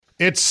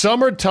It's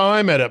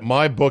summertime, and at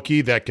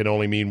MyBookie, that can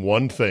only mean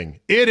one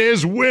thing. It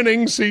is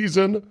winning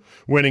season.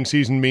 Winning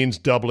season means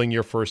doubling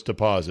your first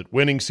deposit.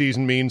 Winning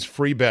season means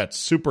free bets,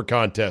 super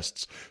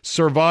contests,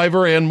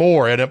 Survivor, and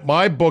more. And at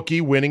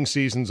MyBookie, winning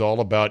season's all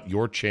about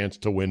your chance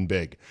to win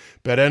big.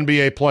 Bet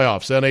NBA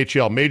playoffs,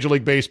 NHL, Major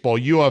League Baseball,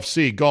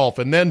 UFC, golf,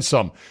 and then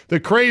some. The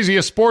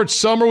craziest sports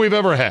summer we've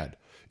ever had.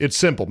 It's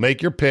simple.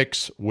 Make your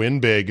picks, win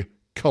big,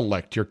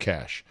 collect your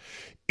cash.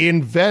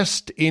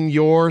 Invest in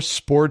your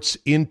sports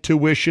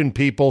intuition,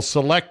 people.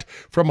 Select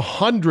from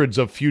hundreds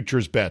of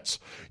futures bets.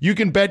 You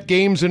can bet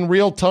games in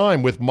real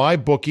time with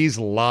MyBookie's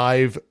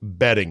live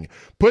betting.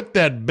 Put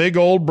that big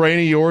old brain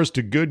of yours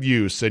to good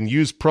use and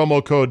use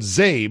promo code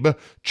ZABE,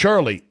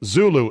 Charlie,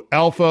 Zulu,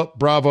 Alpha,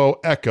 Bravo,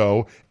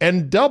 Echo,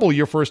 and double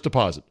your first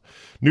deposit.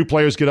 New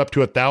players get up to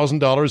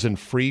 $1,000 in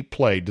free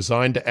play,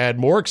 designed to add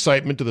more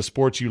excitement to the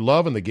sports you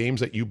love and the games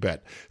that you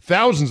bet.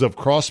 Thousands of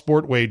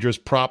cross-sport wagers,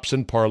 props,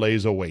 and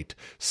parlays await.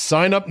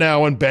 Sign up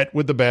now and bet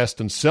with the best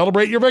and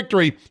celebrate your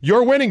victory.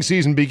 Your winning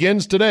season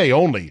begins today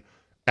only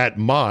at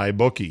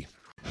MyBookie.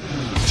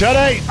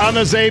 Today on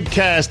the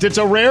Zabecast, it's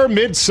a rare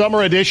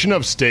midsummer edition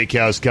of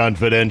Steakhouse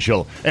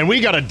Confidential. And we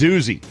got a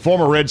doozy.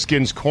 Former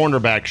Redskins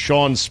cornerback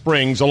Shawn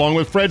Springs along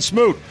with Fred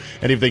Smoot.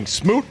 And if you think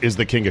Smoot is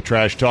the king of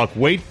trash talk,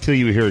 wait till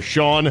you hear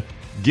Shawn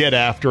get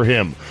after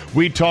him.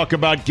 We talk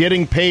about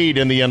getting paid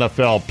in the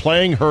NFL,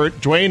 playing hurt,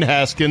 Dwayne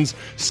Haskins,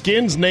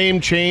 Skins name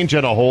change,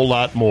 and a whole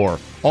lot more.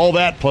 All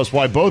that plus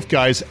why both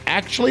guys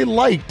actually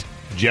liked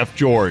Jeff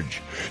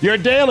George. Your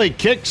daily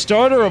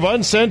Kickstarter of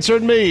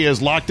Uncensored Me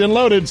is locked and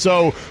loaded,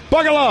 so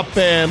buckle up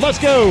and let's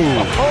go!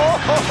 Here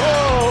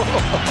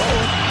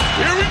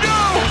we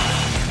go!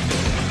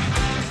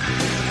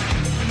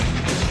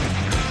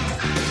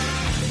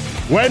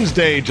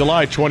 Wednesday,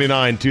 July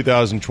 29,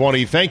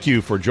 2020. Thank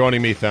you for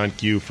joining me.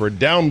 Thank you for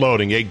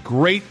downloading. A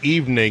great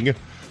evening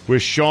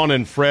with Shawn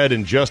and Fred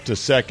in just a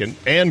second.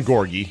 And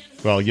Gorgie,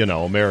 well, you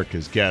know,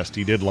 America's guest.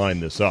 He did line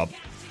this up.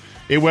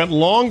 It went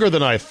longer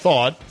than I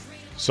thought.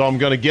 So I'm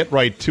going to get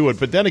right to it.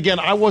 But then again,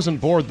 I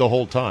wasn't bored the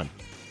whole time.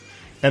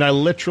 And I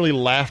literally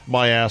laughed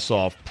my ass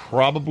off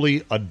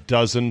probably a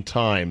dozen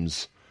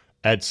times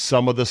at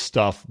some of the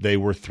stuff they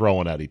were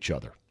throwing at each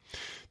other.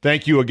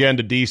 Thank you again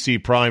to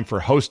DC Prime for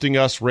hosting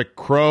us. Rick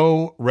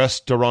Crow,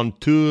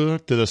 restaurateur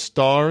to the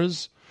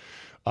stars.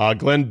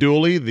 Glenn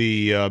Dooley,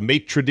 the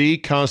maitre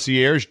d'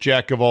 concierge,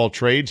 jack of all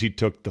trades. He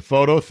took the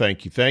photo.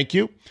 Thank you, thank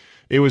you.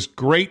 It was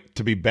great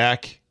to be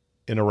back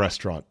in a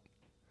restaurant.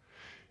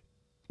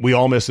 We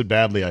all miss it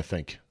badly, I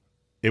think.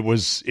 It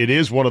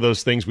is one of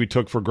those things we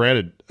took for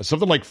granted.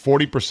 Something like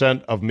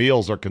 40% of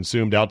meals are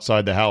consumed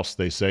outside the house,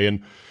 they say.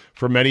 And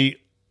for many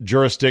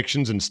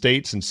jurisdictions and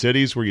states and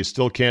cities where you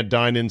still can't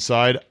dine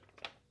inside,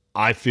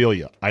 I feel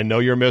you. I know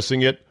you're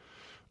missing it.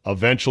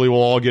 Eventually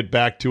we'll all get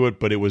back to it,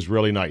 but it was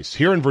really nice.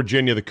 Here in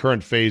Virginia, the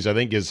current phase, I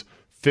think, is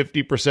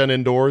 50%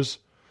 indoors.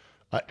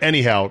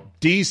 Anyhow,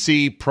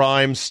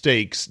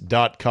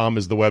 DCPrimeSteaks.com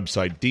is the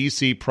website,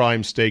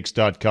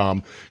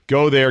 DCPrimeSteaks.com.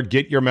 Go there,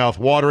 get your mouth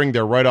watering.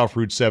 They're right off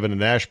Route 7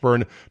 in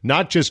Ashburn.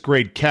 Not just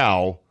great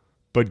cow,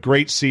 but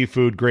great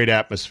seafood, great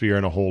atmosphere,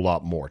 and a whole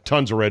lot more.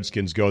 Tons of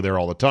Redskins go there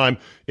all the time.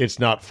 It's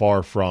not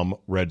far from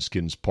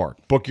Redskins Park.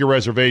 Book your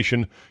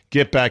reservation,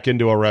 get back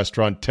into a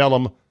restaurant, tell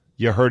them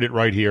you heard it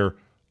right here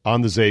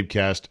on the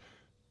Zabecast.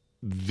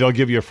 They'll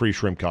give you a free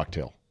shrimp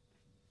cocktail.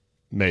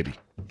 Maybe.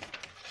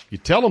 You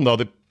tell them, though,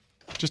 that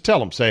just tell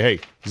them, say, hey,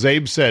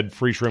 Zabe said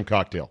free shrimp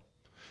cocktail.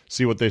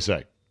 See what they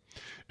say.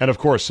 And, of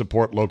course,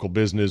 support local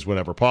business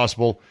whenever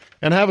possible.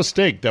 And have a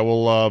steak that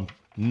will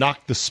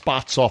knock the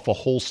spots off a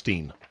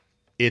Holstein.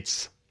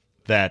 It's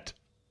that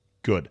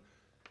good.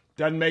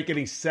 Doesn't make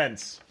any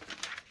sense.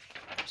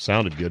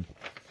 Sounded good.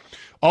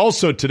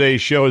 Also,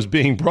 today's show is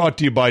being brought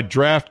to you by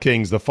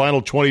DraftKings. The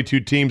final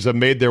 22 teams have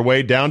made their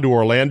way down to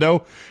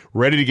Orlando,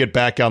 ready to get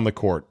back on the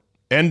court.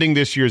 Ending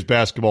this year's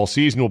basketball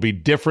season will be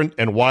different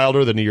and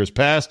wilder than the years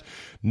past.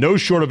 No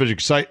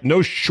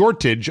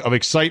shortage of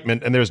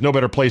excitement, and there's no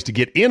better place to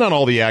get in on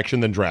all the action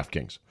than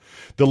DraftKings,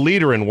 the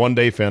leader in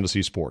one-day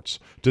fantasy sports.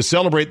 To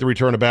celebrate the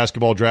return of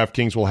basketball,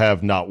 DraftKings will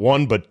have not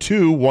one, but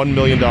two $1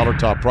 million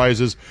top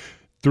prizes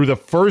through the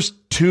first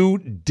 2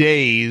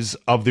 days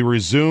of the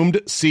resumed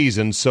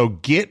season, so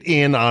get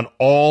in on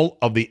all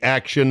of the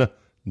action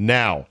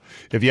now.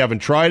 If you haven't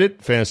tried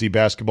it, fantasy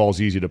basketball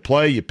is easy to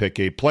play. You pick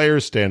 8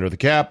 players, stay under the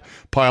cap,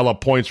 pile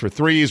up points for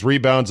threes,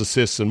 rebounds,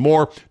 assists, and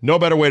more. No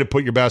better way to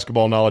put your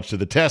basketball knowledge to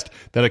the test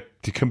than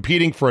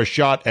competing for a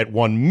shot at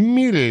 $1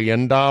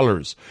 million.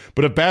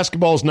 But if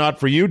basketball is not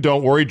for you,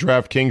 don't worry.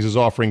 DraftKings is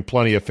offering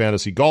plenty of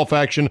fantasy golf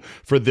action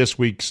for this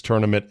week's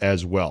tournament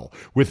as well.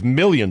 With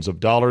millions of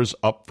dollars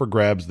up for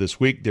grabs this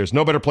week, there's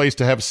no better place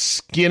to have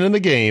skin in the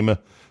game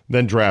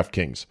than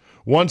DraftKings.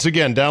 Once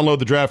again, download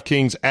the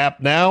DraftKings app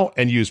now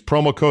and use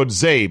promo code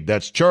ZABE.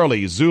 That's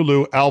Charlie,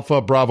 Zulu,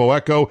 Alpha, Bravo,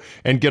 Echo,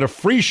 and get a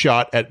free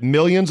shot at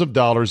millions of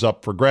dollars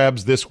up for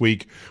grabs this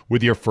week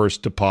with your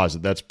first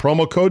deposit. That's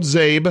promo code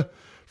ZABE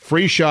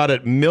Free shot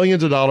at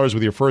millions of dollars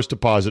with your first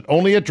deposit.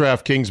 Only at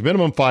DraftKings.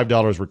 Minimum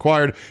 $5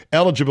 required.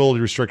 Eligibility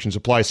restrictions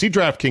apply. See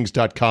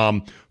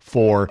DraftKings.com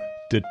for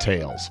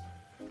details.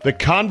 The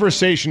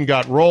conversation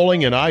got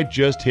rolling, and I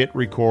just hit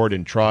record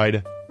and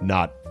tried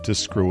not to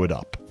screw it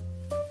up.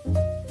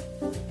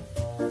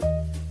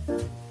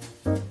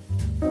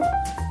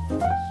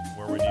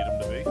 Where we need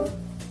them to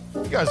be.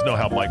 You guys know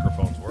how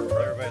microphones work,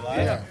 right? Everybody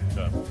live?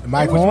 Yeah. Okay. The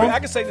mic on? I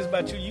can say this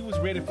about you. You was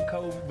ready for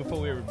COVID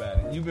before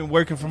everybody. You've been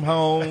working from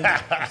home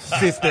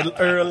since the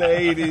early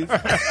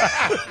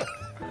 80s.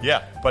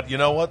 Yeah, but you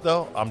know what,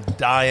 though? I'm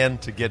dying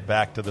to get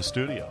back to the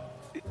studio.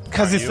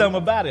 Because there's you?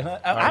 something about it, huh?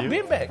 I've you?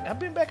 been back. I've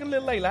been back a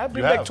little lately. I've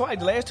been You back have? twice.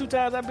 The last 2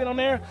 times I've been on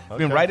there,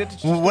 been Okay. right at the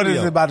studio. What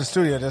is it about the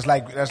studio? That's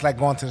like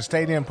going to the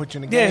stadium, put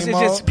you in the Yes, game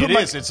it's mode? just- Put It my-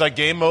 is. It's like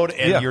game mode,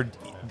 and Yeah.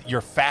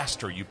 you're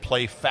faster. You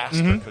play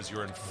faster because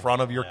you're in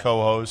front of your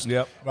co-host.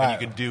 Yep. And Right.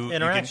 you can do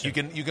Interaction.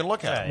 you can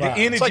look at it. Right.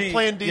 The It's like energy-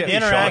 playing DB. yeah. Sean.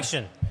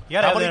 Interaction. You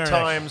gotta How have the many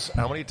interaction. times?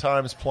 How many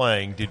times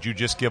playing did you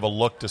just give a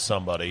look to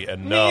somebody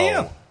and know?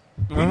 Yeah.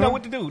 We know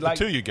what to do. Like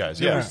two of you guys,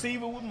 the yeah.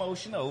 receiver would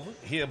motion over.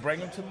 He'll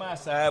bring them to my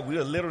side.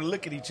 We'll literally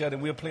look at each other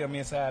and we'll play them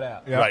inside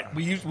out. Yeah. Right.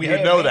 We You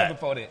had know games that.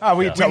 before that. Oh,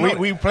 Yeah.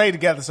 we played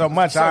together so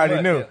much, So I already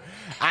much, knew.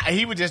 yeah.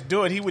 He would just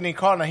do it. He wouldn't even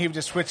call no. He would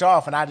just switch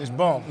off, and I just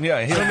boom. Yeah,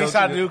 As he'll soon as go he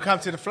started to to do come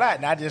to the flat,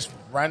 and I just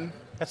run.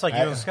 That's like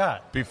you and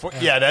Scott. Before,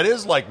 yeah, that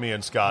is like me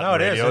and Scott. No,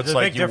 in it is. radio. There's It's a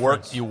like big you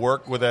difference. you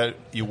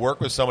work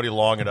with somebody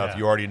long enough, Yeah.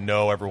 you already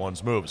know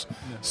everyone's moves.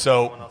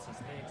 So,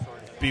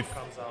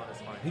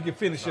 He can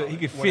finish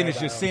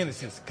your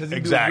sentences because he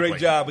Exactly. do a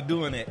great job of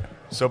doing that.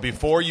 So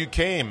before you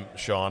came,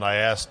 Sean, I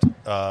asked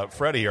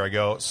Freddie here. I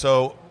go,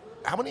 so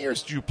how many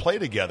years did you play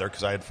together?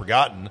 Because I had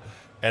forgotten.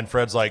 And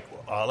Fred's like,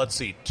 let's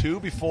see, 2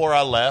 before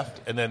I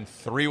left, and then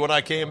 3 when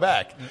I came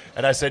back.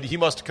 And I said, he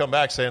must have come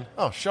back saying,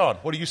 oh, Sean,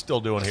 what are you still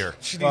doing here?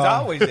 He's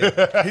always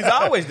there. He's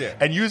always there.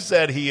 And you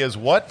said he is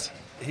what?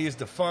 He is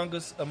the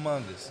fungus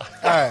among us.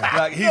 Hey.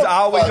 Like he's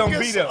always gonna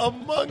be Fungus there.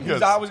 among He's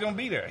us. always gonna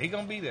be there. He's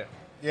gonna be there.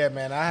 Yeah,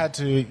 man, I had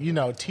to,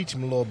 teach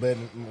him a little bit,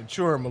 and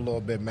mature him a little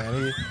bit,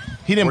 man.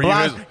 He didn't Were you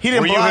blossom. his- He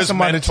didn't were you his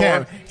blossom under mentor?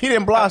 champ. He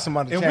didn't blossom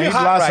under And champ. we He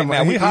hot right blossomed-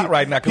 now. he- We hot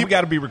right now because he- we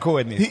got to be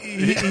recording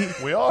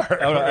this. We are.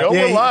 Yeah,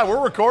 We're he- live.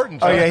 We're recording.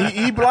 Oh Sean. yeah,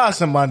 he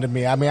blossomed under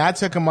me. I mean, I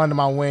took him under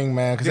my wing,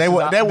 man, because they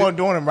weren't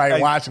doing him right in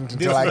Washington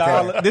This until I is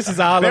came. all. This is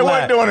all. They a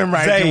weren't lie. doing him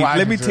right Zay, in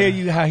let me Washington. tell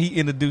you how he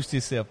introduced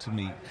himself to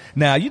me.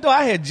 Now you know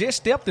I had just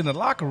stepped in the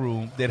locker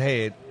room that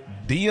had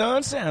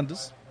Deion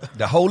Sanders,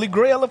 the Holy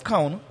Grail of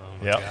Kona.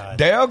 Yep.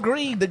 Darryl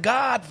Green, the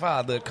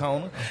godfather of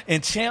Kona,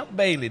 and Champ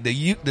Bailey, the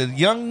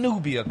young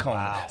newbie of Kona.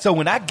 Wow. So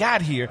when I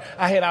got here,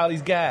 I had all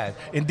these guys.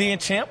 And then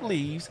Champ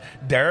leaves,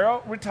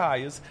 Darryl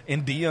retires,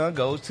 and Deion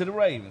goes to the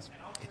Ravens.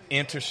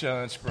 Enter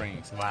Sean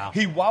Springs. Wow.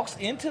 He walks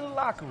into the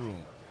locker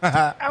room.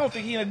 I don't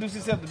think he introduced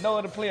himself to no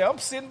other player. I'm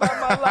sitting by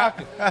my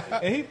locker.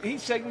 And he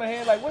shake my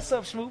hand like, what's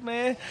up, Smoot,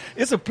 man?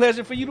 It's a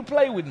pleasure for you to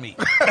play with me.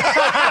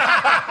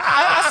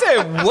 I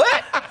said,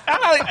 what?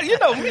 I'm like, you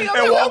know me.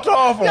 And walked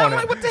off on I'm it.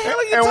 like, what the hell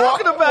are you And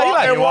talking about? He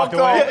like, and walked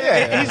off.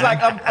 yeah. He's like,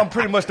 I'm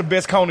pretty much the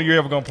best corner you're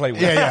ever going to play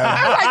with. Yeah.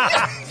 I'm like,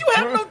 yeah, you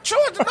have no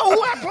choice to know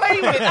who I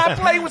play with. I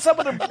play with some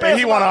of the best. And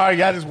he want to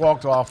argue. I just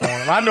walked off on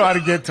him. I knew how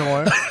to get to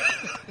him.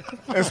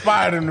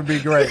 Inspired him to be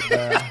great,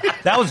 man.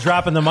 That was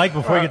dropping the mic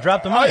before you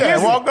dropped the mic.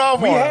 yeah, walked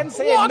off We on him. hadn't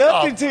said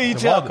nothing to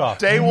each Walk other. off.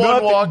 Day one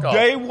Nothing. walk off.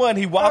 Day one,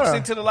 he walks Yeah.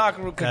 into the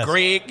locker room. Cause Yes.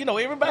 Greg,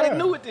 everybody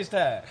knew it this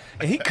time,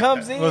 and he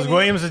comes in. Was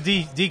Williams a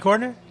D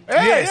coordinator?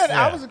 Yeah, Yes.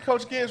 yeah, I was a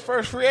Coach Gibbs'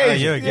 first free agent.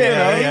 yeah, You yeah,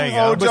 know, yeah, he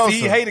yeah. old But see, he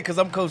Joseph. hated because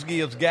I'm Coach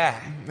Gibbs' guy.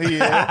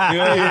 Yeah,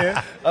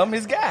 yeah. I'm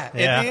his guy.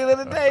 Yeah. At the end of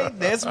the day,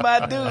 that's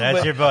my dude. That's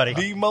But your buddy.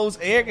 The most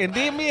arrogant. And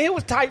then me and him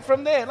was tight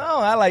from that. No,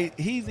 I like,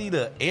 he's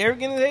either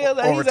arrogant as hell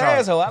or Over he's an top.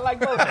 asshole. I like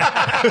both.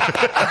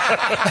 I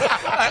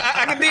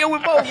can deal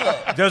with both of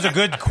them. Those are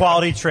good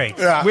quality traits.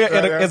 Yeah, Well,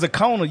 yeah. as a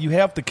corner, you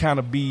have to kind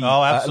of be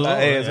Oh,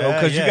 absolutely.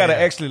 because Yeah, you got to yeah.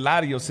 actually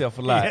lie to yourself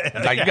a lot.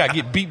 Like you got to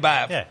get beat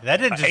by Yeah, that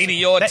didn't just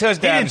 80-yard that-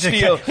 touchdown.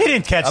 He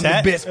didn't catch I'm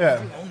that. the best.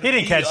 Yeah. He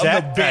didn't catch I'm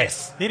that. the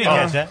best. He didn't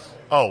catch that.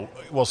 Oh,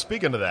 well,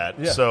 speaking of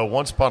that, so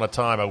once upon a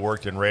time I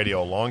worked in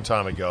radio a long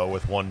time ago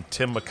with one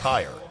Tim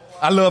McKyer.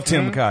 I love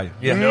Tim McKay.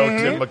 Yeah. You know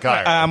Tim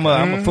McKyer. I'm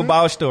a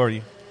football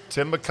story.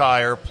 Tim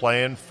McKyer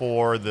playing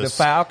for the The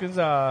Falcons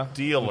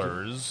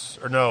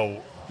Steelers. Or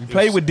no. you it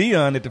played was- with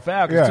Deion at the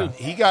Falcons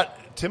Yeah. too.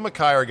 Tim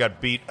McKyer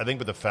got beat, I think,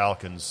 with the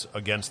Falcons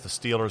against the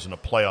Steelers in a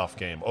playoff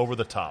game over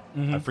the top.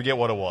 I forget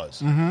what it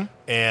was.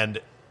 And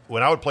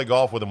when I would play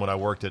golf with him when I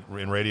worked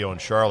in radio in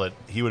Charlotte,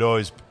 he would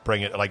always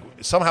bring it, like,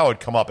 somehow it would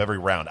come up every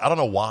round. I don't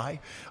know why.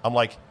 I'm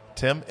like,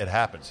 Tim, it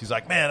happens. He's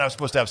like, man, I was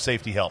supposed to have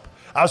safety help.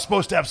 I was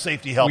supposed to have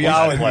safety help. We when I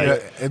always- played."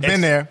 yeah, it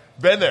been there.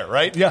 Been there,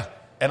 right? Yeah.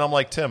 And I'm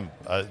like, Tim,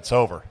 it's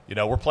over.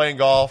 We're playing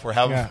golf. We're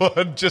having Yeah.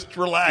 fun. Just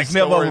relax. It's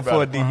never Don't worry over for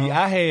a about it. DB.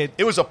 I had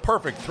It was a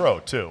perfect throw,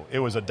 too. It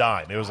was a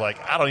dime. It was like,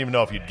 I don't even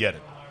know if you'd get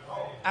it.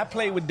 I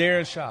played with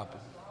Darren Sharper,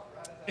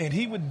 and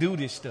he would do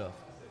this stuff.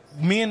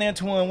 Me and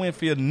Antoine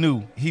Winfield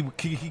knew he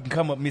can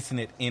come up missing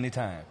at any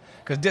time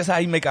because that's how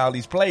he make all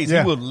these plays.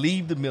 Yeah. He will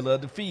leave the middle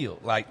of the field.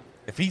 Like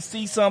If he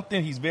sees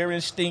something, he's very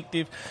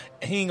instinctive.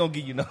 He ain't gonna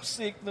give you no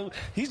signal.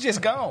 He's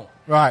just gone.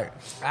 Right.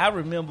 I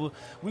remember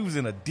we was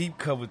in a deep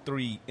cover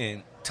 3,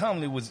 and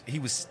Tomlin was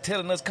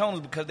telling us corners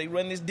because they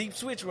run this deep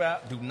switch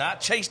route. Do not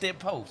chase that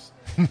post.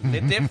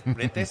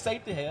 let that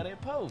safety have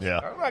that post. Yeah.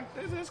 I'm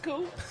like, that's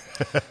cool.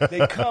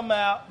 They come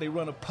out. They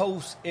run a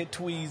post at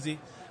Tweezy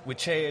with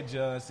Chad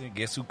Johnson.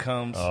 Guess who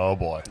comes? Oh,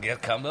 boy. Guess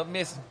come up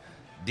missing.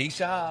 D.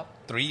 Sharp,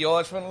 3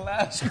 yards from the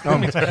line of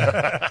scrimmage.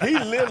 He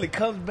literally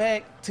comes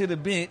back to the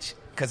bench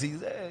because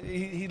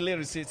he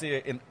literally sits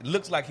there and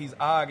looks like he's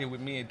arguing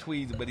with me and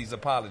Tweezy, but he's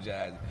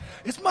apologizing.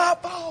 It's my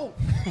fault.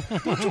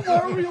 Don't you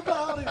worry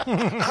about it.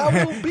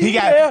 I will be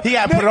there. He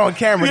got to put it on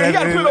camera. Yeah, he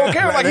got to put it on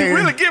camera like he's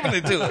really giving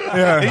it to him.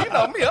 Yeah. And you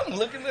know me, I'm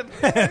looking at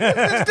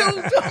this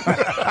dude.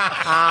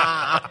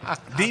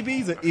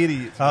 DB's an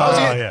idiot.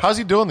 How's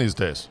he doing these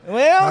days? I don't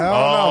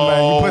know,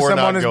 man. You put we're something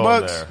not on his going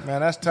books, there.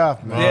 man. That's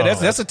tough, man. Yeah,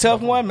 that's a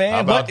tough one, man.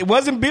 about- But it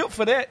wasn't built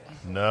for that.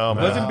 No,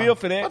 man. Wasn't built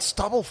for that. What's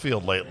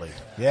Stubblefield lately?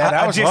 Yeah,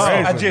 that was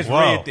I just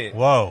read that.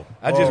 Whoa.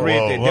 I just read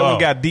that. That Whoa. one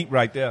got deep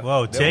right there.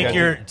 Whoa, That one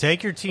got deep.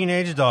 take your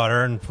teenage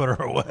daughter and put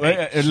her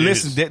away. And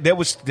listen, that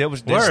was Where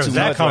that's does too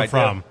that much come right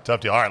from?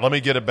 Tough deal. All right, let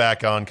me get it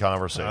back on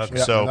conversation.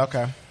 Yeah, So,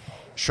 okay.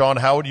 Sean,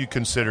 how would you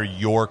consider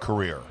your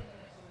career,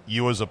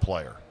 you as a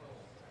player?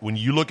 When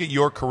you look at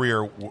your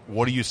career,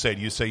 what do you say?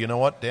 Do you say, you know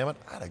what, damn it,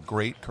 I had a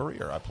great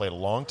career. I played a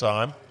long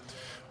time.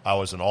 I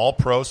was an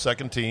all-pro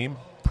second team,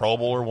 Pro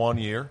Bowler 1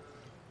 year.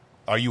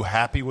 Are you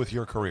happy with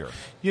your career?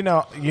 You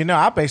know,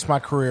 I based my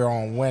career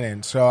on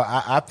winning, so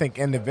I think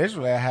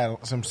individually I had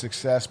some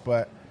success,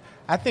 but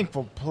I think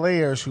for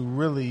players who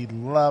really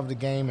love the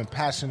game and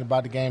passionate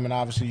about the game, and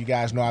obviously you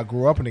guys know I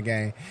grew up in the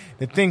game,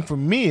 the thing for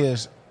me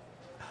is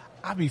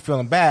I be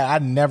feeling bad.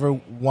 I never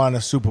won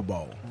a Super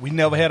Bowl. We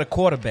never had a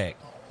quarterback.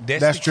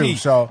 That's the true. key.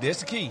 So that's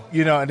the key.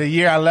 You know, the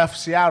year I left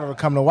Seattle to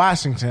come to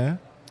Washington,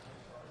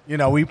 you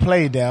know, we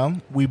played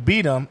them. We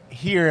beat them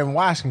here in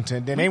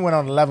Washington. Then they went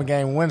on an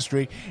 11-game win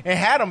streak and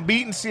had them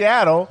beating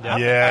Seattle.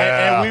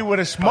 Yeah. And we would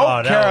have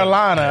smoked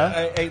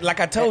Carolina. Hey, like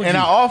I told And you.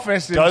 our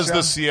offense Does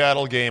the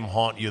Seattle game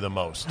haunt you the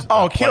most?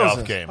 Oh, The it kills playoff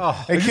us. game. Oh,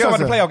 You it talking kills about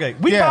the us. playoff game?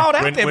 We Yeah. balled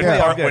out When, that when,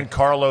 playoff game. when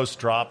Carlos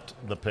dropped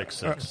the pick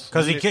six.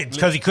 Because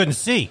he couldn't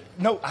see.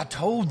 No, I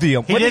told them. He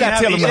What did didn't I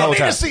have tell the- him the whole He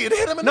didn't time? see it. It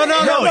hit him in No, the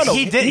no, head. no.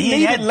 He did.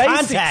 He had needed LASIK.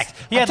 contact.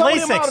 He had I told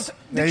him all the LASIK. time.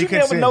 Yeah, Did you you can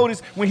never see it. notice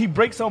when he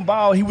breaks on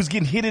ball, he was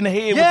getting hit in the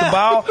head with Yeah. the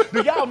ball?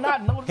 Do y'all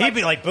not notice? He'd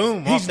be like,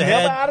 boom, He's off the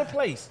never head. out of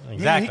place.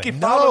 Exactly. He can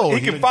No, follow. he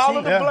He can can follow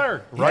see. the Yeah.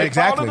 blur. Right, He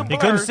exactly. followed the He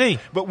couldn't blur. see.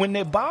 But when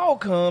that ball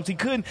comes, he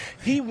couldn't.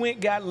 He went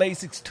got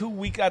LASIK 2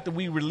 weeks after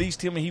we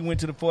released him, and he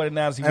went to the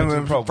 49ers. He went to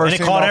the Pro Bowl. And he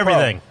team caught All-Pro.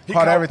 everything. He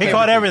caught everything. He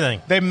caught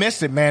everything. They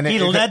missed it, man. He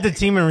led the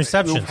team in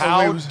receptions.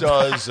 How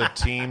does a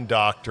team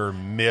doctor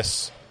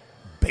miss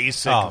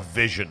basic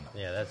vision?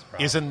 Yeah, that's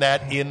probably. Isn't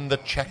that in the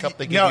checkup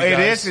they give No, you it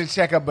guys? is a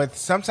checkup, but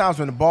sometimes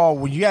when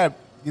when you have,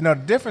 the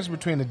difference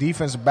between the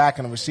defensive back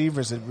and the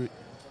receiver is a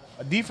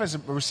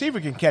receiver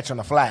can catch on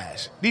the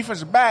flash.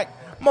 Defensive back,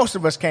 most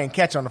of us can't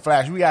catch on the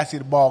flash. We got to see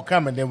the ball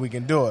coming, then we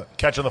can do it.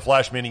 Catch on the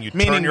flash, meaning you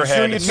Meaning turn your as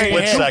soon head as a you turn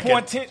split your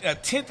head, second. A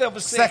tenth of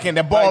a second.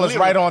 The ball is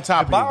right literally, on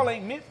top the of you. ball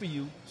ain't meant for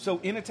you. So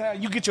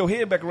anytime you get your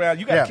head back around,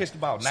 you got to catch the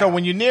ball now. So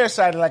when you're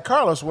nearsighted like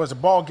Carlos was, the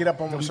ball get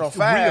up on him so Real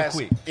fast,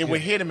 quick. it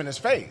would hit him in his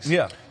face.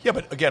 yeah. Yeah,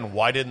 but again,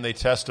 why didn't they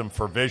test him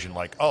for vision?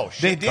 Like, oh,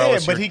 shit, They did,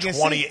 Carlos, but you're he can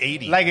 20/80.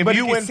 see. Like if But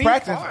you he can win see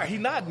practice, far. He's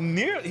not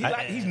near.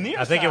 He's near.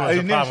 I think it was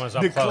side. the problem was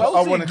up The close.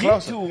 closer when you the get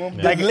closer. to him,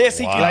 Like the less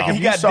he can. Like he if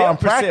you got saw him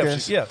depth perception.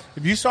 practice, Yeah.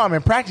 if you saw him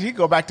in practice, he'd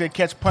go back there,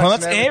 catch punts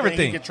Punts and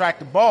everything. He could track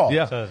the ball.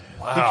 Yeah. So,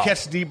 He could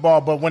catch the deep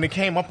ball, but when it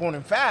came up on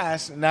him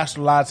fast, and that's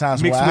a lot of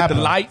times Mixed what with happened.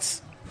 the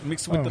lights.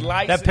 Mixed with the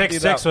lights. that pick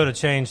it six out. would have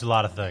changed a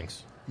lot of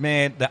things.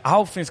 Man, the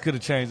offense could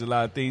have changed a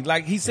lot of things.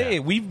 Like he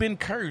said, we've been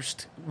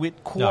cursed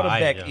with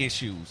quarterback yeah.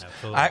 issues.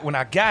 Absolutely. When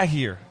I got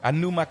here, I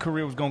knew my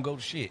career was going to go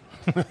to shit.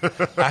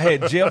 I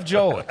had Jeff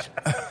George.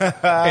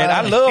 And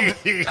I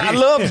loved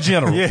the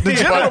general. The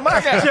general,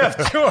 my guy.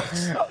 Jeff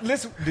George.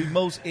 Listen, the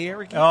most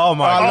arrogant. Oh,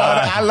 my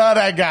God. I love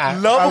that guy.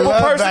 Lovable I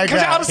love person, that 'cause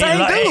guy. y'all the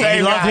same dude.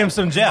 He loved him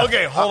some Jeff.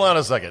 Okay, hold on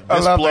a second. I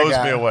This love that blows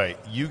guy. me away.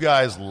 You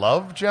guys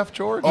love Jeff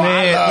George? I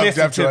Man, love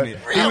listen Jeff to George. me.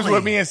 He was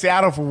with me in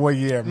Seattle for 1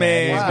 year, man.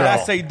 Man, He was but great.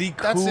 I say the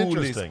That's coolest.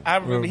 interesting. I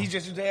remember he's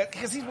just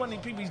because he's one of these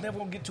people. He's never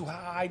gonna get too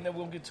high, never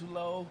gonna get too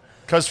low.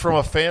 Because from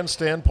a fan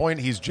standpoint,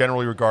 he's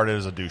generally regarded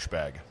as a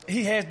douchebag.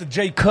 He has the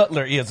Jay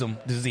Cutler-ism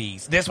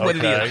disease. That's what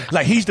it Okay. is.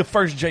 Like he's the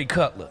first Jay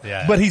Cutler,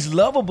 Yeah. but he's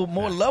lovable,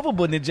 more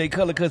lovable than Jay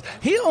Cutler because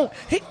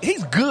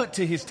he's good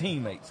to his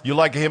teammates. You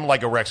like him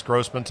like a Rex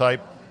Grossman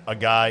type? A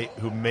guy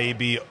who may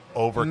be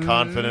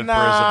overconfident Nah.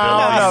 for his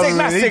No, abilities?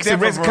 Not he's sexy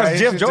different, because right?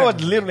 Jeff He's George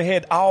different. literally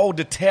had all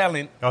the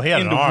talent Oh, he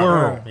had in an the arm.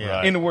 world.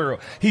 Yeah. In the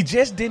world, he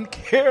just didn't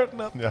care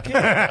enough. to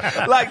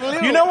care. Like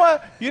literally,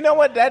 You know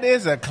what? That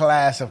is a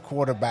class of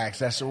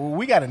quarterbacks.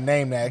 We got to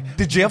name that.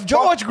 the Jeff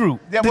George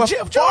group. Yeah, the well,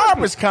 Jeff George Favre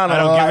group. is kind I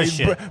of don't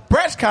give a like shit.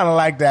 Brett's kind of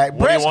like that. What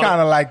do you Brett's wanna-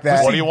 kind of like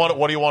that. What do you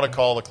want to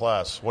call the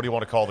class? What do you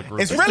want to call the group?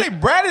 It's really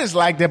Brett is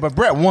like that, but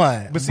Brett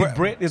won. But see,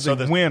 Brett is a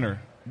winner.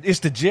 It's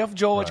the Jeff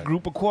George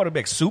group of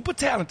quarterbacks. Super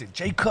talented.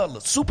 Jay Cutler,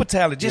 super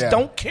talented. Just Yeah.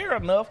 don't care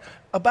enough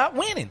about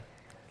winning.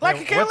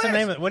 Like a What's the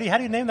name of how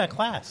do you name that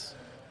class?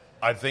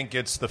 I think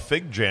it's the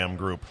Fig Jam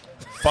group.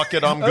 Fuck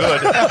it, I'm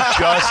good.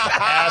 Just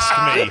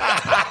ask me.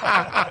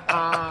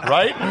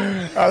 Right?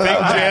 Fig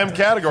Jam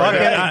category. Fuck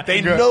it,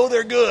 They know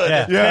they're good.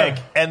 Yeah.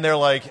 Fig. And they're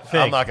like,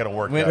 I'm not going to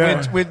work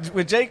that.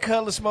 When Jay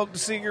Cutler smoked the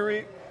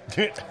cigarette,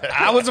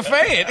 I was a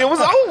fan. It was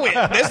over with.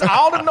 That's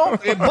all the know.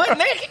 Butt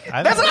naked.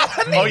 That's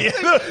all I need.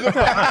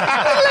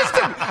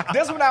 Listen,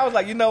 that's when I was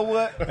like, you know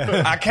what?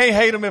 I can't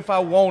hate him if I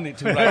wanted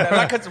to.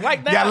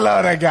 Like now, I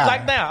love that guy.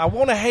 Like now, I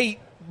want to hate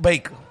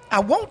Baker. I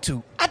want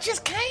to. I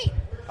just can't.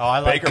 Oh, I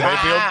like Baker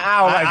Mayfield. I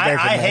don't like Baker.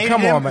 I man. hate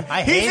Come him. on, man.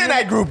 I He's hate in him.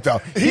 that group, though.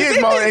 He's in in this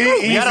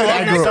group. He's You in gotta that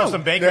love group. yourself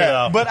some Baker,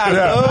 though. But I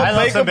love I love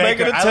Baker some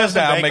making the I love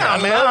some touchdown. Baker.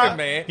 I Man, love it,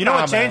 man. You know what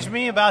Nah, man. changed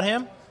me about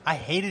him? I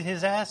hated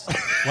his ass.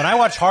 When I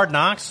watched Hard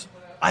Knocks,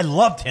 I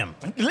loved him.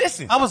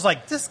 Listen, I was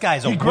like, this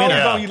guy's a he grows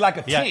winner. on you like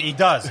a Yeah, tick. he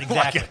does.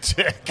 Like Exactly.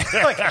 a tick.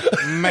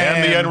 Man.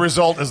 And the end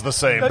result is the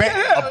same. A big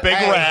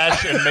Hey.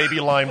 rash and maybe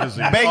Lyme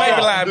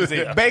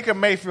disease. Baker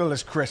Mayfield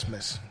is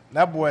Christmas.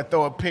 That boy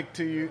throw a pick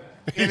to you.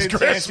 He's Any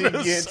chance he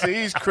Christmas. gets,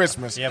 he's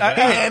Christmas. Yeah, but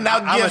and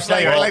I'm out gifts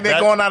gonna like, say, like they're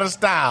that- going out of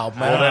style,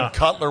 Well, man. then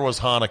Cutler was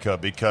Hanukkah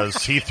because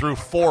he threw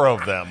 4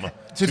 of them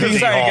to the D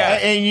same Hall. guy.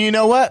 And you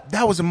know what?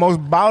 That was the most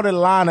bounded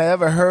line I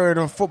ever heard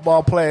a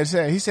football player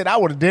say. He said, I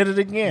would have did it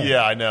again.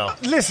 Yeah, I know.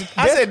 Listen,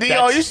 I said,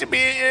 D.O., you should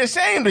be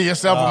ashamed of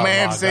yourself, a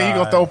man, my to say he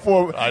going to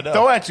God.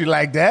 throw at you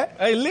like that.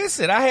 Hey,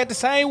 listen, I had the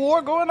same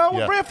war going on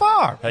with Yeah. Brett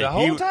Favre Hey, the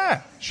whole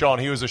time. Sean,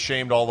 he was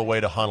ashamed all the way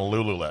to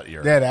Honolulu that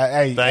year.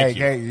 Hey, Thank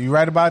you. you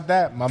right about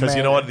that, my man. Because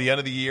you know what? At the end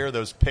of the year,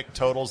 those pick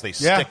totals, they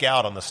Yeah. stick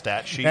out on the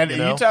stat sheet. And you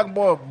you know? talking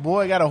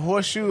boy got a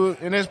horseshoe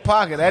in his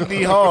pocket. That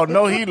D Hall,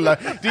 no, he D Hall,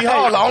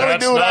 the only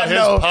That's dude not I his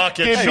know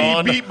pocket, can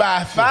Sean. be beat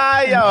by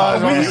 5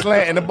 yards on the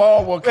slant, and the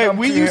ball will come. Hey,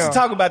 we to used him. to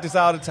talk about this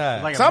all the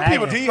time. Like a Some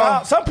people,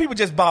 magnet. Some people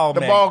just ball. The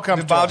man. ball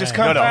comes The ball to just him.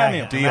 come no, find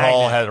him. D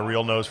Hall had a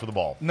real nose for the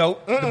ball. No,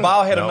 the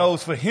ball had a No.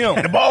 nose for him.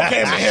 the ball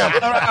came to him.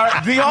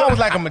 D Hall was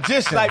like a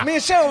magician. Like me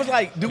and Sean was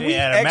like, do we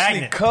Yeah, the actually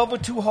magnet. cover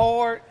too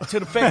hard to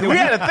the fact that We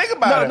had to think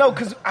about it. No,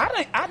 because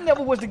I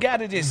never was the guy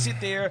that just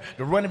sit there.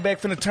 The running back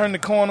finna turn the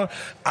corner.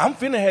 I'm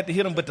finna have to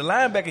hit him, but the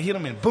linebacker hit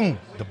him and boom,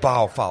 the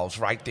ball falls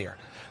right there.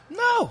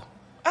 No.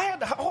 I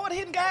had the hard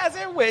hitting guys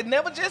everywhere. It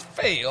never just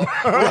fell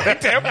right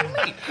there for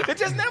me. It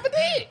just never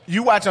did.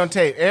 You watch on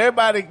tape.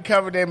 Everybody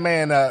covered that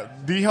man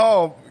up. D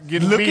Hall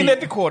getting Looking beat, at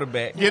the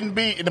quarterback. getting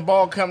beat, and the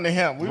ball come to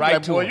him. We Right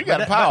like, to boy, him. you got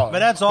But, power. but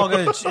that's all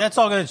going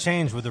to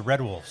change with the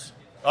Red Wolves.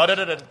 Oh,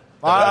 no.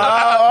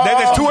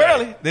 That's too Okay.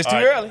 early. That's too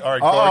All right. early. All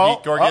right,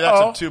 Uh-oh. Gorgie,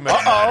 that's a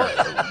 2-minute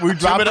minor. We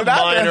dropped 2-minute it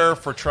out minor there.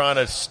 for trying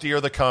to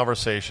steer the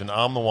conversation.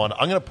 I'm the one.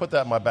 I'm going to put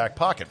that in my back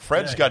pocket.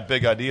 Fred's got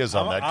big ideas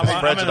on that because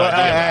I'm Fred's an gonna-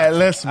 idea. Hey,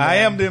 listen, I man.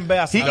 am the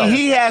ambassador.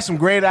 He had some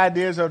great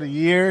ideas over the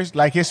years.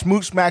 Like his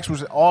Smooch Smacks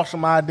was an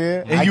awesome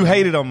idea. And you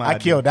hated on my I idea.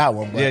 killed that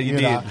one. But, Yeah, you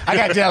know, did. I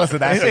got jealous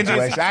of that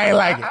situation. I ain't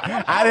like it.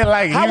 I didn't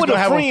like it. How He was would gonna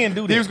a have friend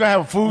do that? He was going to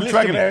have a food Listen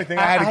truck to and me. everything.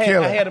 I had to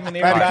kill it. I had him in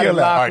I had to everybody's kill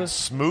it. locker. All right,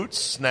 Smoot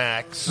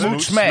Snack.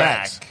 Smooch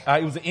Smacks.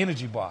 It was an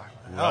energy bar.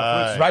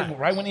 Right.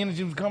 Right when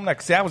energy was coming.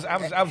 Like, see, I was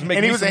making.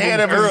 And he was some ahead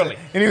of moves his early.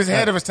 and he was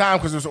ahead of his time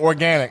because it was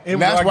organic. It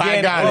And was that's why I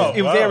organic. got it.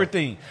 It was Wow.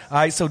 everything. All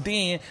right, so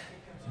then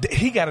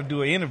he got to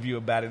do an interview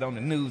about it on the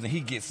news, and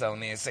he gets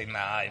on there and say,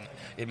 "Nah,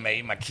 it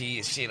made my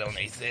kids shit on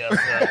themselves."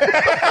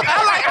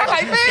 I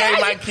like, man, Gave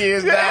how my you-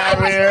 kids Yeah,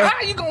 diarrhea.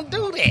 How you gonna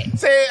do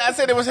that? I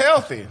said it was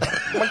healthy.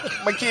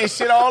 My kids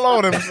shit all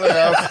over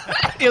themselves.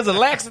 It was a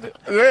laxative.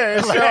 Yeah,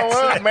 it sure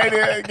was. Made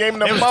it, gave him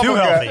the It was bubble too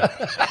gut.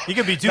 healthy. You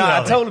could be too Nah, I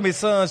healthy. told him his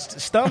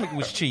son's stomach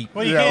was cheap.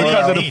 Well, you Yeah, can't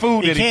because eat, of the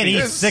food You that he can't eat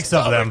eats. 6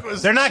 of them.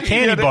 was They're not cheap.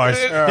 candy Yeah, bars.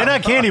 They're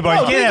not candy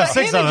bars. No, You can't these have are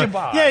 6 of energy them.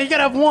 bars. Yeah, you got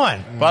to have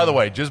one. By the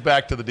way, just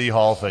back to the D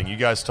Hall thing. You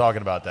guys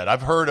talking about that?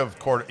 I've heard of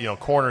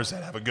corners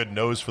that have a good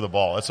nose for the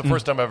ball. That's the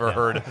first time I've ever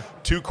heard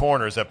 2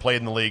 corners that played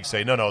in the league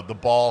say, "No, the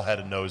ball had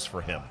a nose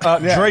for him."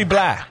 Dre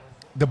Bly.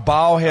 The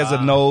ball has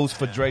a nose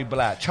for Dre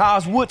Bly.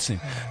 Charles Woodson.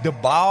 The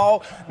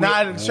ball.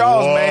 Nah,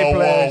 Charles made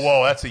plays.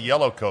 Whoa! That's a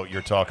yellow coat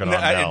you're talking on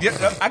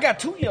now. I got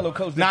 2 yellow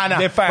coats. Nah.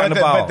 They find But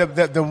the ball.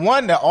 But the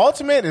one, the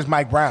ultimate is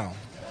Mike Brown.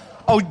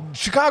 Oh,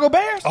 Chicago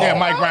Bears? Yeah,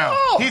 Mike Brown.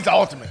 Oh. He's the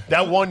ultimate.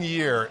 That one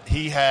year,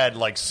 he had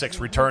like 6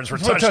 returns for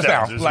touchdowns.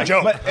 touchdowns. It was Like, a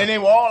joke. And they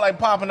were all like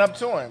popping up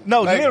to him.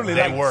 No, Like, literally.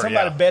 they Like were,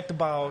 somebody yeah. bet the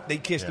ball, they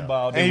catch the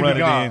ball, and they he run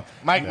be it gone.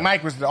 in.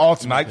 Mike was the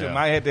ultimate.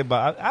 Mike had that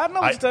ball. I know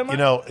what you're talking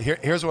about.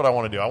 Here's what I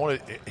want to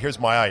do. Here's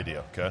my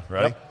idea. Okay,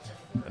 ready?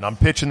 And I'm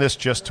pitching this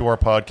just to our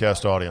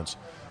podcast audience: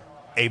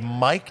 a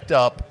mic'd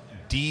up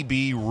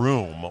DB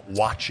room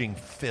watching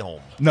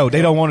film. No,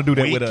 they don't want to do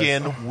that Week with us.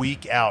 in,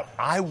 week out.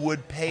 I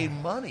would pay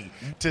money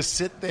to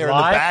sit there in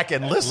Live? the back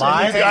and listen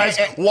Live? to you guys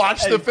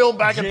watch the film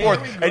back and Jerry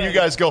forth. Gray. And you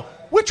guys go,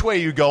 which way are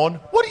you going?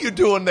 What are you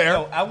doing there?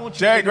 No, I want you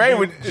Jerry to Gray interview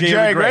would-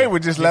 Jerry Gray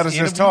would just let us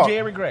just interview talk.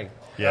 Jerry Gray.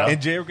 Yeah. And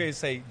Jerry Gray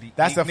say,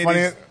 That's the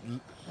ignorantest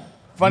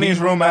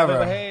funniest room I've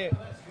ever. had.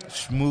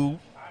 Smoot,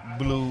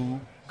 Blue,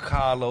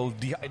 Carlos,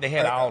 they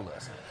had all of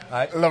us.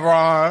 Right?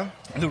 LeBron.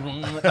 The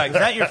room, like Is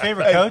that your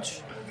favorite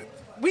coach?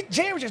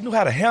 Jerry just knew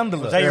how to handle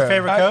us. Is that your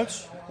favorite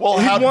coach? Well,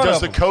 He's how one does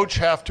of the them. coach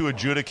have to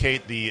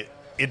adjudicate the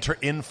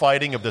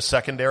infighting of the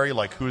secondary,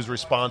 like whose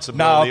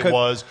responsibility it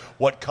was,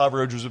 what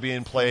coverage was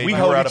being played. We who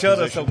hold were out each of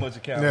other position. so much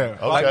accountable.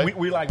 Yeah.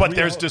 Okay. Like, but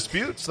there's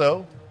disputes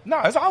though. No,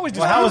 it's always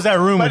Well, how was that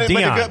room with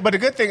Deion? But the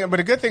good thing,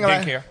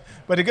 Didn't care.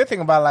 But the good thing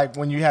about like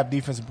when you have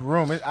defensive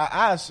room,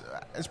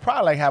 it's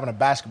probably like having a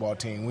basketball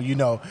team.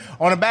 When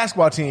on a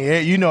basketball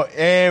team, you know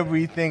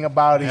everything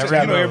about each other.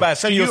 You know everybody's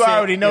so skill you set.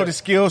 already know the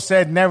skill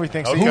set and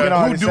everything. So Okay. you can Who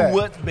already do say.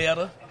 what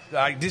better?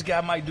 Like this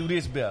guy might do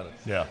this better.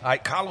 Yeah.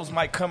 Like Carlos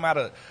might come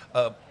out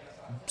of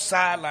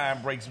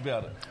sideline breaks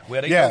better.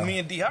 Well, they Yeah. know me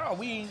and D-Hall,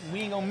 we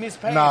ain't gonna miss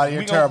passes. Nah, you're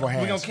we terrible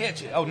gonna, We hands. gonna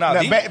catch it. Oh no,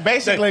 Now,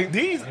 basically-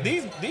 these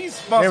They were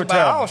sponsored by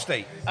terrible.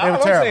 Allstate. They were All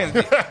I'm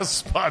terrible. saying is,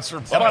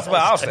 Sponsored sponsored by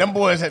Allstate. Them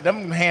boys,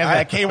 them hands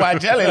had KY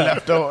jelly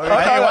left over.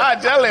 KY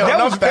jelly on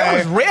them that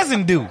was things.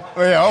 resin dew.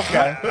 Yeah,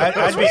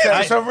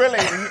 okay. So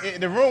really,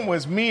 the room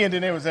was me, and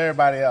then it was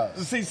everybody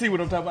else. See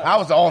what I'm talking about? I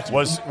was the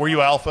ultimate. Were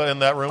you alpha in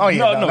that room? Oh,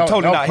 yeah. No,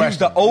 totally not. He was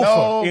the question.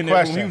 alpha No in that room.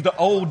 question. He was the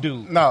old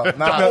dude. No.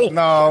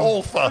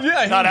 Alpha.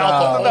 Yeah, not he-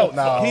 alpha.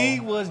 No. He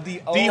was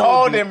the old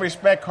D-Hall dude. didn't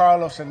respect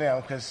Carlos and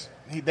them because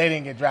they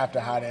didn't get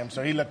drafted high to him,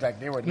 so he looked like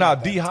they were. No,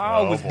 nothing.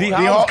 D-Hall was boy.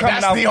 D-Hall was coming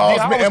That's out. D-Hall's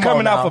D-Hall was MO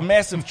coming now. off a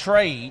massive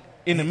trade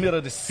in the middle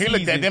of the season.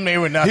 looked at them, they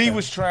were nothing. He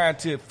was trying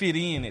to fit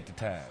in at the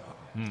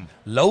time.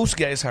 Los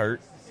gets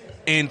hurt,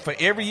 and for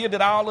every year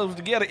that all of us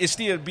together, it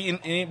still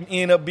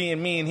end up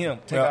being me and him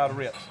take Yeah. all the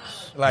reps.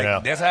 Like Yeah.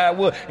 that's how it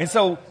was. And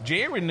so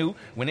Jerry knew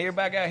when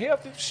everybody got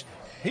healthy,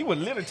 he would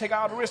literally take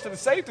all the rest of the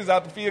safeties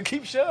out the field,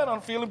 keep Sean on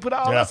the field, and put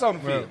all us on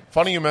the field.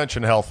 Funny you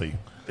mention healthy.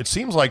 It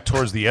seems like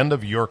towards the end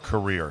of your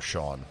career,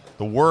 Sean,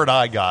 the word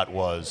I got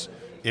was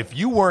if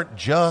you weren't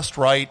just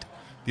right,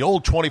 the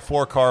old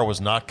 24 car was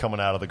not coming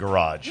out of the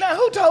garage. Now,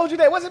 who told you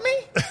that? Was it me?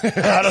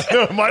 I don't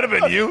know. It might have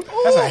been you.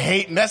 That's a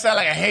hate. That sounds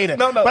like a hater.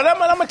 No. But I'm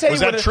gonna tell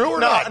Was you. that what true or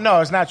no, not? No,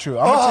 it's not true.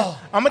 I'm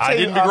gonna tell I you.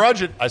 didn't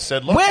begrudge it. I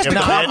said, look, Where's if the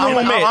he courtroom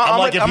can't- at? I'm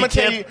like, if I'm he gonna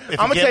tell can't- you. if he I'm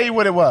gonna can't- tell you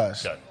what it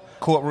was. Yeah.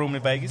 Courtroom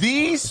in Vegas.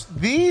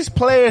 These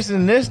players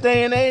in this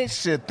day and age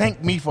should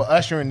thank me for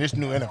ushering this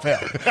new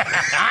NFL.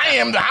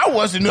 I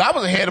was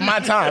ahead of my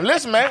time.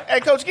 Listen, man. Hey,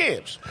 Coach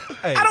Gibbs.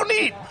 Hey. I don't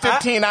need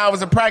 15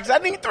 hours of practice. I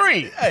need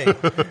 3. Hey,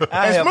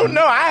 And Smoot,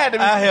 no, I had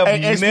to. I have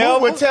and Smoot never-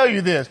 would tell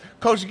you this.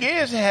 Coach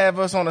Gibbs have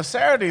us on a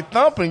Saturday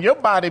thumping. Your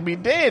body be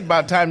dead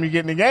by the time you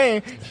get in the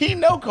game. He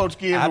know Coach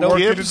Gibbs I will know work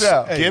it Gibbs,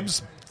 out.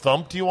 Gibbs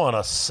thumped you on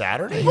a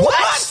Saturday?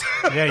 What?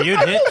 Yeah,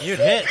 you'd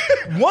hit.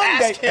 One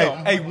day, Ask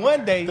him. hey,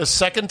 one day, The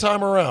second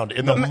time around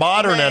in the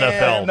modern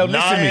NFL, no, listen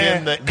not to me.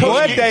 in the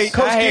One 80s. day,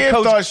 Coach I had Gibbs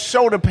Coach- thought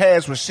shoulder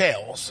pads were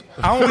shells.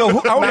 I don't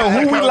know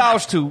who we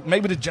lost to.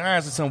 Maybe the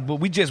Giants or something, but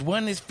we just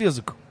won this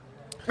physical.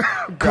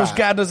 Coach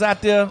got us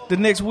out there the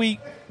next week.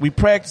 We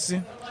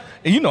practicing.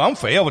 And you know, I'm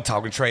forever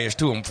talking trash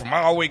to him from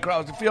all the way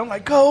across the field. I'm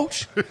like,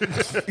 Coach, you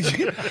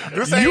ain't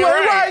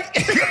right.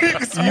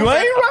 You ain't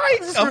right.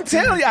 I'm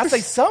telling you. I say,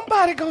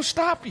 somebody go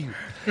stop you.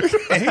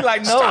 And he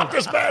like, no. Stop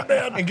this bad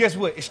man. And guess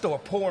what? It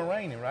started pouring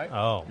raining, right?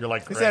 Oh. You're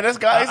like, He said, "That's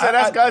God." He said,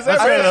 "That's God." I said,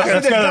 Let's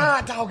that's go to-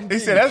 God talking to He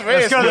you. said, "That's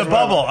red." Let's go to the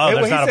bubble. Oh, And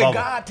there's when not he a said, bubble.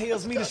 God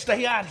tells me to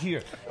stay out here.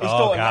 It Oh,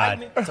 started God.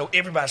 lightning. So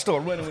everybody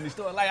started running when he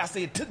started lightning. I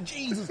said, to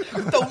Jesus,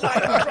 throw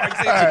lightning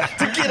strikes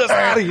to get us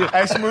out of here.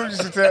 Hey, Smoot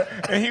used to tell,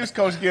 and he was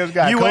Coach Gibbs'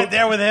 guy. You Coach, went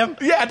there with him?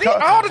 Yeah, I did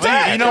all the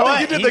time. You know what?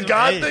 You did the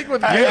God thing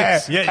with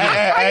Gibbs.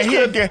 Yeah. He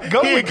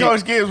and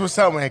Coach Gibbs was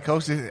something. Hey,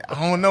 Coach, I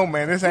don't know,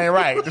 man. This ain't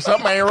right.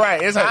 Something ain't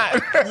right. It's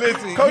hot.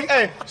 Listen, Coach,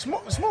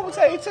 Smoot would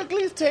say he took at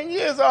least 10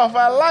 years off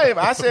our life.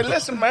 I said,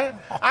 listen, man.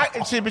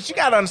 But you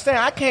got to understand,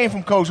 I came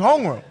from Coach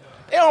Homeroom.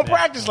 They don't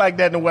practice like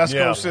that in the West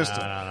Yeah. Coast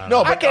system.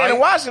 No, I but came to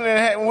Washington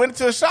and went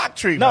to a shock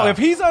treatment. No, if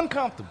he's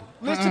uncomfortable,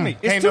 listen to me.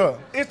 Can't do it.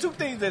 It's two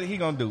things that he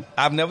gonna do.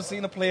 I've never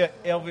seen a player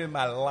ever in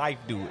my life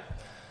do it.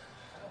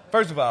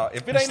 First of all,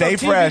 if it ain't Stay no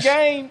TV fresh.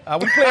 game,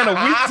 we playing a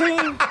weak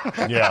team,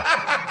 Yeah.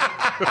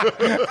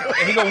 and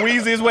he gonna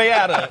wheeze his way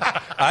out of it. All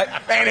right?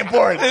 ain't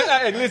important.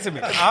 Hey, listen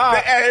to me. All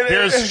right.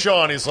 Here's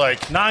Sean. He's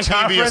like, TV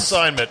Non-conference?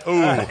 assignment.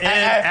 Ooh. In,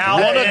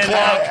 out, 1 in,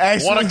 o'clock. Hey,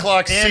 1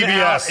 o'clock in,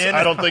 CBS. out, in.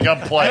 I don't think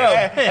I'm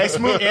playing. Hey,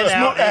 Smoot, In,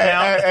 out, in,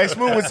 out.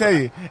 Smoot would tell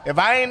you, if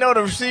I ain't know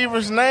the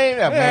receiver's name,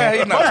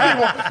 man,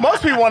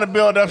 most people want to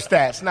build up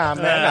stats. Nah,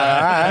 man.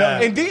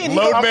 Nah. And then he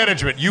Load gonna-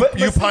 management. You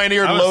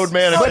pioneered I was- load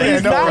management. But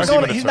he's no not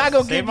receiving gonna. He's not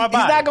gonna Save give. my He's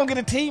body. not gonna get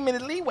a team any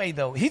leeway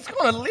though. He's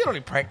gonna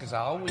literally practice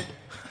all week.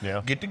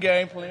 Yeah. Get the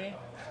game plan,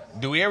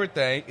 do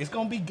everything. It's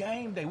gonna be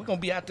game day. We're gonna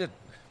be out there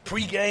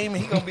pre-game,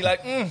 and he's gonna be like,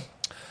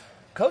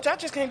 Coach, I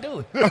just can't do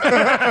it.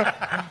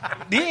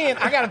 Then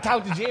I gotta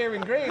talk to Jerry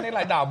and Greg, and they're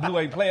like, "Nah, Blue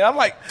ain't playing." I'm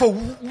like,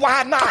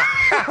 why not?"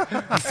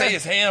 He say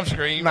it's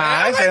hamstring. Nah,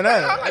 man. I ain't saying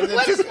nothing. I'm like,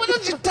 what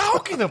are you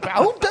talking about?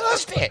 Who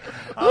does that?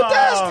 Who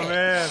does Oh,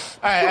 that?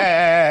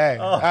 man.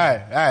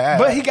 Hey.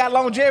 But he got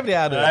longevity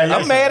out of it.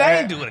 I'm mad I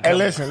ain't doing it. Hey,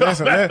 listen.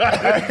 Listen.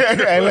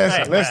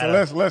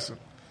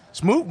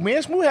 Me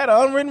and Smoot had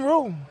an unwritten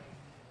rule.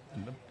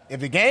 If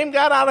the game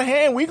got out of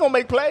hand, we gonna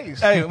make plays.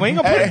 Hey, we ain't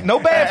gonna put no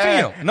bad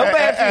film. No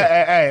bad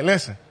film. Hey,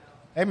 listen.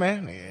 Hey,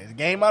 man, the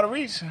game out of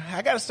reach.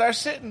 I got to start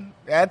sitting.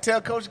 I tell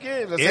Coach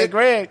Gibbs. I say,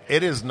 Greg.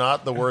 It is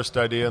not the worst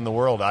idea in the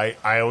world. I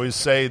always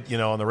say,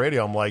 on the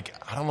radio, I'm like,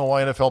 I don't know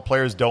why NFL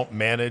players don't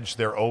manage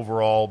their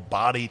overall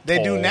body toll.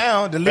 They do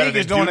now. The league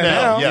is doing it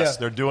now. Yes,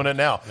 they're doing it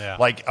now. Yeah.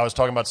 Like I was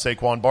talking about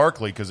Saquon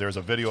Barkley because there's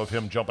a video of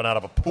him jumping out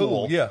of a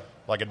pool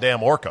like a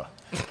damn orca.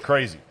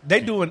 Crazy.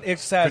 They doing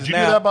exercise now. Did you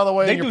do that, by the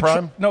way, in your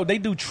prime? No, they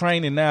do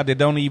training now that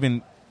don't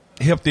even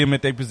help them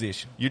at their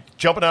position. You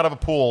jumping out of a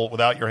pool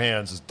without your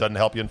hands doesn't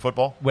help you in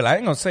football? Well, I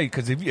ain't going to say,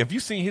 because if you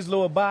seen his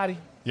lower body,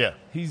 Yeah.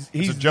 he's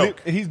a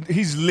joke.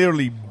 He's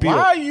literally built.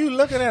 Why are you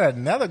looking at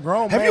another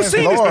grown Have you man's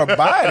seen lower his-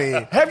 body?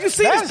 Have you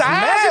seen his That's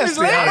thighs and his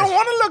nasty. I legs? don't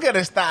want to look at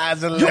his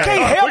thighs and You legs. can't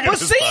Look help at but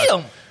his see thighs.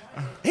 him.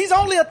 He's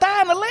only a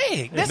thigh and a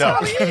leg. That's No.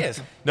 all he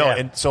is. No, Yeah.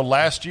 and so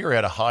last year I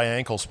had a high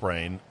ankle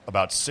sprain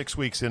about 6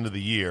 weeks into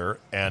the year,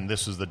 and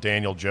this is the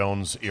Daniel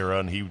Jones era,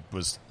 and he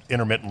was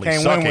intermittently Can't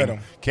win sucking. with him.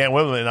 Can't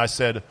win with him. And I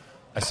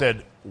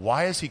said,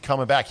 why is he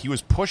coming back? He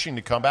was pushing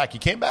to come back. He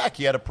came back.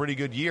 He had a pretty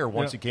good year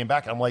once he came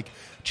back. I'm like,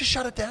 just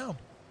shut it down.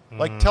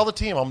 Like, tell the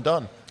team I'm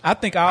done. I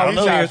think all He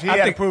years.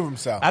 had to prove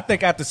himself. I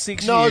think after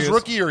 6 No, years. his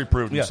rookie year he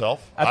proved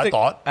himself. I think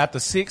thought. after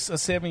 6 or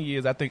 7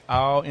 years, I think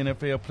all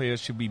NFL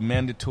players should be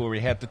mandatory.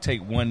 Have to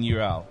take 1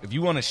 year out. If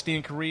you want to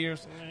extend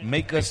careers,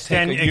 make us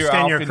take a year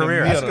extend off your in the career.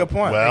 middle. That's a good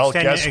point. Well,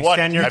 Extend- guess what?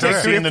 extend your Have you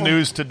career. seen the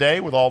news today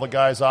with all the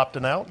guys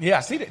opting out? Yeah,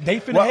 I see that. They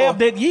finna have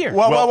that year.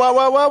 What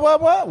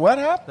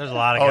happened? There's a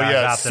lot of Oh, guys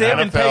yeah, opting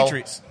 7 out. NFL.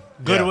 Patriots.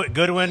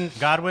 Godwin.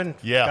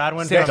 Yeah.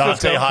 Godwin.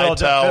 Dante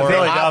Hightower. They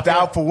opt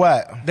out for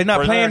what? They're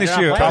not For- playing they're this not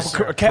year. playing.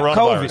 COVID.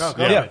 Coronavirus.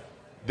 Yeah.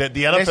 The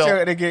They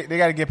NFL.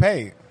 got to get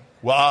paid.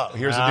 Well,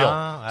 here's the deal.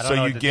 I don't So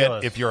know you what the deal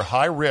is. if you're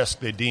high risk,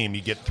 they deem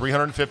you get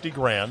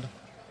 $350,000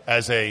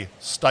 as a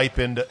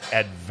stipend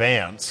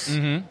advance.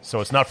 Mm-hmm. So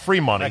it's not free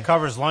money. That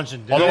covers lunch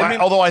and dinner.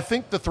 Although I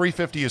think the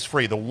 $350 is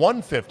free. The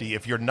 $150,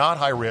 if you're not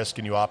high risk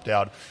and you opt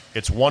out,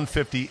 it's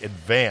 $150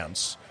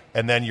 advance,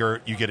 and then you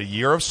get a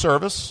year of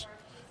service,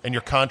 and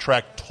your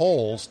contract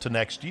tolls to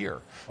next year.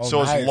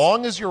 So nice. as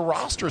long as your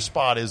roster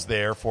spot is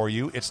there for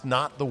you, it's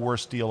not the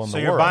worst deal in So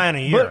the you're world. buying a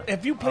year. But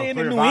if you playing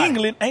for in your New body.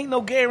 England, ain't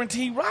no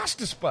guaranteed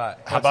roster spot.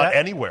 How about that?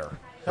 anywhere?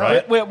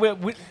 Right? With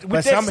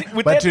But that coach,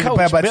 to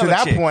that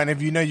Belichick. point,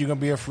 if you know you're going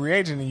to be a free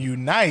agent and you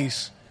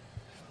nice,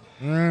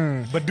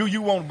 But do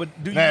you want?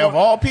 But do you now if want?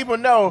 all people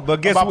know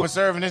But guess about what?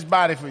 preserving his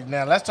body for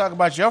now, let's talk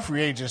about your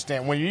free agent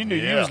stand when you knew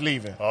you was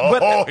leaving. Oh,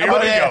 But- here we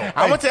go.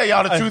 I'm gonna tell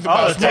y'all the truth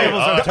about the Smoot.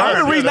 tables are The only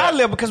turned. reason I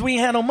left because we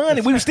ain't had no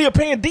money. We were still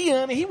paying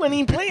Dion, and he wasn't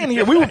even playing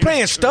here. We were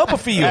playing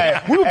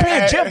Stubberfield. We were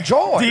paying Jeff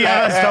George.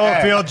 Deion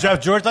Stubblefield,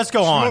 Jeff George. Let's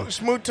go on.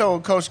 Smoot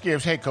told Coach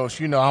Gibbs, "Hey, Coach,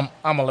 you know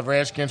I'm a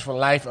Redskins for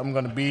life. I'm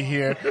going to be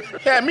here."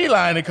 Had me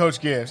lying to Coach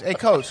Gibbs. Hey,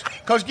 Coach.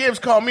 Coach Gibbs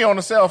called me on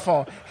the cell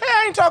phone. Hey,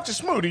 I ain't talked to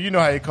Smooty. You know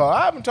how you call.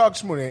 I haven't talked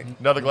to Smooty.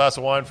 Another glass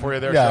of wine for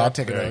you there, Yeah, Sean? I'll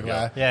take There another you go.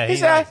 glass. Yeah,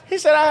 he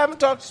said I haven't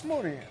talked to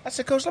Smooty. I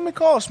said, Coach, let me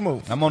call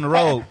Smoot. I'm on the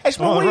road. Hey,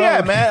 Smoot, On the where you road.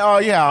 at, man? Oh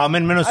yeah, I'm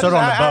in Minnesota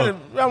on the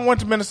boat. I went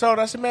to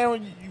Minnesota. I said,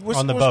 man, what's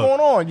On the going boat.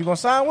 on? You gonna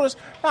sign with us?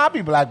 No, I'll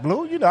be Black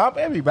Blue. You know,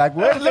 I'll be Black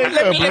Blue.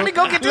 Let me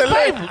go get this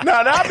paper. No,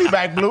 I'll be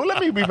back, Blue. Let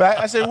me be back.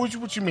 I said,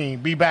 what you mean?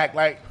 Be back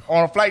like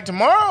on a flight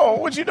tomorrow?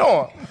 Or what you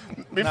doing?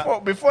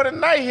 Before the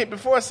night hit,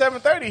 before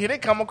 7:30 hit, they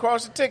come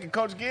across the ticket.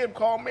 Coach Gibb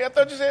called me. I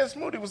thought you said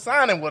Smoothie was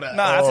signing with us.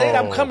 Nah, I said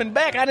I'm coming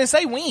back. I didn't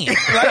say when.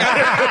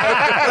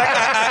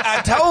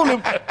 I told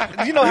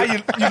him, you know how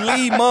you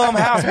leave mom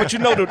house, but you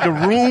know the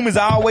room is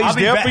always I'll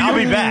be there back. for you. I'll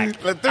be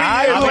back. Like 3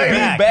 I years will later.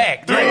 be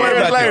back. Three Don't worry years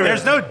about that. later.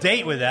 There's no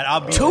date with that.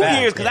 I'll be 2 back.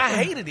 years because I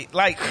hated it.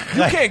 Like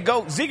you can't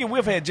go. Ziggy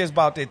Whiff had just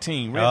bought that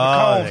team. Red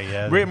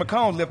yeah.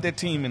 McCombs left that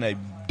team in a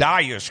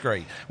dire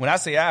strait. When I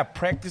say our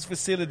practice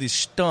facility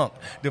stunk,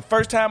 the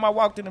first time I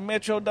walked in the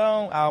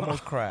Metrodome, I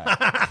almost cried.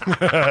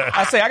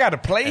 I say I got to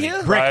play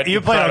here. Brick,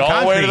 you played on all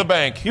concrete. the way to the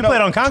bank. You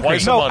played on concrete.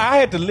 Twice a No, month. I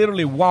had to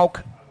literally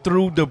walk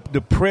through the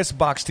press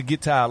box to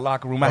get to our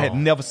locker room. I had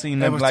never seen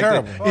nothing was like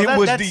terrible. that.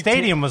 Well, that the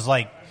stadium was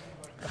like,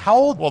 how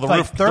old? Well, the like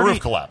roof- the 30? roof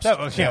collapsed.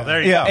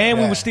 There you Yeah, go. and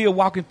we Yeah. were still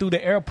walking through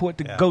the airport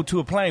to go to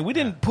a plane. We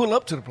didn't pull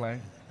up to the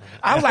plane.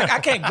 I was like, I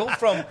can't go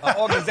from an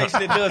organization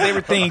that does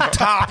everything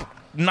top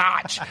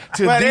notch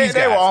to But these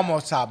they guys. were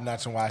almost top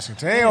notch in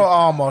Washington. They were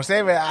almost.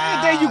 They were.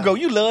 There you go.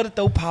 You love to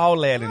throw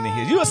Paul Allen in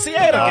here. You're a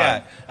Seattle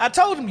guy. I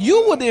told him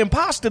you were the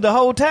imposter the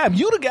whole time.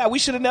 You the guy we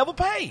should have never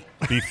paid.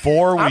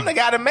 Before we I'm the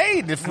guy that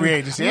made the free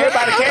agency.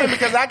 Everybody came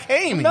because I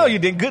came. No, here. you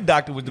didn't. Good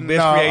Doctor was the best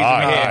No, free agent All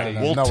we right, had. all right.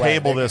 no, We'll no way,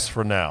 table nigga. this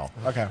for now.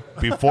 Okay.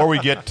 Before we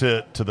get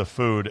to the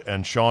food,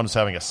 and Sean's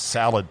having a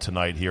salad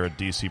tonight here at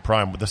DC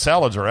Prime. The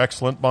salads are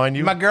excellent, mind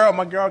you. My girl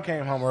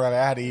came home early.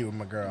 I had to eat with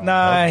my girl.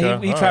 Nah,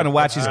 Okay, he all trying to right.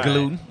 watch his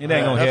gluten. It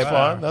ain't gonna That's happen.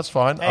 fine. That's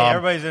fine. Hey,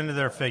 everybody's into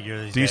their figure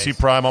these DC days.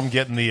 Prime, I'm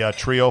getting the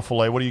trio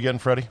filet. What are you getting,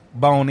 Freddie?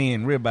 Bone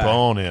in, ribeye.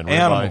 Bone in,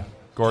 Animal. ribeye.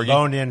 Gorgie?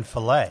 Boned-in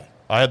filet.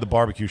 I had the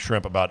barbecue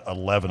shrimp, about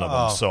 11 of them,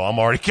 Oh. so I'm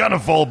already kind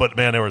of full, but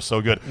man, they were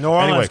so good. New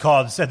Orleans Anyway,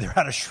 called and said they're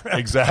out of shrimp.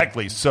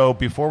 exactly. So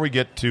before we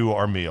get to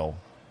our meal,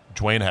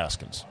 Dwayne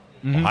Haskins,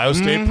 Mm-hmm. Ohio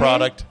State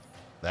product.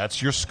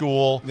 That's your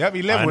school. Yep,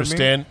 he lived I with me.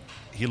 understand.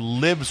 He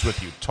lives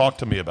with you. Talk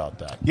to me about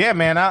that. Yeah,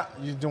 man.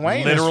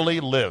 Dwayne Literally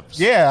lives.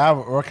 Yeah,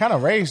 I kind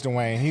of raised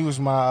Dwayne. He was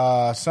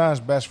my son's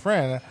best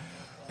friend,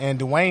 and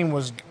Dwayne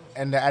was.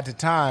 And at the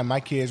time,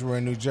 my kids were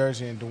in New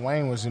Jersey, and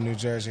Dwayne was in New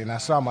Jersey, and I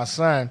saw my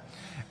son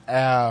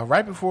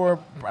right before,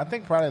 I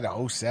think probably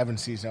the 07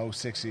 season,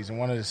 06 season,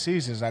 one of the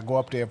seasons. I go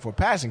up there for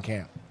passing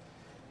camp,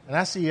 and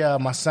I see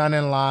my son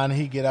in line.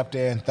 He get up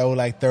there and throw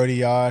like 30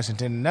 yards, and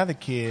then another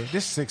kid,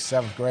 this is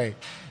 6th, 7th grade.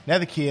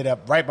 Another kid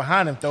up right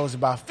behind him throws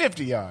about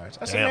 50 yards.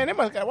 I said, Damn.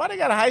 man, why they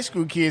got high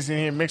school kids in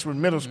here mixed with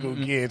middle school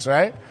kids,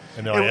 right?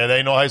 And they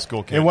ain't no high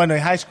school kid. It wasn't a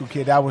high school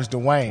kid. That was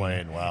Dwayne.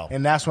 Dwayne, wow.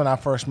 And that's when I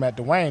first met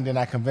Dwayne. Then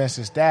I convinced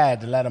his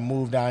dad to let him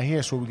move down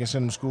here so we can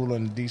send him to school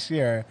in the D.C.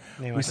 area.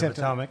 He went to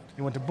Potomac.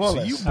 He went to So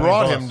Bullis. you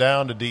brought him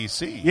down to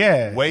D.C.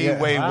 Yeah, Way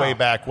yeah.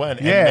 back when.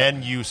 Yeah. And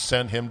then you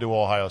sent him to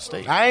Ohio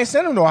State. I ain't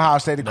sent him to Ohio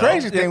State. The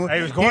crazy thing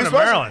He was going to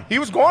Maryland. He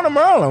was going to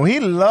Maryland.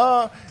 He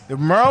loved the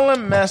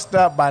Maryland messed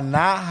up by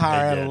not They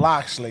hiring did.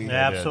 Loxley.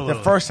 Yeah, absolutely. The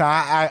first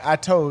time I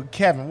told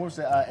Kevin, what was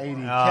the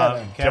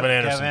AD? Kevin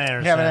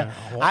Anderson. Kevin,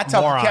 I talked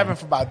Moron. to Kevin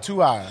for about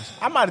 2 hours.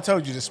 I might have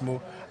told you this,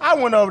 Smooth. I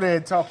went over there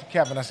and talked to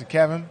Kevin. I said,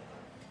 Kevin,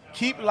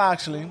 keep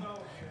Loxley,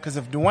 because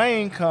if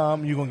Dwayne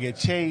come, you're going to get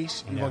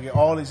Chase. You're going to get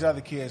all these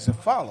other kids to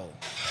follow.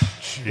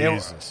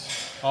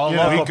 Jesus. All You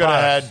know, local We could have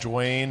products. had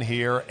Dwayne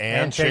here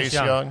and Chase Chase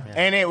Young. Young. Yeah.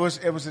 And it was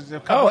a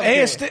couple Oh, of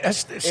and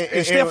kids.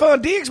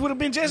 Stephon Diggs would have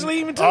been just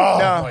leaving too. Oh,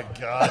 No. my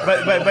God.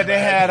 But they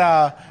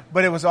had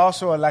but it was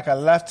also like a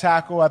left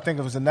tackle. I think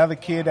it was another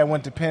kid that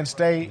went to Penn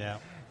State. Yeah.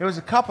 It was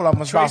a couple of them.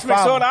 It was Trace about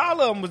 5. McSorley,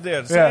 all of them was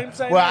there. The Yeah.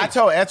 same Well, I age.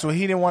 told Etzel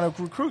he didn't want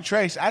to recruit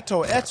Trace. I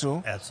told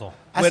Etzel, Etzel.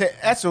 I said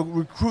Etzel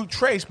recruit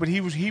Trace, but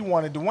he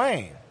wanted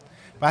Dwayne.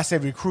 But I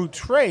said recruit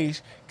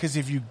Trace because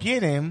if you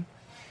get him,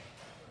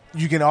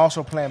 you can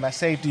also play him at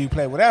safety. You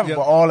play whatever. Yep.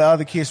 But all the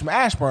other kids from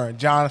Ashburn,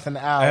 Jonathan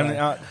Allen,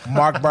 And,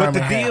 Mark But the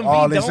Birmingham, DMV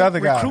all these don't other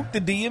guys. recruit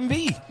the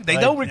DMV. They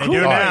don't they recruit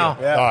do now.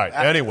 Yeah. All right.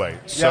 Anyway,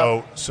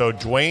 so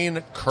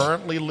Dwayne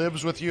currently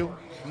lives with you?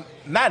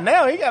 Not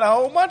now. He got a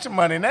whole bunch of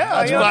money now.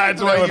 That's He don't why need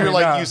to live with you're me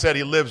like now. you said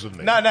he lives with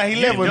me. No, he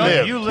lived with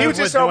live. me. You He live was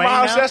just with on my Dwayne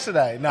house now?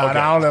 yesterday. No, Okay.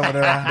 I don't live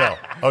with him.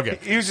 No. Okay.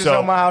 He was just So,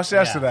 on my house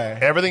yesterday.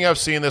 everything I've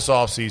seen this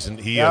offseason,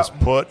 he Yep. has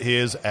put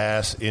his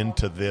ass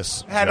into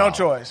this Had no job.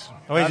 choice.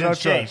 Oh, he's Had in no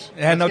shape. choice.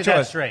 Had no Let's get that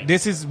choice. straight.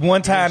 This is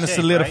one time to shape,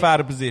 solidify right?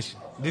 the position.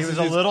 He was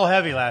a little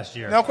heavy last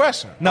year. No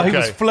question. No, he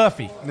was Okay.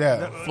 fluffy.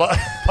 Yeah.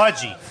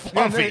 Pudgy.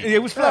 Fluffy.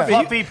 It was fluffy.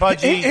 Fluffy,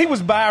 pudgy. He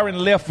was Byron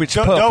Leftwich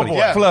Doughboy. puffy.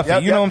 Yeah. Fluffy.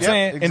 Yep, you know yep, what I'm yep,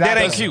 saying? And that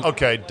ain't exactly. cute.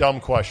 Okay, dumb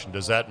question.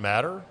 Does that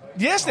matter?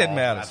 Yes, that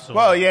matters. Absolutely.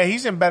 Well, yeah,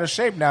 he's in better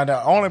shape now.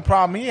 The only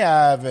problem he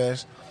have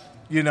is,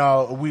 we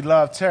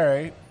love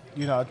Terry.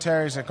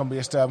 Terry's going to be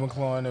a stud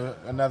McLaurin,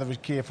 another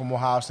kid from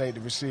Ohio State,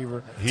 the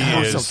receiver. He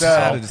I'm is so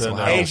tired of this something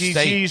Ohio else. State.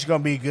 AGG's going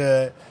to be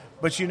good.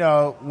 But,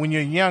 when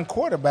you're a young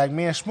quarterback,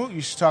 me and Smoot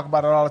used to talk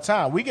about it all the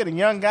time. We get a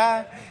young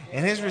guy,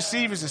 and his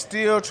receivers are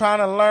still trying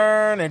to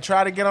learn and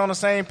try to get on the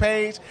same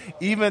page.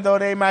 Even though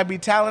they might be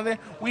talented,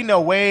 we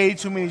know way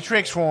too many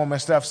tricks for them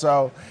and stuff.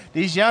 So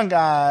these young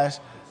guys,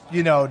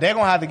 they're going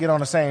to have to get on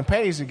the same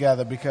page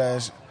together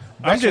because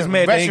I'm just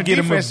mad they didn't get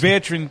him a defense-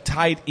 veteran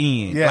tight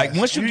end. Yes. Like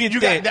once you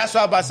get that, that's what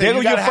I was about to say. there You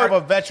go got to your have fir- a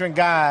veteran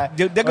guy.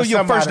 there go or your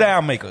first somebody.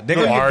 down maker. There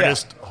go The your down.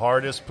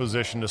 hardest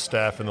position to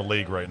staff in the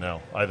league right now,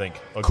 I think.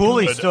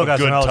 Cooley's still got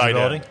good some tight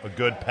eligibility. end, a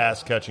good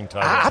pass catching tight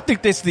end. I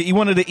think that's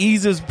one of the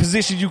easiest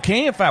positions you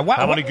can find. Why,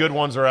 How many good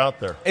ones are out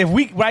there? If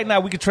right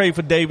now we could trade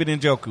for David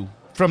Njoku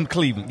from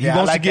Cleveland. He Yeah, I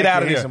wants like to get that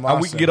out of kid. there. He's a Or we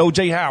monster. can get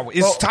O.J. Howard.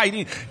 It's Well- tight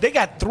end. They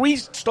got 3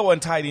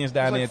 starting tight ends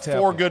down there in There's Tampa.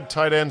 4 good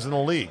tight ends in the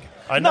league.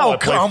 I know. No, I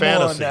play come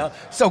fantasy. on now.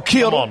 So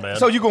Kittle. Come on, man.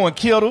 So you going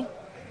Kittle?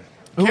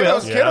 Who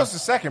else? Yeah. Kittle's the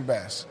second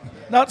best.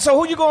 No, so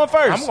who you going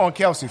first? I'm going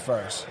Kelsey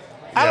first.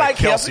 I Yeah, like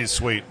Kelsey's Kelsey,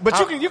 sweet. but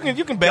you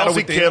can battle Kelsey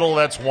with them. Kittle,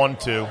 that's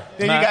 1-2.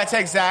 Then Nah. you got to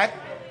take Zach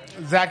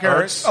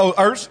Ertz. Oh,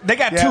 Ertz. They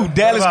got Yeah. 2.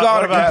 Dallas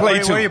Goddard can play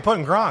where, 2. Where are you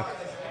putting Gronk?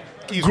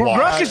 He's Grunk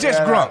washed. is just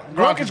Yeah, Grunk.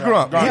 yeah. Grunk is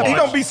Grunk. Grunk. He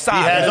gonna be He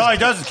solid. has- All he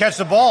does is catch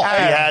the ball. He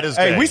had his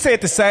Hey, day. we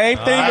said the same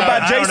thing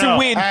about I don't Jason know.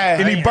 Witten, Hey,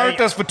 and he hey, burnt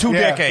hey, us for 2 yeah.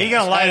 decades. He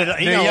gonna light it.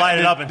 He gonna light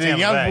it up in the Tampa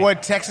young Bay. boy,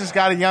 Texas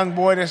got a young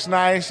boy that's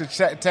nice.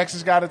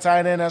 Texas got a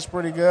tight end that's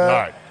pretty good.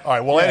 All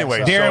right. Well, Yeah, anyway,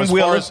 so- so Darren as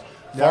Wheeler.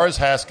 far as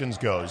Haskins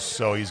goes,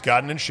 so he's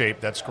gotten in shape.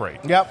 That's great.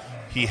 Yep.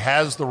 He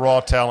has the raw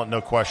talent,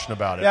 no question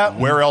about it. Yep.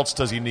 Where else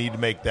does he need to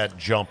make that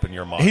jump in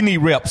your mind? He need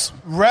reps.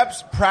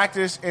 Reps,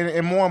 practice,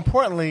 and more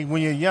importantly,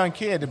 when you're a young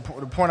kid, the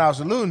point I was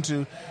alluding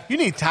to, you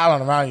need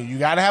talent around you. You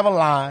got to have a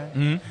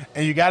line,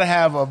 and you got to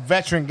have a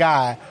veteran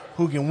guy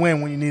who can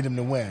win when you need him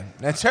to win.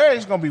 Now,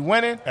 Terry's going to be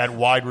winning At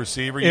wide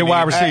receiver? At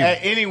wide receiver.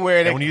 at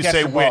anywhere. And when you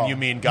say win, you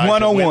mean guys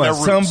One that on win their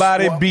one. roots.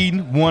 Somebody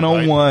beating one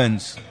on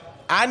ones.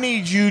 I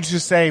need you to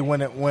say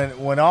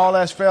when all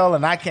that's fell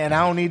and I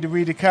don't need to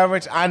read the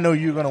coverage, I know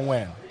you're going to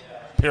win.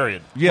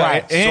 Period. Yeah,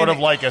 Right. and- Sort of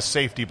like a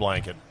safety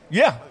blanket.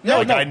 Yeah,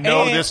 Like, I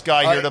know and- this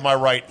guy here to my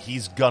right,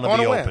 he's going to be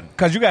Gonna win. open.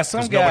 Because you got some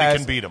 'Cause guys. nobody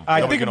can beat him.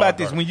 I Nobody think can about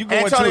this outguard him. when you go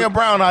Antonio into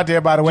Brown out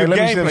there, by the way. your Let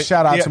me send a gameplay.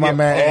 shout out to my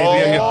man.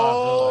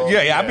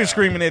 Eddie. Yeah, I've been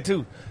screaming that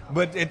too.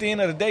 But at the end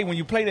of the day, when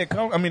you play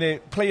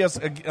that players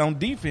on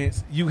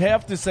defense, you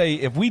have to say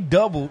if we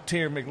double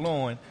Terry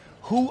McLaurin,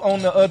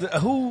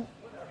 who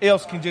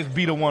else can just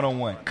beat a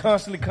one-on-one?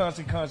 Constantly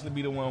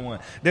beat a one-on-one.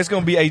 That's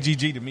going to be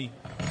AGG to me.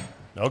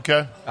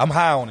 Okay. I'm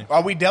high on him.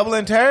 Are we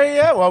doubling Terry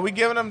yet? Are we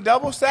giving him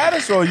double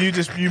status, or you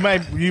may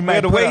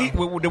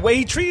The way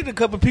he treated a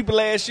couple of people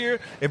last year,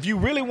 if you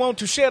really want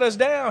to shut us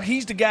down,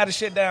 he's the guy to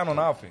shut down on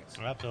offense.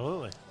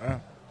 Absolutely.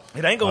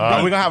 It ain't gonna Are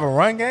be. we gonna have a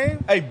run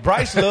game? Hey,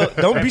 Bryce Love,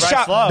 don't be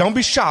shocked. Love. Don't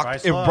be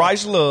shocked if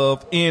Bryce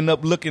Love end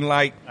up looking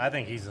like. I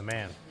think he's the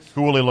man.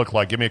 Who will he look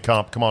like? Give me a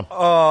comp. Come on.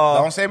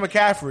 Don't say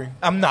McCaffrey.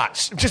 I'm not.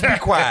 Just be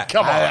quiet.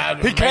 Come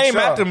on. He came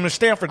after him to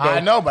Stanford, though. I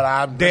know, but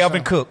I'm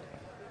Dalvin Cook.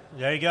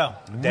 There you go.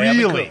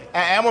 Really?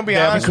 I'm gonna be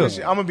Dalvin honest Cook. with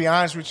you. I'm gonna be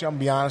honest with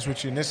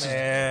you. And this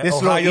Man, is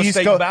Ohio little East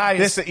State Coast bias.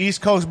 This is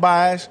East Coast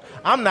bias.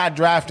 I'm not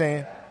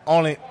drafting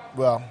only.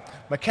 Well,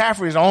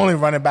 McCaffrey is the only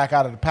running back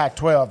out of the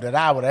Pac-12 that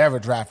I would ever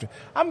draft.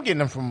 I'm getting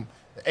him from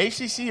the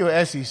ACC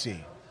or SEC.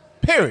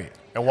 Period.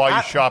 And why are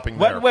you shopping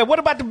there? What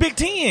about the Big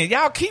Ten?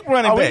 Y'all keep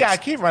running Oh, backs. we gotta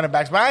keep running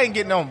backs, but I ain't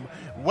getting no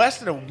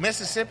west of the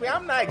Mississippi.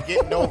 I'm not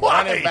getting no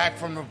Why? running back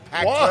from the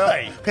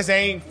Why? Pac-12 because they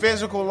ain't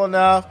physical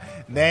enough.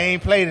 They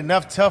ain't played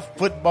enough tough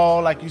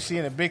football like you see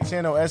in the Big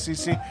Ten or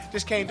SEC.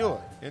 Just can't do it.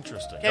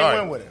 Interesting. Can't All right.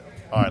 win with it.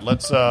 All right,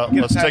 let's tight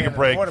take a end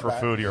break for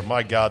quarterback. food here.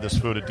 My God, this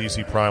food at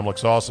DC Prime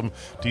looks awesome.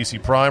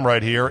 DC Prime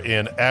right here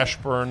in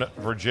Ashburn,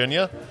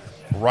 Virginia,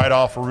 right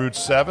off of Route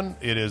 7.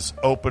 It is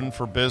open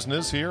for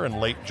business here in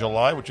late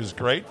July, which is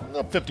great.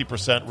 A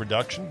 50%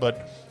 reduction,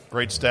 but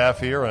great staff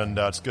here, and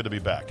it's good to be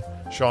back.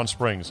 Sean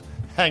Springs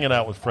hanging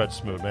out with Fred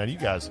Smoot, man. You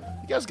guys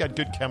got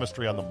good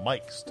chemistry on the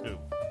mics, too.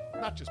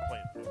 Not just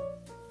playing food.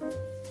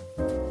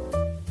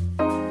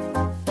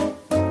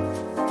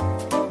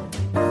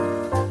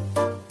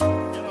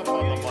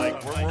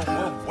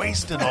 We're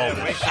wasting all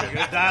this shit.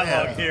 Good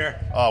dialogue here.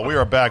 We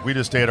are back. We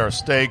just ate our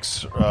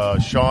steaks.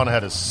 Sean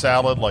had his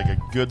salad like a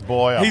good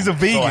boy. He's a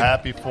vegan. So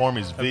happy for him.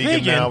 He's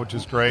vegan now, which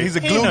is great. He's a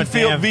He ain't no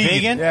gluten-filled damn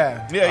vegan.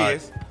 Yeah. Yeah, he All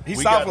is. right. He's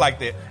We soft got- like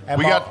that. And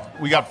we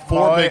got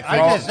four big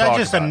I things to I talk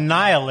just about.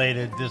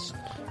 annihilated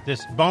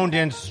this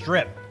boned-in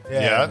strip.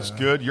 Yeah, that's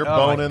good. You're Oh,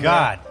 bone my in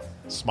God. there.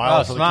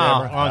 Smile for the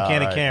smile camera. on All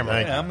Candy right, camera.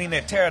 thank you. Yeah, I mean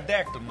that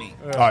pterodactyl meat.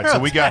 All right, so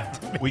we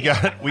got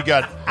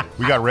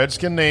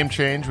Redskin name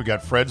change. We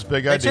got Fred's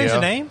big idea. changed the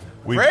name?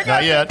 We Fred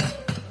got not yet.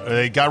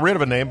 They got rid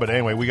of a name, but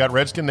anyway, we got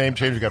Redskin name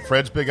change. We got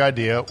Fred's big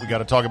idea. We got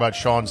to talk about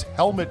Sean's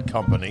helmet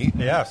company,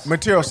 Yes.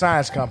 Material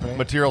Science Company.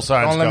 Material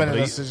Science Don't limit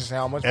Company, us to just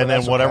helmets, but and then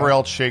that's whatever okay.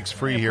 else shakes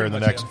free here in the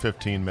next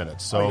 15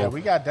 minutes. So Yeah,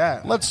 we got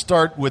that. let's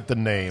start with the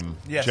name,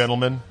 Yes.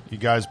 gentlemen. You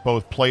guys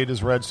both played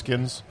as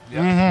Redskins.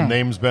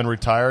 Name's been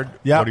retired.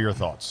 Yep. What are your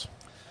thoughts?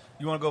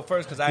 You want to go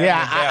first? Because I Yeah,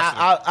 am the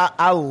ambassador.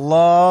 I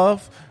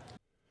love.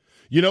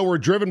 You know, we're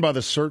driven by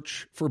the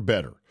search for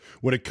better.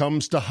 When it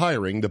comes to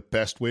hiring, the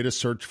best way to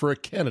search for a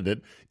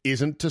candidate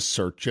isn't to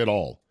search at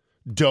all.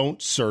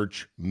 Don't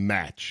search,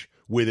 match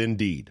with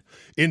Indeed.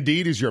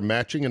 Indeed is your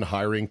matching and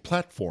hiring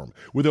platform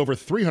with over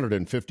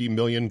 350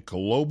 million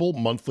global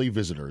monthly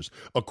visitors,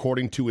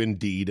 according to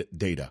Indeed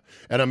data,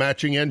 and a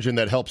matching engine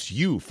that helps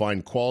you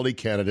find quality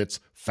candidates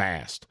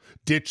fast.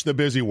 Ditch the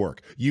busy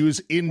work.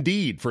 Use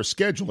Indeed for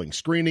scheduling,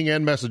 screening,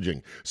 and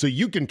messaging so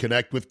you can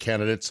connect with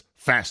candidates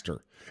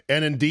faster.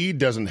 And Indeed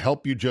doesn't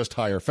help you just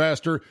hire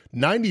faster.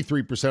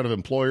 93% of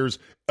employers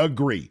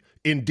agree.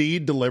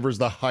 Indeed delivers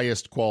the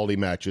highest quality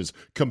matches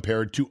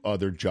compared to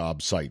other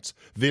job sites.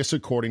 This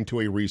according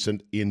to a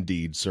recent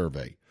Indeed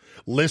survey.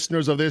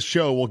 Listeners of this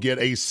show will get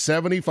a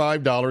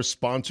 $75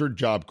 sponsored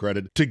job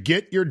credit to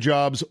get your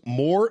jobs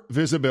more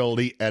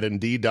visibility at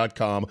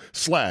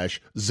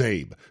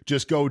Indeed.com/Zabe.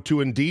 Just go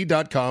to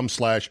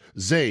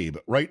Indeed.com/Zabe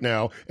right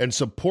now and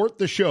support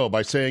the show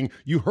by saying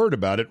you heard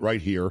about it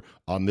right here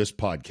on this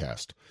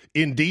podcast.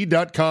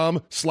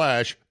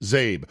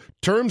 Indeed.com/Zabe.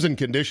 Terms and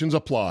conditions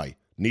apply.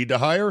 Need to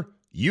hire?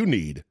 You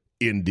need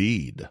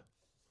Indeed.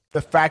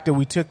 The fact that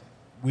we did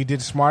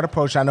a smart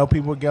approach. I know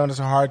people were giving us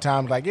a hard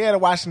time, like, yeah, the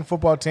Washington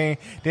football team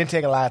didn't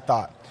take a lot of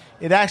thought.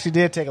 It actually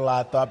did take a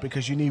lot of thought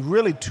because you need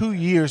really 2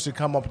 years to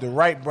come up with the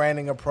right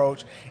branding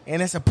approach, and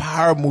it's a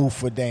power move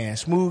for Dan.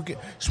 Smoot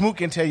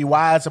can tell you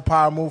why it's a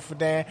power move for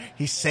Dan.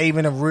 He's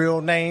saving a real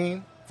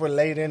name for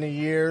later in the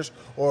years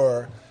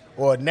or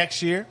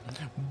next year.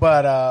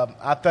 But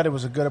I thought it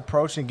was a good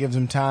approach and gives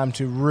them time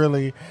to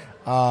really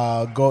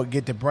go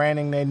get the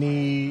branding they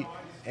need.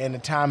 And the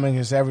timing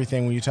is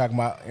everything when you're talking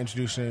about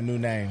introducing a new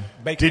name.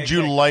 Did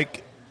you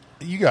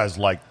you guys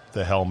liked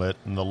the helmet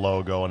and the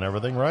logo and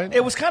everything, right?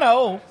 It was kind of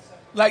old.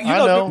 Like you I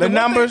know, know. The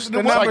numbers,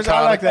 I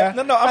like that.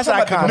 No, I'm That's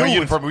talking about the iconic. new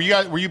Uniform.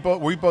 ones. Were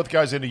you both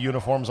guys into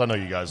uniforms? I know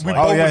you guys. We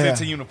like both it. yeah, was yeah.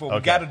 into uniform. We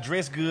Okay. got to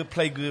dress good,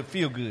 play good,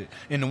 feel good.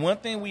 And the one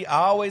thing we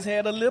always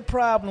had a little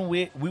problem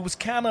with, we was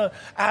kind of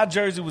our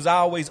jersey was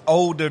always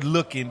older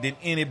looking than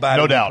anybody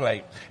No we doubt.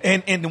 played.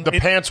 And The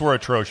pants were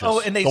atrocious. Oh,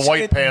 and the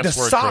white pants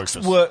the were socks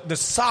atrocious. the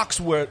socks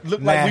were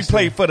looked like we Nasty.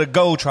 played for the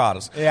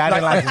Globetrotters. Yeah, I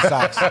didn't like the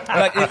socks.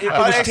 Like it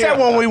was Except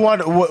terrible. when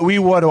we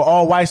wore the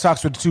all white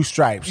socks with the two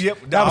stripes. Yep,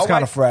 that was all kind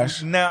white- of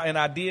fresh. Now, and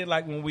I did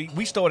like when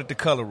we started the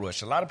color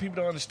rush. A lot of people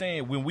don't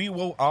understand when we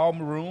wore all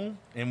maroon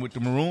and with the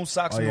maroon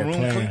socks and maroon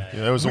clean. cleats.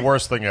 Yeah, it was the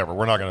worst thing ever.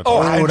 We're not going to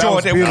Oh, talk I that enjoyed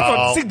was that.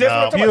 beautiful. See, that's what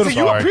I'm talking about. See,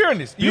 you a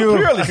peerless. You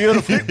peerless.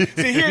 Beautiful.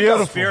 See, here it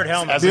goes. Spirit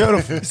helmet.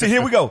 Beautiful. See,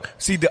 here we go.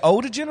 See, the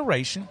older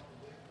generation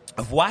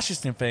of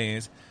Washington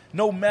fans,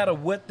 no matter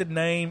what the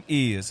name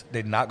is,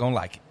 they're not going to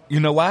like it. You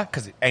know why?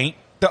 Because it ain't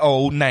the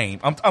old name.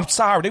 I'm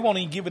sorry. They won't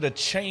even give it a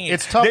chance.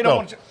 It's tough, they don't though.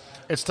 want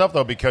It's tough,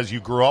 though, because you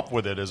grew up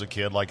with it as a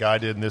kid like I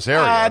did in this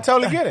area. I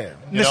totally get it.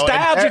 You know,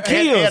 Nostalgia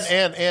kills.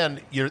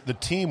 And the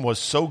team was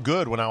so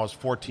good when I was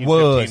 14,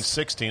 Was. 15,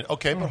 16.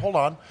 Okay, but hold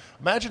on.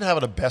 Imagine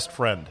having a best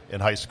friend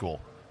in high school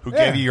who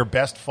Yeah. gave you your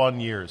best fun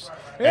years.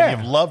 Yeah.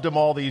 And you've loved him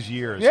all these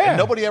years. Yeah. And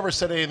nobody ever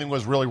said anything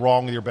was really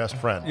wrong with your best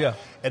friend. Yeah.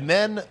 And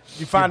then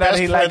You find out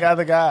he like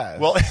other guys.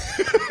 Well,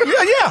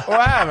 yeah.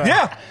 What happened?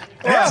 Yeah.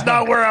 that's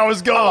not where I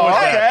was going with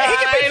that. He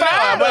can be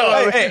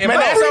fine. Hey, Man,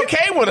 that's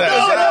okay with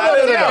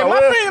us. Yeah, my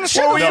friend is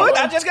Sugarfoot. No.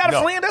 I just got a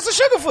No. friend that's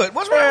a Sugarfoot.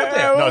 What's wrong with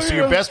that? No, so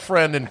your best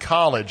friend in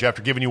college,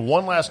 after giving you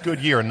one last good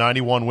year in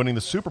 91, winning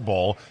the Super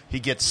Bowl, he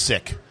gets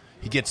sick.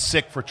 He gets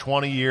sick for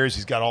 20 years.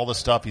 He's got all this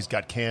stuff. He's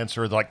got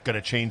cancer. They're like going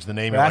to change the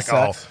name. You're That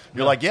like, sucks.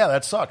 You're like, yeah,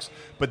 that sucks.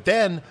 But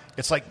then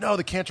it's like, no,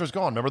 the cancer's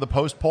gone. Remember the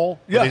post poll?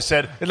 Yeah. They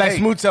said, It's like hey,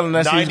 Smoot telling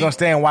us he was 90 going to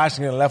stay in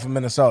Washington and left for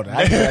Minnesota.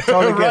 I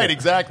totally get right, it.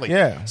 exactly.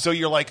 Yeah. So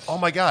you're like, oh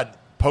my God,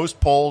 post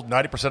poll,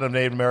 90% of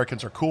Native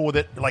Americans are cool with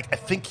it. Like, I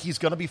think he's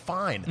going to be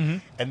fine. Mm-hmm.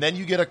 And then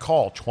you get a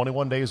call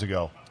 21 days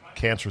ago.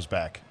 Cancer's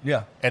back.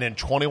 Yeah. And in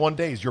 21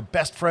 days, your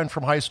best friend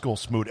from high school,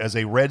 Smoot, as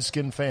a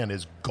Redskin fan,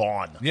 is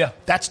gone. Yeah.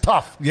 That's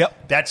tough.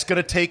 Yep. That's going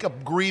to take a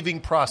grieving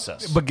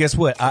process. But guess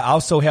what? I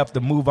also have to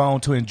move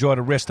on to enjoy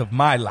the rest of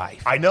my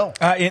life. I know.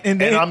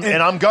 And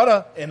I'm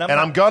gonna. and And I'm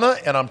I'm gonna.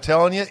 And I'm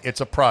telling you, it's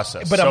a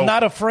process. But I'm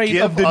not afraid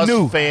give of the us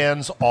new.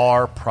 fans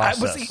our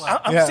process.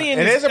 I'm Yeah, seeing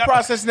it this. is a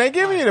process, and they're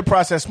giving you the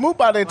process. Smoot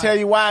about to tell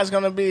you why it's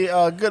going to be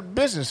a good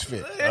business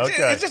fit.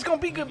 Okay. It's just going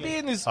to be good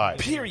business, All right.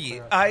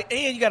 period. And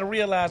you got to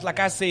realize, like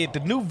I said, the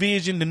new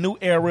vision, the new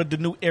era, the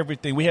new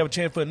everything. We have a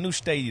chance for a new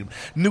stadium,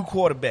 new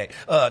quarterback,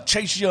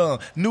 Chase Young,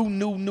 new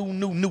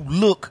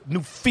look,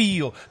 new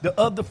feel. The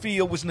other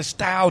feel was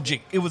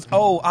nostalgic. It was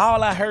old.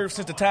 All I heard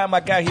since the time I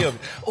got here,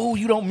 oh,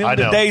 you don't I remember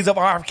the know. days of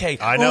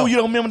RFK. I know. Oh, you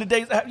don't remember the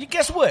days.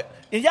 Guess what?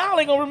 And y'all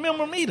ain't going to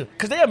remember them either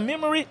because they have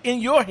memory in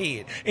your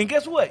head. And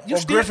guess what? You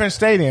Well, still Griffin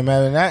Stadium,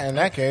 man, in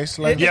that case.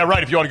 Like, Yeah,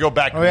 right. If you want to go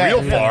back Oh, yeah,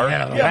 real yeah, far.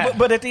 yeah. Yeah,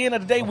 but at the end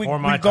of the day, we're Before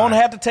my going to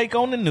time. have to take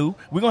on the new.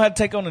 We're going to have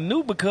to take on the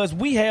new because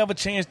we have a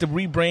chance to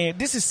rebrand.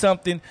 This is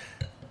something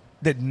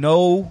that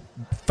no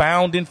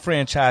founding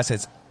franchise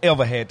has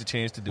ever had the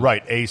chance to do.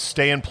 Right, a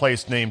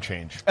stay-in-place name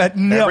change.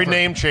 Never. Every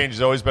name change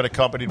has always been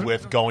accompanied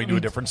with going to a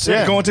different city.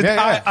 Yeah. Going to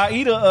Yeah.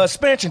 Aida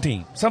expansion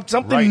team,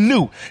 something Right.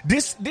 new.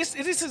 This is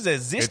an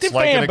existing It's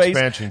like fan an base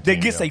expansion that team,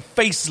 gets yeah. a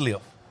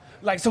facelift.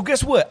 Like, so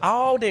guess what?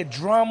 All that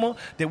drama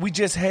that we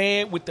just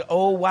had with the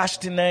old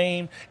Washington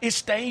name, it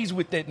stays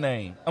with that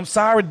name. I'm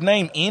sorry the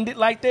name ended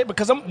like that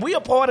because we are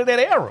part of that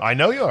era. I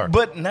know you are.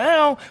 But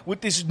now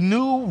with this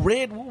new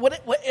red,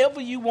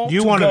 whatever you want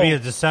You to want go. to be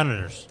the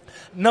Senators.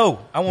 No,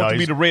 I want No, to be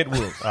he's- the Red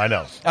Wolves. I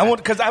know. I want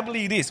because I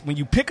believe this: when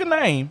you pick a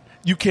name,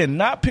 you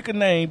cannot pick a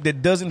name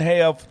that doesn't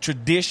have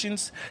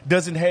traditions,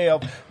 doesn't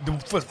have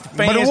for fans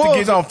but the to Wolves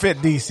get. don't fit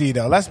DC,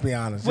 though. Let's be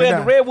honest. Well, They're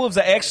the not- Red Wolves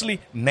are actually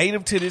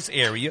native to this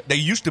area. They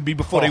used to be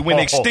before they went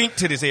extinct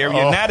to this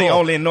area. Now they're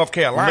only in North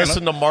Carolina.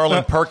 Listen to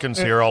Marlon Perkins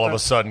here all of a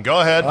sudden. Go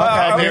ahead.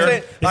 I'm Here.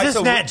 saying- Is this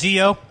so- Nat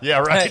Geo? Yeah,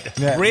 right.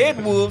 Yeah.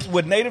 Red Wolves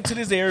were native to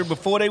this area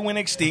before they went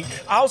extinct.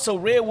 Also,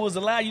 Red Wolves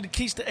allow you to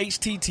keep the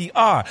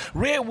HTTR.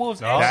 Red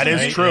Wolves. That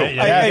actually- is true.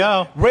 Yeah, there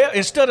you go.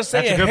 Instead of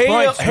saying That's a good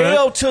point, Stuart.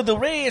 hail to the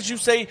Reds, you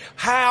say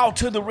howl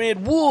to the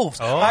Red Wolves.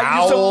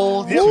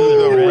 Howl to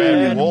the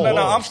Red Wolves.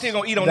 No, I'm still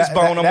gonna eat on this That-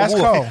 bone. that- I'm a that's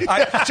wolf. cold. All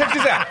right, check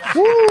this out.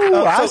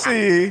 Woo, I so-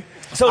 see.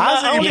 So I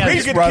not see only you do you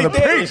preach, get to brother, keep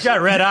that- preach. He's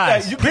got red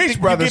eyes. You Preach, get to,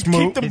 brother you get to keep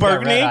Smoot. the He's got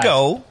burgundy red and eyes.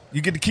 gold.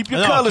 You get to keep your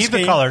No, color keep the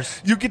scheme.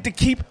 colors. You get to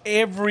keep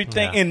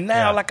everything. Yeah. And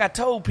now, Yeah. like I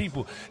told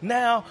people,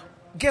 now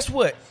guess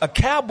what? A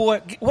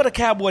cowboy, what a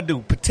cowboy do?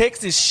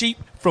 Protects his sheep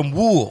from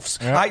wolves.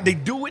 Yeah. Right? They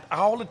do it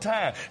all the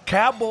time.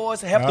 Cowboys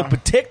have to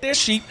protect their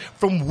sheep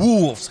from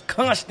wolves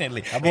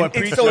constantly. That boy And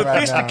preaching so if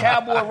right it's now. the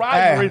cowboy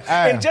rivalry,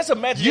 Hey. and just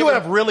imagine You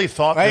have really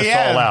thought this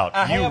Yeah. all out.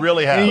 I You have.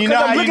 really have. And you know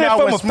Because I'm how you looking know at it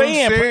when from a Smoot's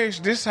fan. serious?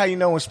 This is how you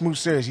know when Smoot's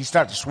serious. He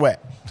start to sweat.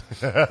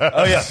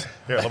 Oh, yeah.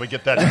 Here, let me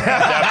get that.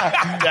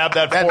 Dab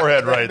that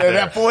forehead right there.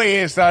 That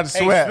forehead started to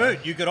Hey, sweat. Smoot,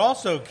 you could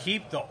also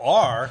keep the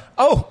R.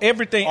 Oh,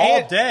 everything. All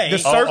And day. The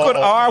circled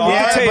Oh, R with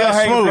Yeah, the tail but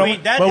hanging Smoot, from I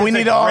mean, that but is we a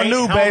need all great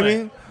new,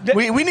 helmet.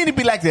 baby. We need to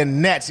be like the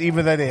Nets,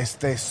 even though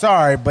they're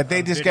sorry, but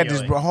they just got this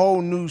Video.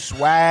 whole new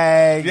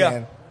swag. Yeah.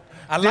 And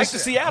I like This- the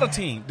Seattle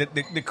team.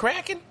 The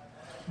Kraken,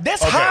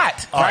 that's Okay.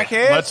 hot. All right,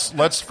 Crackhead?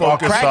 let's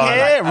focus on.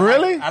 crackhead,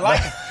 really? I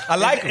like it. I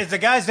like Is it. the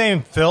guy's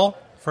name Phil?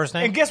 First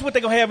name? And guess what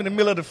they're going to have in the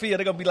middle of the field?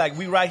 They're going to be like,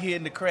 we right here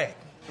in the crack.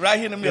 Right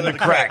here in the middle of the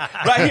crack.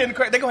 Right here in the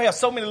crack. They're going to have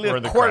so many We're little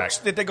in the quirks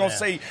crack. that they're going to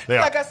say. They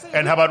are. Like I said.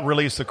 And how about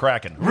release the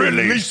Kraken?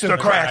 Release the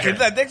Kraken.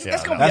 That's going to be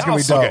That's gonna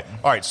be awesome. dope. Okay.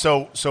 All right.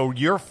 So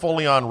you're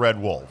fully on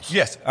Red Wolves.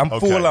 Yes, I'm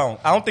Okay. full on.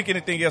 I don't think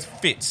anything else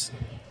fits.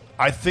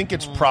 I think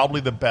it's probably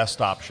the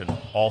best option,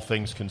 all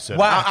things considered.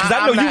 Why? Because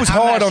I know you was I'm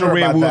hard not on sure the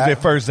Red about Wolves that.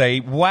 at first,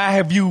 Abe. Why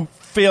have you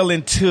fell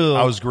into?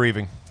 I was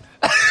grieving.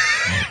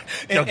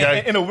 and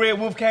the Red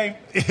Wolf came,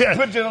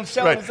 put you on the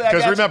shoulder Right, and said, I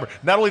because got remember,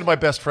 not only did my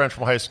best friend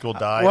from high school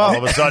die Well- all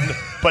of a sudden,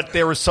 but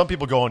there were some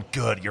people going,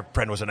 good, your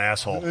friend was an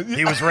asshole.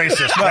 He was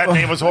racist. That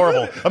name was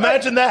horrible.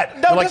 Imagine that.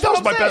 No, You're like, that's that what was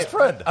I'm my saying. best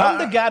friend. I'm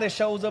the guy that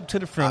shows up to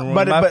the funeral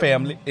but- in my but-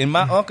 family, and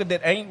my uncle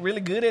that ain't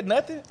really good at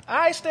nothing.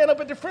 I stand up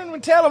at the funeral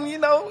and tell him,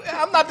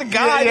 I'm not the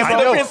guy Yeah, that I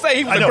stood know. up and say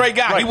he was I a know. great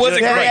guy. Right. He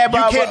wasn't Yeah,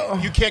 great.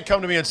 yeah, You can't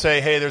come to me and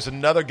say, hey, there's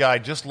another guy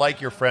just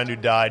like your friend who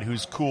died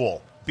who's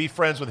cool. Be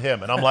friends with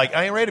him. And I'm like,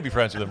 I ain't ready to be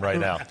friends with him right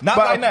now. Not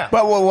right now.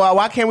 But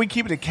why can't we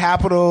keep the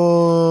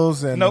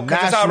Capitals and No, 'cause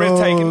it's already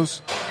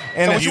Nationals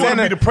and So the you wanna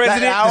be the Senate-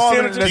 president, like, the all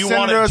Senators? the Do you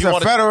wanna- Senators, do you the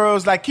wanna-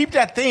 Federals, like keep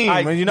that theme. All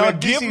right, and, you know, well,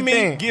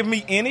 DC give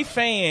me any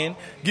fan.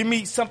 Give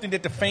me something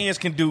that the fans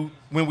can do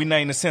when we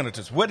name the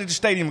Senators. What is the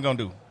stadium going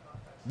to do?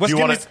 Do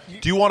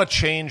you want to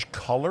change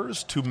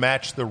colors to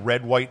match the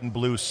red, white, and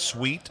blue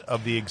suite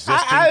of the existing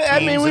I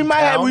teams mean, we in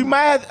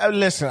might town?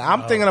 listen.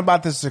 I'm thinking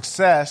about the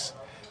success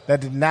that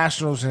the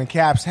Nationals and the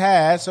Caps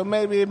had, so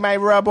maybe it might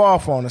rub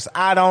off on us.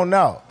 I don't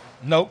know.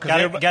 No,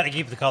 because Got to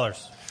keep the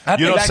colors. I You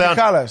think don't like the sound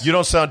colors. you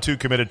don't sound too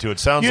committed to it.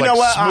 Sounds You like know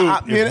what?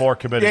 Smoot you is know- more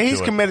committed. Yeah, he's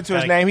to committed to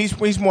his Gotta- name.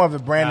 He's more of a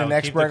branding No,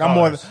 keep the expert. I'm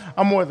colors.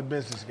 more the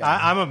business guy.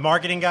 I'm a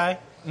marketing guy.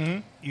 Mm-hmm.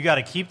 You got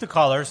to keep the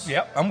colors.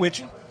 Yep, I'm with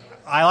you.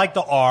 I like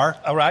the R.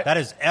 All right. That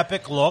is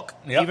epic look.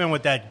 Yep. Even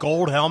with that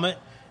gold helmet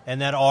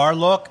and that R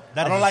look.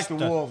 That I don't is like the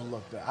just a- Wolves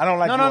look. Though. I don't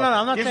like. No, the no, no, Wolves. no,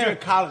 I'm not Gives saying- you a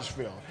college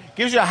feel.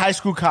 Gives you a high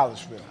school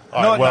college feel.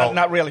 All No, right, well,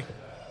 not really.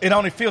 It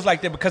only feels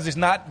like that because it's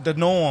not the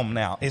norm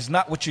now. It's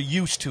not what you're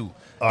used to.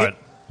 all right.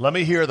 Let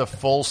me hear the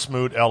full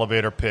Smoot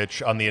elevator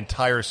pitch on the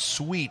entire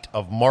suite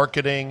of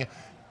marketing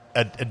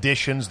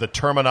additions, the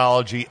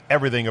terminology,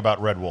 everything about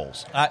Red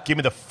Wolves. Give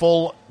me the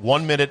full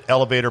 1 minute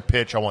elevator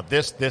pitch. I want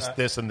this,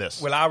 this, and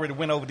this. Well, I already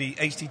went over the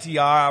HTTR.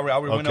 I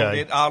already went over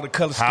Okay. that, all the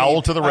color scheme.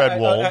 Howl to the Red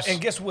Wolves.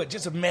 And guess what?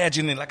 Just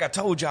imagine it. Like I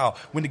told y'all,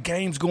 when the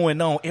game's going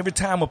on, every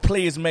time a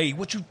play is made,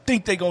 what you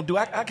think they going to do?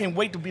 I can't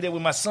wait to be there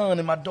with my son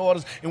and my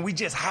daughters, and we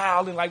just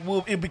howling like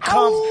wolf. It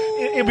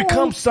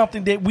becomes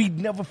something that we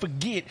never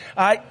forget.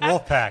 All right?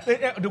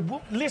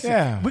 Wolfpack. Listen,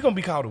 Yeah. we're going to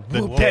be called the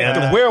Wolfpack,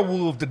 yeah. the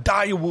werewolves, the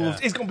dire wolves.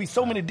 It's going to be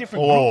so many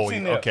different Oh, groups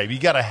in there. okay. You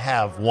got to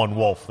have one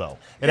wolf, though.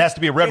 It has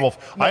to be a red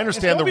wolf. no, I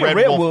understand it's the gonna be red a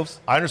Red wolf. Wolves.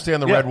 I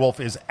understand the Yeah. red wolf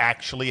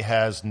actually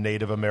has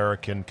Native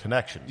American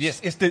connections.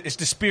 Yes, it's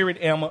the spirit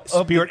animal.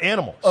 Spirit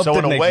animal. of So the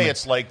in a way, nation.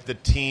 it's like the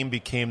team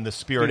became the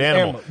spirit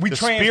animal. We the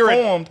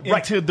transformed spirit,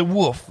 into the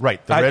wolf.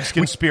 right. The Right.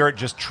 Redskin spirit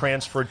just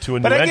transferred to a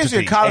But new that gives you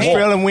a entity. college Wolf.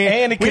 feel, and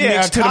And it we connects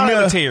had to the college-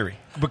 military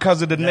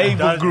because of the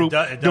naval does- group,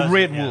 it the does,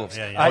 Red yeah, Wolves.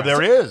 yeah, yeah. Oh,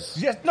 there is.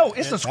 Yes, no,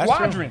 it's a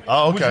squadron.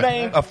 Oh, okay. Was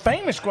named a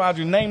famous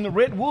squadron named the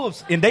Red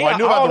Wolves, and they Well, are I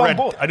knew about all the on red.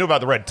 board. I knew about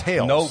the red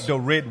tails. No, the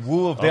Red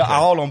Wolves, they're Okay.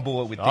 all on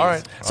board with this. All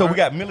right, So all we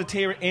got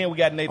military and we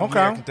got Native Okay.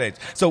 American things.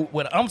 So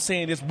what I'm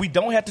saying is we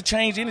don't have to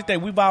change anything.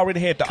 We've already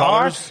had the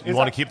colors. R's. You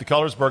want to keep the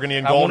colors burgundy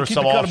and I gold, want or to keep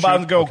some the color offshoot?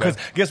 bottoms gold Okay.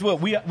 because guess what?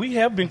 We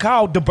have been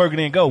called the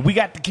burgundy and gold. We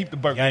got to keep the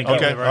burgundy and gold.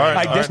 Okay, all right,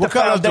 Like all that's right. the What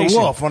color is the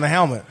foundation. wolf on the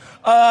helmet?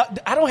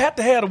 I don't have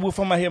to have the wolf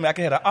on my helmet. I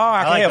can have an R.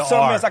 I can like have the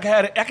something R. else. I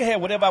can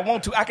have whatever I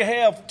want to. I can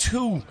have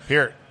two.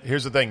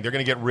 Here's the thing. They're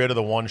going to get rid of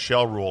the one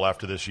shell rule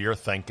after this year.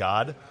 Thank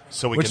God.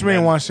 So we What can you mean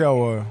then- one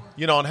show?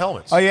 You know, on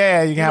helmets. Oh,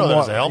 yeah, you can have know that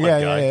one. as a helmet Yeah,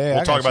 guy. yeah, I We'll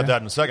talk got about you.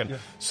 that in a second.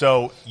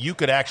 So you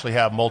could actually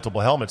have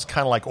multiple helmets,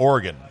 kind of like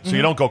Oregon. So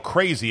you don't go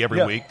crazy every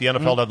Yeah. week. The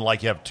NFL doesn't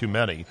like you have too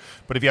many.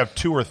 But if you have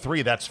two or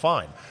three, that's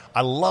fine.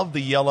 I love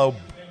the yellow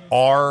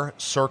R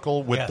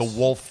circle with Yes. the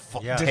wolf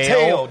Yeah. The tail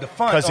tail, the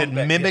font because on it the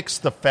back, mimics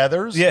the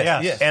feathers. Yes,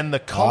 Yes. yes. And the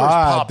colors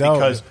pop dope.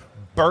 because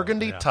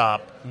burgundy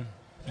top,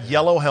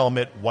 yellow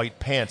helmet, white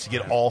pants. You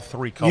get all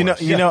three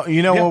colors. You know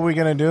Yeah. what we're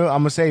gonna do? I'm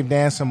gonna save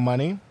Dan some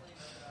money.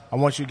 I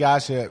want you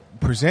guys to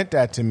present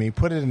that to me,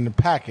 put it in the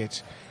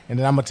package, and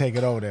then I'm gonna take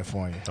it over there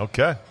for you.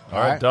 Okay. All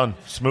right, right. done.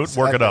 Smoot,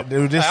 work it up.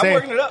 Dude, just I'm save,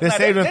 working it up. just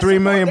Now, save them that's $3 the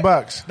million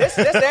part bucks. That's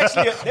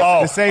actually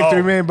They saved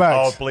 $3 million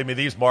bucks. Oh, believe me,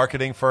 these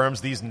marketing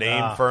firms, these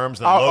name firms,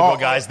 the Oh, logo oh,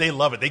 guys, they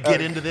love it. They get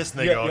into this and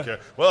they yeah, go, yeah. okay,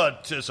 well,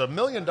 it's $1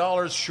 million,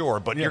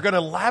 sure, but you're going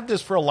to lab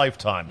this for a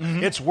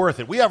lifetime. It's worth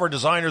it. We have our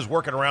designers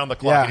working around the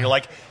clock, Yeah. and you're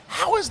like,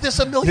 how is this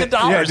 $1 million?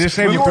 Yeah, they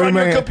saved you me were $3 on your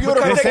million.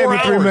 computer They for saved 4 me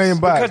 $3 hours. million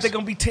bucks. Because they're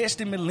going to be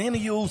testing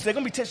millennials. They're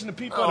going to be testing the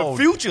people Oh, of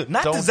the future,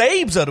 not the don't-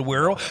 Zabes of the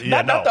world,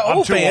 Yeah, not the no, I'm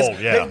old too fans. old,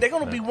 yeah. They're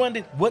going to be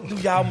wondering, what do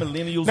y'all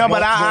millennials No,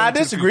 but want I going into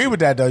the disagree future? with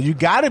that though. You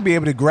got to be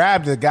able to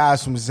grab the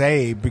guys from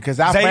Zabe because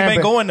our Zabe fan ain't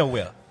base- going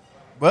nowhere.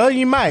 Well,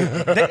 you might.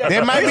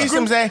 There might be His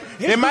some group- Zabes.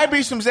 There might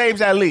be some Zabes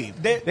that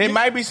leave. They- There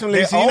might be some they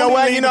leaves. You know only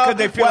what? leave You know, because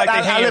they feel like they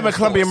I live in hand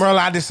Columbia, force.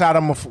 Maryland. I decide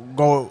I'm gonna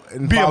go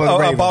and Be follow the a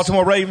Ravens.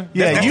 Baltimore Raven.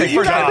 Yeah, That's you their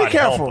first gotta job. be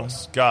careful. Help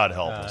us. God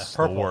help us.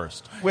 The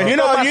worst. Well, You here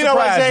know, goes my you know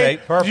what, surprise, Zabe?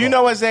 Zabe. You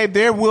know what, Zabe?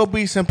 There will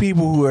be some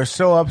people who are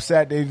so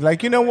upset. They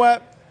like, you know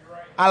what?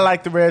 I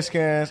like the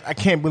Redskins. I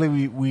can't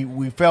believe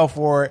we fell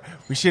for it.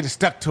 We should have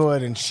stuck to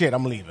it and shit.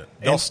 I'm leaving.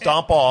 They'll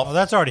stomp off. Well,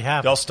 that's already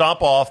happened. They'll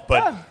stomp off,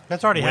 but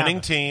That's already winning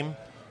happened. team,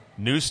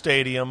 new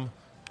stadium,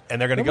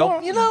 and they're going to go,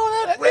 on.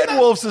 that Red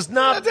Wolves is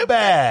not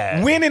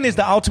bad. winning is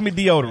the ultimate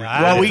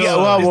deodorant.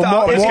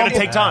 It's going to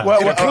take time.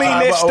 Clean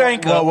that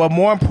stank up. Well,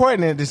 more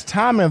important, this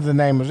timing of the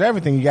name is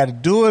everything. You got to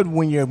do it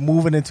when you're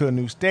moving into a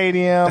new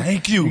stadium.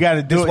 Thank you. You got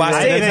to do That's it. why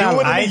I said time. do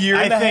it in a year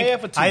and a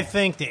half or two. I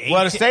think the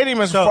Well, the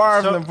stadium is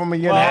far from a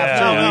year and a half.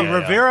 No, too.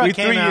 Rivera We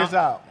came 3 years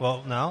out.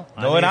 Well, no.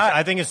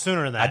 I think it's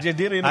sooner than that. I just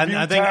did an interview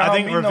I with think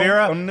Tyrone Mino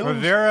on news.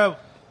 Rivera,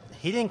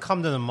 he didn't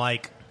come to the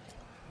mic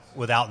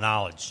without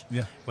knowledge.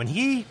 Yeah. When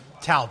he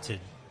touted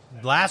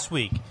last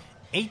week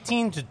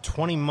 18 to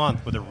 20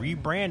 months with a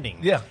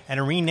rebranding and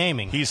a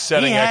renaming, He's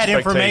setting he had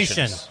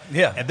expectations.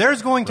 information. Yeah. If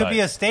there's going to be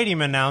Right. a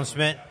stadium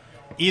announcement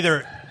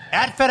either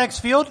at FedEx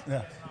Field,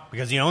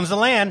 because he owns the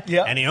land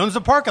and he owns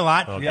the parking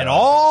lot and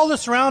all the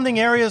surrounding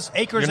areas,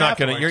 acres. You're not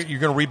going afterwards. to. You're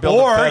going to rebuild.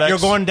 or the FedEx? you're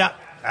going down.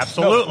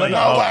 Absolutely.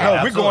 No,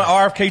 we're going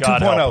RFK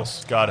God help 2.0.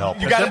 us. God help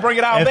us. You got to bring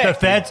it out If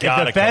back.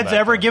 the Feds,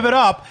 ever give it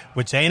up,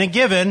 which ain't a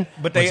given,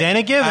 But which ain't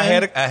a given, I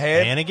had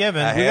ain't a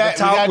given. I We had got- a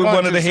talk we got with going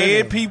one of to the the head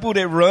city. people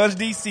that runs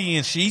DC,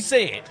 and she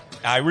said,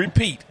 I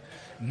repeat,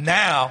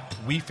 now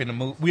we finna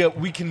move.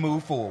 We can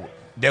move forward.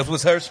 That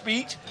was her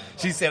speech.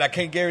 She said, I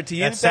can't guarantee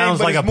That anything. sounds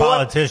but like it's a more-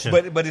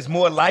 politician. But it's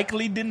more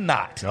likely than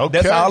not. Okay.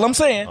 That's all I'm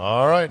saying.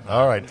 All right.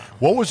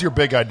 What was your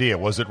big idea?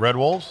 Was it Red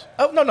Wolves?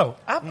 Oh, no.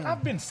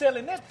 I've been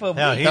selling that for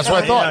No, weeks. That's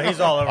what I thought. Yeah, he's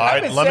all over. All I've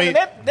right, been let selling me-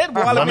 that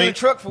while let I'm in me- the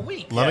truck for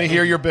weeks. Let me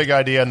hear your big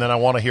idea, and then I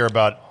want to hear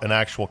about an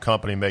actual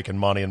company making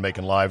money and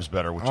making lives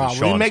better, which is we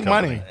Sean's make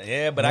company. money.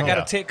 Yeah, but I got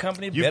a tech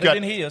company better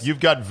than his. You've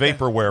got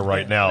vaporware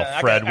right now,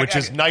 I Fred, got- which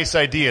is nice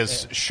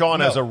ideas. Sean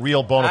No. has a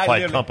real bona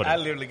fide company. I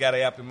literally got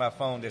an app in my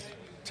phone that's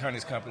turn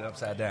this company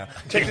upside down.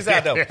 Check this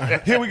out, though.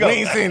 Here we go. We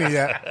ain't seen it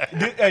yet.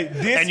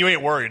 And you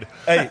ain't worried.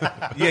 Hey,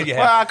 yeah, you have.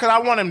 Well, because I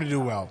want him to do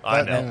well.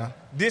 I But, know.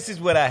 This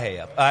is what I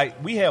have. All right,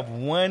 we have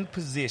one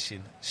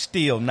position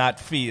still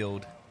not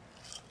filled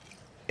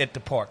at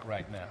the park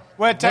right now.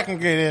 Well,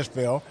 technically it is,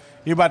 Phil.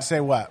 You about to say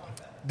what?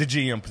 The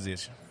GM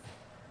position.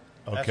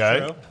 Okay.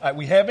 true. All right,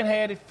 we haven't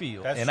had it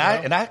filled. That's and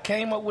true. I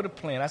came up with a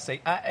plan. I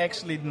say I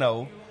actually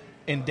know,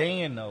 and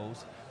Dan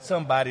knows,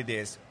 somebody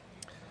that's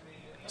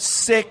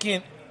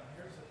second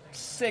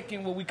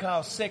what we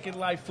call second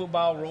life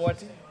football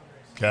royalty.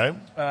 Okay.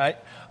 All right.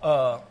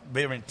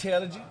 Very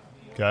intelligent.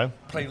 Okay.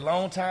 Played a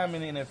long time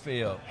in the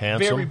NFL.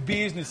 Handsome. Very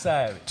business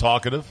savvy.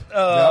 Talkative.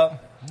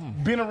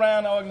 Been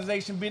around the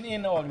organization, been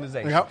in the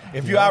organization. Yep.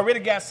 If you already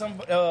got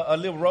a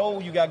little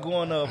role you got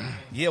going of,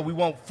 we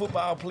want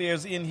football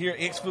players in here,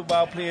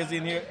 ex-football players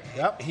in here.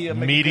 Yep. He'll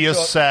make Media it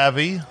control-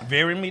 savvy.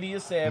 Very media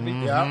savvy.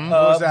 Who's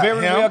that,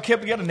 Very him? well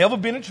kept together. Never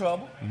been in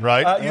trouble.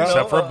 Right.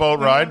 Except for a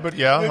boat ride, but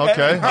yeah,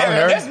 okay. I'm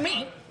here. That's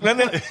me.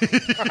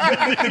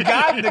 the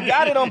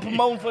guy that I'm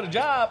promoting for the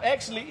job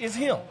actually is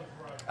him.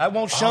 I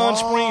want Sean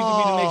Springs to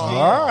be the next GM.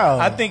 Oh.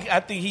 I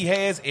think he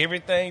has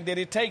everything that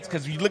it takes.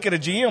 Because if you look at a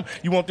GM,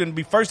 you want them to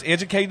be first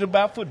educated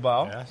about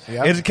football,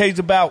 Yep. educated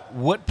about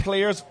what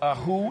players are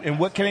who and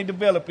what can they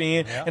develop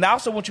in, and I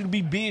also want you to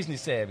be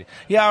business savvy.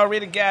 He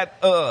already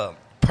got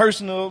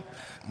personal.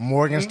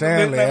 Morgan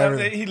Stanley.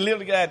 everything. He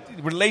literally got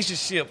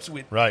relationships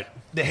with Right.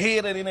 the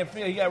head of the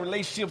NFL. He got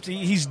relationships.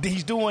 He's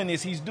doing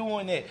this. He's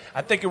doing that.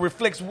 I think it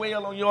reflects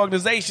well on your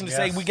organization to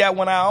say we got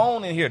one of our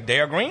own in here.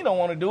 Darryl Green don't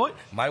want to do it.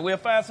 Might well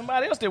find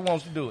somebody else that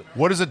wants to do it.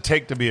 What does it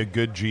take to be a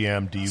good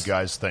GM, do you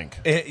guys think?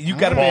 You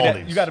got to be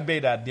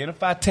able to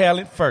identify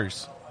talent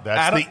first.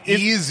 That's the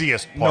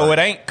easiest part. No, it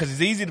ain't, because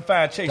it's easy to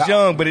find Chase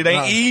Young, but it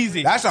ain't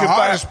easy. That's the to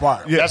hardest find,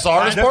 part. Yeah, that's the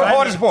hardest That's part. the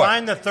hardest part.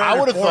 Find the third, I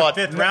would've fourth, thought-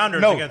 fifth rounders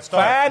No, against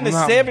start. find the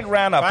seventh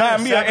rounder. Find Find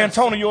the me an seventh.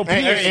 Antonio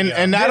Pierce.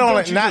 And That's not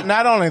what you do.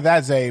 not only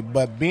that, Zay,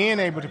 but being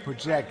able to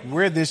project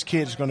where this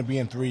kid is going to be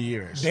in 3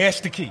 years. That's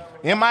the key.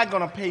 Am I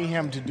going to pay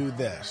him to do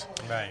this?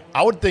 Right.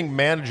 I would think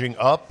managing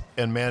up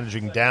and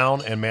managing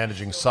down and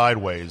managing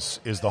sideways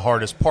is the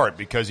hardest part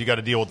because you got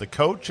to deal with the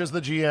coach as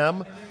the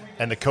GM,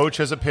 and the coach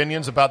has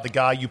opinions about the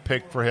guy you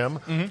picked for him.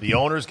 The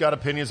owner's got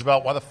opinions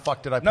about why the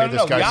fuck did I pay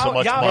this guy so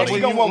much y'all money. actually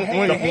gonna want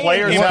hand The in hand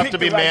players and have pick to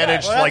be the right guy.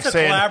 managed Well, like that's a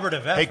saying,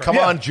 collaborative "Hey, effort. come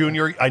Yeah. on,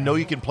 Junior, I know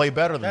you can play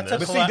better than That's a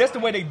this." But see, that's the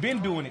way they've been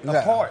doing it, Yeah.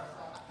 apart.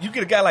 You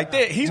get a guy like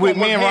that, he's With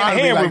going to me work and hand in Ron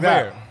hand be with like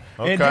Rivera. that.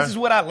 And Okay. this is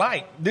what I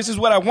like. This is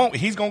what I want.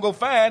 He's going to go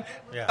find.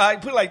 Yeah. I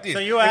put it like this. So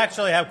you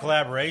actually have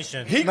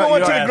collaboration. He No, going you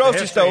to don't the have grocery the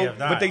history store, of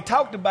that. but they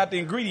talked about the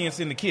ingredients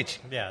in the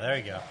kitchen. Yeah, there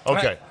you go.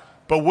 Okay.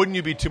 But wouldn't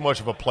you be too much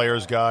of a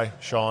player's guy,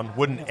 Sean?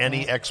 Wouldn't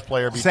any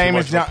ex-player be Same too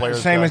as much of a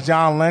player's same guy? as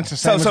John Lynch, and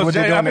same as what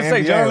they do I'm in the gonna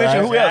say NBA, John Lynch right?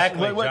 and who else?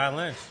 Exactly, What- John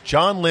Lynch.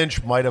 John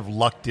Lynch might have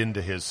lucked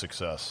into his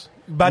success.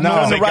 By No.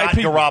 knowing They the right got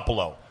people.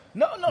 Garoppolo.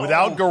 No.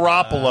 Without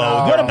Garoppolo,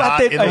 What they're about not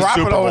that- in the Garoppolo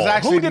Super Bowl. was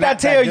actually Who did I not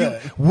tell that you?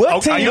 good.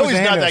 What team? I know he's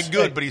not Sanders. that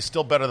good, but he's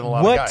still better than a lot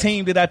of What guys.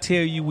 team did I tell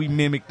you we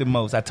mimicked the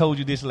most? I told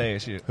you this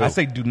last year. I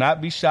say do not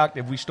be shocked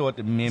if we start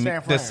to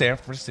mimic the San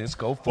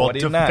Francisco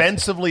 49ers. Well,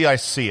 defensively, I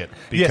see it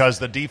because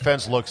the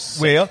defense looks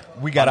sick Well,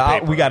 we got on a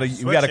paper. we got a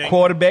Switching.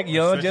 quarterback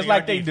young, just Switching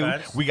like our they do.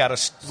 defense. We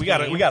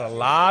got a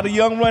lot of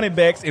young running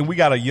backs, and we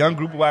got a young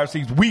group of wide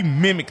receivers. We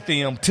mimic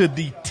them to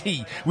the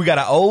T. We got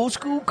an old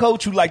school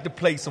coach who like to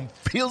play some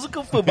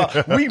physical football.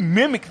 We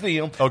mimic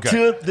them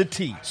to the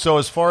T. So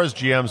as far as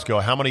GMs go,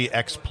 how many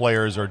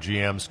ex-players or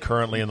GMs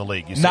currently in the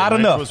league? You said Not Rick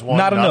enough. was one?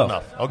 Not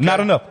enough. Okay. Not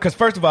enough. Because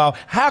first of all,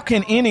 how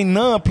can any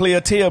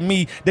non-player tell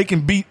me they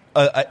can beat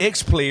an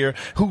ex-player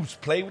who's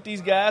played with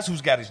these guys,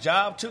 who's got his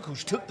job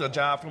who's took the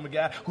job from a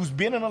guy, who's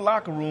been in a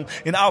locker room,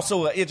 and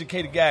also an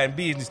educated guy in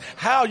business?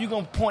 How are you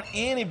going to point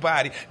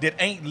anybody that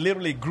ain't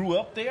literally grew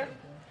up there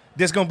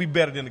that's going to be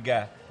better than the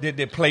guy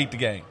that played the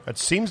game? That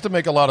seems to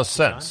make a lot of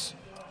sense.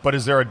 But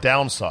is there a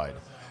downside?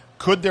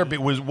 Could there be?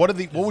 What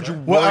would you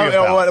worry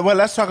about? Well,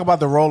 let's talk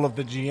about the role of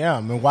the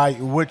GM and why.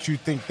 What do you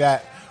think,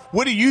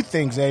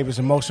 Zabe, is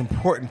the most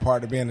important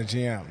part of being a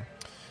GM?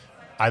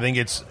 I think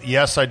it's,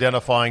 yes,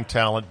 identifying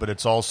talent, but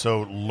it's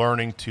also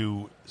learning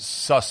to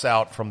suss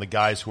out from the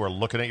guys who are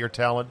looking at your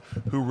talent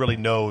who really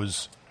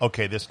knows,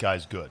 okay, this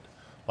guy's good.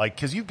 Like,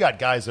 because you've got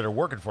guys that are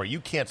working for you. You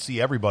can't see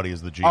everybody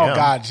as the GM. Oh,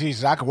 God,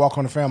 Jesus. I could walk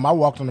on the film. I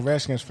walked on the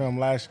Redskins field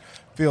last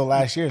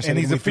year. And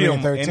he's a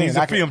film. And he's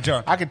a film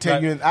junkie. I can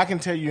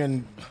tell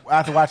you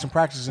after watching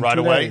practice in right 2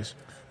 away. days.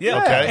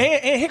 Yeah, okay.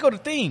 And here go the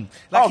theme.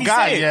 Like he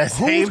God, said, yes.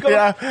 who's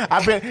gonna,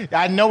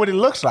 I know what it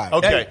looks like.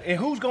 Okay. and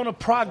who's going to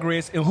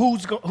progress and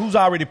who's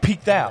already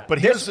peaked out. But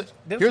here's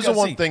the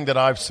one thing that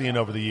I've seen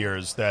over the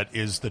years that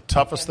is the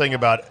toughest thing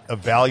about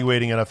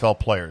evaluating NFL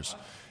players.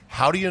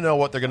 How do you know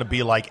what they're going to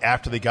be like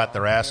after they got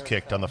their ass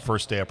kicked on the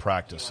first day of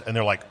practice? And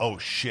they're like, oh,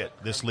 shit,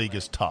 this league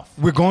is tough.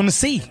 We're going to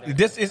see.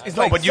 It's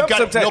like but you've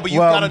got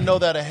to know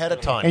that ahead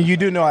of time. And you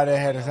do know that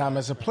ahead of time.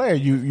 As a player,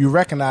 you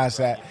recognize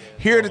that.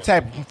 Here are the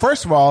type.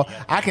 First of all,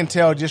 I can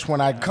tell just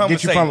when I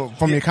get you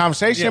from your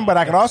conversation, but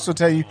I can also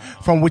tell you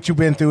from what you've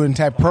been through and the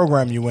type of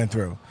program you went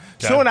through.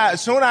 Okay.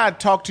 Soon I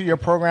talk to your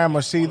program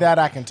or see that,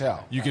 I can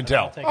tell. You can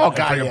tell. Oh,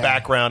 God, from your yeah.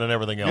 background and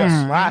everything else.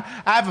 I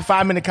have a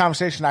 5-minute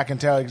conversation. I can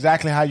tell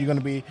exactly how you're going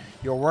to be,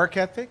 your work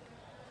ethic,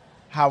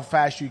 how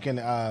fast you can,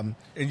 and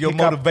your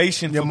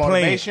motivation for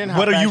playing.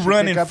 What are you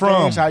running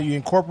from? Things, how you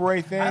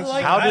incorporate things.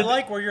 I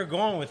like where you're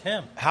going with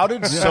him. How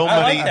did so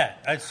I many? like that.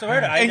 I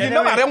swear to God. And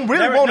I don't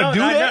really want to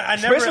do that,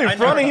 especially in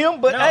front of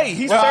him. But hey,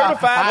 he's certified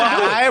to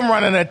do it. I am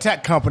running a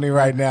tech company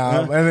right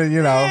now, and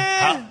you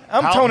know.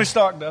 I'm Tony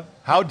Stark, though.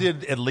 How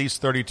did at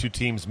least 32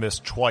 teams miss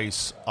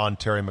twice on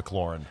Terry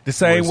McLaurin? The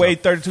same way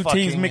 32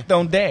 teams missed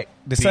on Dak.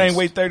 The same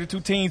way 32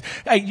 teams.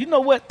 Hey, you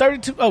know what?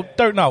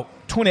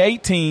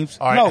 28 teams.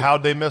 All right,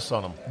 how'd they miss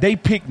on him? They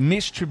picked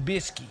Mitch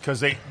Trubisky.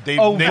 Because they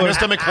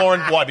missed on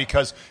McLaurin. Why?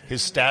 Because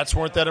his stats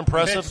weren't that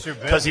impressive?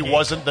 Because he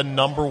wasn't the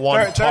number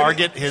one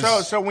target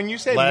So when you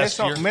say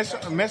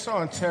miss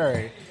on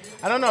Terry,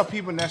 I don't know if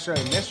people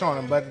necessarily miss on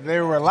him, but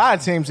there were a lot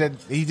of teams that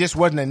he just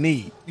wasn't a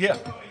need. Yeah.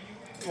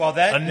 Well,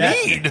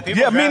 need.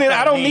 Yeah, meaning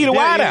I don't need a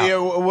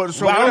wideout.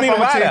 So I don't need a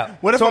wideout.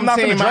 What if so I'm not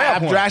saying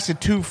I've drafted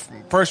 2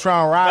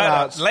 first-round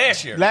wideouts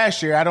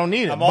last year? I don't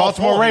need it.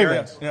 Baltimore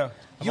Ravens. Yeah.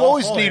 You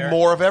always need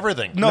more of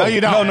everything. No,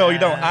 you don't. No, you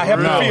don't. I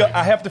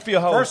have to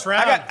feel whole. First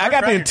round. I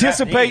got to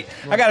anticipate.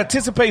 I got to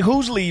anticipate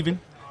who's leaving,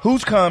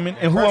 who's coming,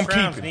 and who I'm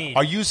keeping.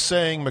 Are you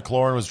saying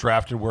McLaurin was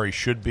drafted where he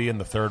should be in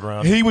the 3rd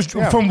round? He was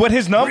from what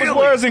his numbers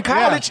was in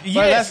college.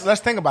 Yeah. Yes. Let's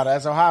think about it.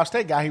 As an Ohio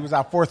State guy, he was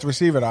our 4th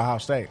receiver at Ohio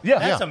State. Yeah,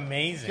 that's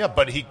amazing. Yeah,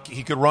 but he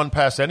could run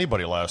past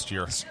anybody last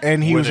year,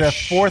 and he was a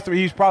 4th.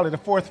 He's probably the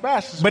 4th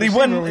fastest. But he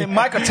wasn't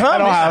Michael Thomas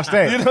at Ohio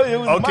State. You know, it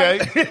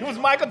was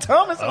Michael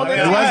Thomas. Well,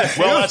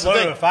 that's the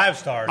thing.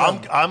 5-star.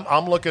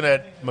 I'm looking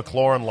at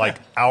McLaurin like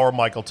our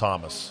Michael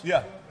Thomas.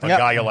 Yeah. A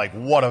guy you're like,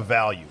 what a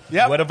value.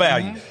 Yeah, what a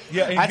value. Mm-hmm.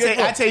 Yeah,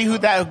 I tell you who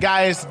that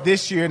guy is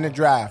this year in the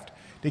draft.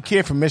 The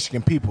kid from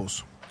Michigan,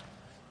 Peoples.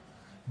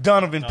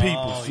 Donovan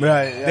Peoples.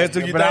 Right.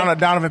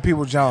 Donovan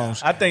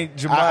Peoples-Jones. I think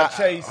Jamar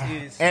Chase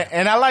is.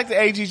 And I like the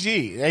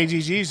AGG. The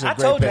AGG's a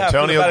great pick.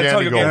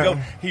 Antonio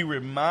Gandy. He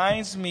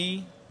reminds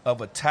me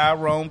of a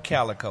Tyrone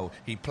Calico.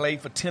 He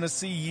played for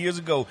Tennessee years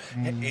ago.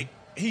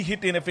 He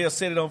hit the NFL,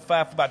 set it on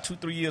fire for about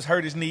 2-3 years,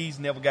 hurt his knees,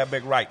 never got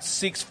back right.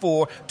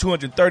 6'4",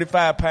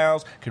 235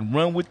 pounds, can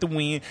run with the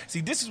wind.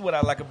 See, this is what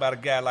I like about a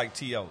guy like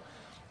T.O.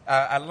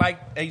 I like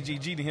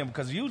AGG to him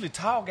because usually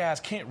tall guys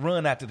can't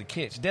run after the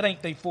catch. That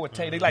ain't their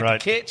forte. They like to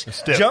catch,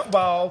 jump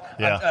ball.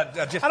 Yeah.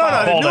 I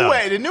don't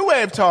know. The new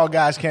way of tall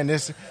guys can.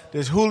 This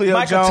Julio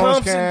Michael Jones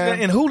Thompson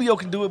can. and Julio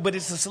can do it, but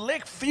it's a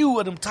select few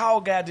of them tall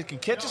guys that can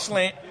catch a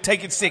slant,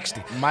 take it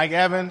 60. Mike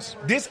Evans.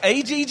 This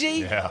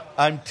AGG,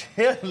 I'm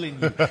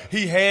telling you,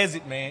 he has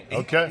it, man.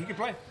 Okay. He can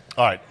play.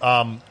 All right.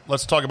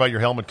 Let's talk about your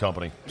helmet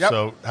company. Yep.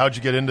 So how'd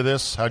you get into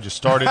this? How'd you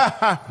start it?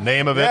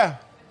 Name of it? Yeah.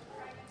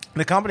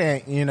 The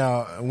company,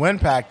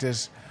 WinPact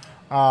is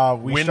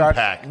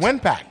WinPact.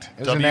 WinPact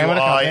is the name of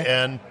the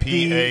company.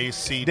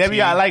 WinPact.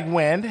 W-I like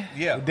wind.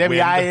 Yeah.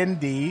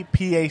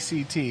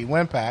 WINDPACT.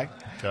 WinPact.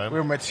 Okay. We're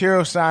a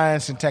material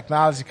science and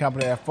technology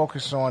company that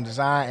focuses on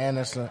design,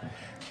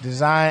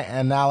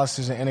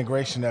 analysis, and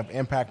integration of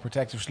impact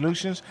protective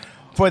solutions.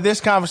 For this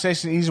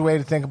conversation, the easy way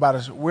to think about it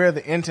is we're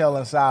the intel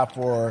inside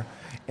for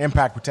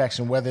impact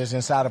protection, whether it's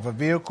inside of a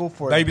vehicle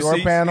for the door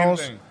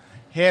panels,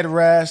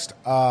 headrest.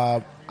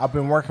 I've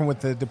been working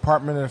with the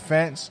Department of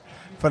Defense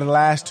for the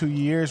last 2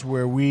 years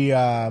where we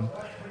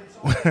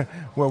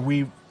where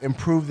we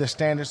improved the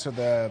standards of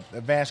the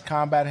advanced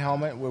combat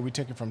helmet, where we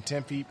took it from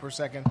 10 feet per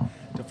second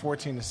to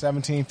 14 to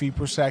 17 feet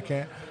per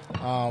second.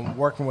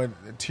 Working with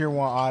tier 1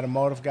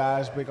 automotive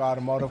guys, big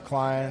automotive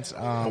clients.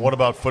 What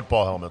about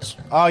football helmets?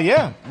 Oh,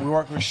 yeah. We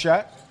work with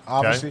Shutt,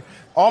 obviously. Okay.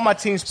 All my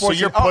team sports. So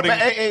you're putting...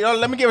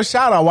 let me give a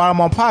shout-out while I'm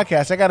on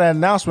podcast. I got an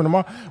announcement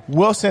tomorrow.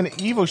 Wilson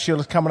Evo Shield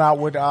is coming out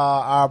with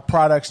our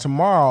products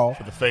tomorrow.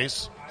 For the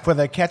face? For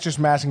the catcher's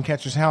mask and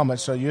catcher's helmet.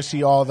 So you'll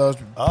see all those.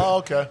 Oh,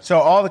 okay. So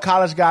all the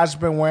college guys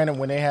have been wearing it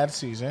when they had a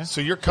season.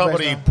 So your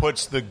company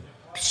puts the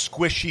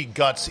squishy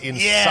guts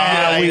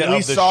inside we of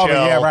the solve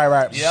shell, it. Yeah,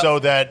 right. so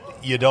that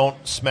you don't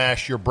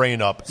smash your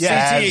brain up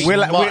as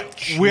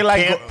much. We you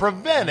can't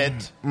prevent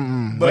it,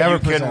 but you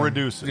can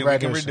reduce it. We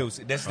can reduce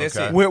it. That's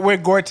it. We're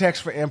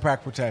Gore-Tex for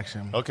impact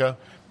protection. Okay.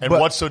 And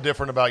what's so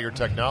different about your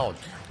technology?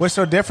 What's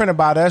so different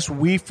about us,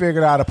 we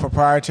figured out a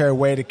proprietary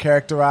way to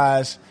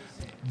characterize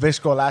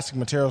viscoelastic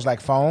materials like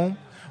foam.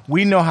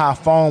 We know how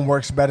foam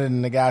works better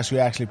than the guys who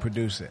actually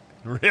produce it.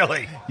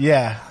 Really?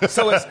 Yeah.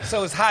 So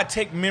it's high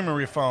tech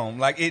memory foam,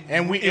 like it.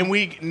 And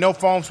we know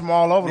foams from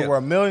all over the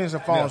world. Millions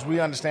of foams. Yeah. We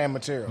understand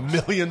materials.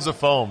 Millions of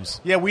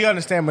foams. Yeah, we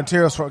understand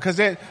materials because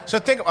so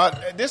think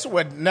about this is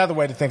another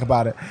way to think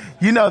about it.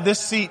 You know, this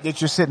seat that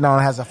you're sitting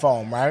on has a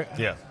foam, right?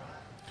 Yeah.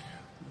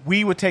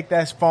 We would take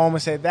that foam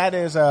and say that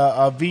is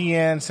a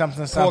VN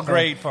something 4th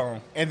grade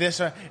foam, and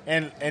this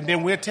and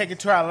then we'll take it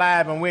to our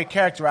lab and we'll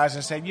characterize it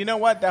and say, you know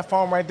what, that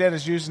foam right there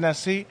that's used in that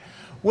seat.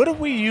 What if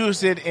we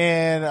used it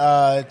in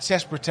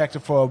chest protector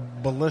for a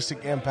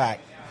ballistic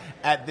impact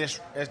at this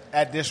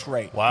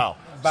rate? Wow!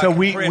 So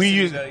we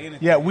use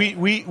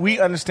we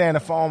understand the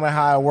foam and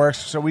how it works.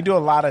 So we do a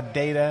lot of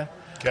data,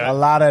 a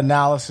lot of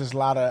analysis,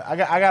 I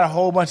got a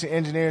whole bunch of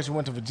engineers who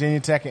went to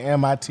Virginia Tech and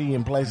MIT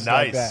and places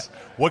like that.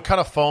 What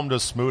kind of foam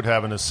does Smoot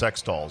have in his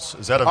sex dolls?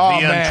 Is that a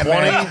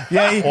VN20?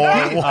 Yeah,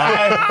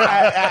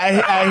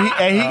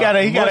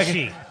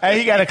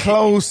 he got a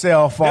closed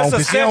cell foam.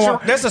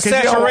 That's a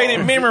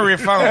saturated memory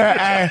foam.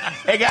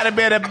 It got a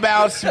bit of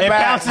bounce back. It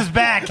bounces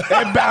back.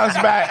 It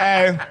bounces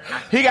back.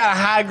 He got a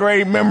high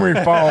grade memory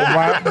foam,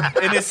 right?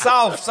 And it's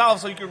soft,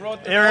 so you can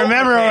rotate. It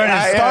remember when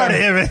it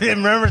started. It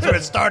remembers where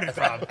it started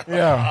from.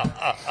 Yeah.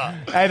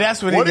 Hey,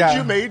 that's what he got. What did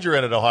you major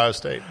in at Ohio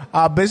State?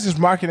 Business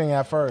marketing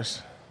at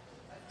first.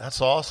 That's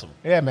awesome.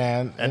 Yeah,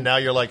 man. And now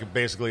you're like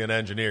basically an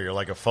engineer. You're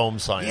like a foam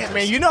scientist. Yeah,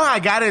 man. You know how I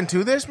got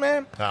into this,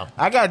 man? How?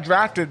 I got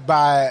drafted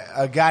by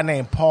a guy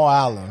named Paul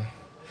Allen.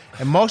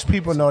 And most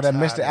people know that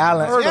Mr.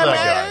 Allen. Heard of that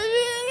guy.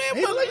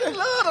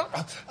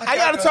 I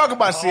got to talk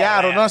about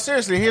Seattle. No,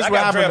 seriously. Here's what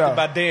happened. I got drafted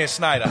by Dan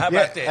Snyder. How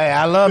about that? Hey,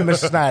 I love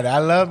Mr. Snyder. I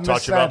love Mr. Talk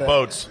Snyder. about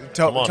boats.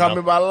 Talk me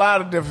about a lot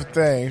of different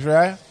things,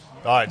 right?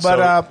 All right,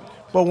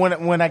 but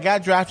when I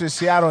got drafted to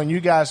Seattle, and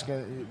you guys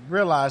can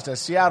realize that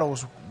Seattle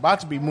was about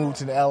to be moved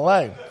to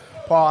L.A.,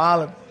 Paul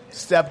Allen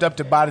stepped up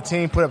to buy the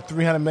team, put up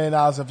 $300 million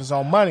of his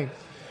own money.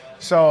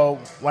 So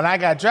when I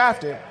got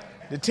drafted,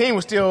 the team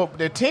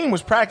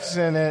was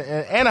practicing in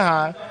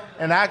Anaheim,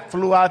 and I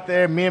flew out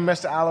there. Me and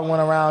Mr. Allen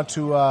went around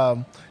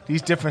to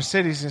these different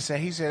cities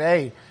and he said,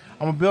 hey,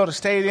 I'm going to build a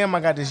stadium. I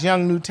got this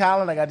young new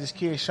talent. I got this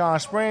kid, Sean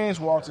Springs,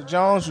 Walter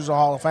Jones, who's a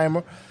Hall of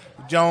Famer.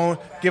 Jones,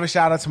 give a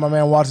shout out to my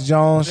man Walter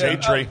Jones.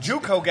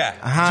 JUCO guy.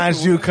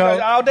 Heinz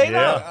JUCO. All day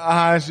long.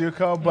 Heinz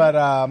JUCO.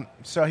 But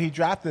so he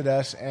drafted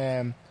us,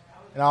 and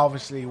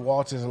obviously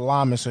Walter's a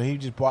lineman, so he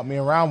just brought me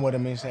around with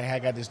him and said, hey, I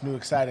got this new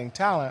exciting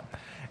talent.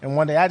 And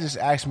one day I just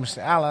asked Mr.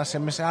 Allen, I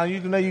said, Mr. Allen, you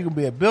know you can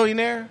be a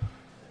billionaire?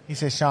 He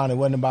said, Sean, it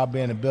wasn't about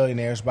being a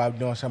billionaire. It was about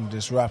doing something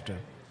disruptive.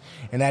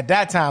 And at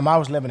that time, I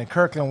was living in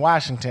Kirkland,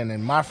 Washington,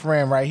 and my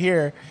friend right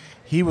here,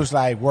 he was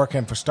like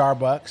working for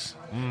Starbucks,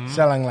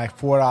 selling like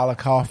 $4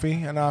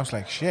 coffee. And I was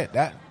like, shit,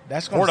 that's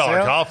going to sell.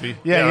 $4 coffee?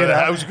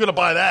 Yeah, who's going to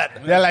buy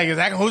that? They're like,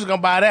 exactly, who's going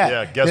to buy that?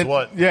 Yeah, guess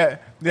what? Yeah.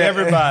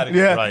 Everybody.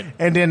 Yeah. Right.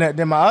 And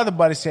then my other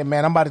buddy said,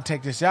 man, I'm about to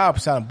take this job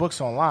selling books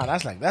online. I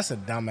was like, that's a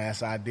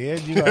dumbass idea.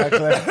 You know,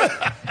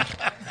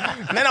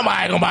 then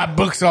nobody going to buy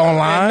books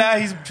online. And now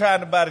he's trying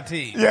to buy the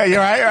team. Yeah, you're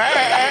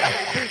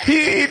right.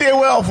 He did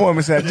well for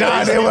himself.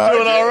 John did well. He's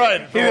doing all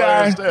right.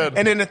 I understand.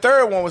 And then the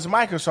third one was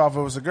Microsoft.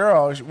 It was a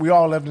girl. We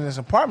all lived in this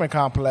apartment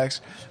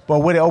complex. But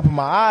what it opened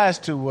my eyes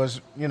to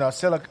was,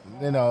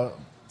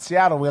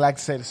 Seattle, we like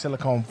to say the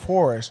Silicon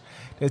Forest.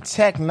 The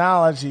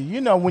technology,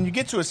 when you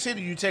get to a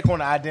city, you take on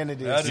the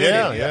identity of the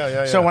city.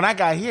 Yeah. So when I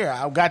got here,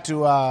 I got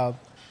to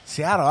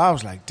Seattle, I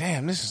was like,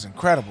 damn, this is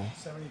incredible.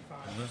 75% of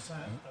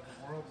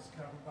the world is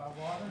covered by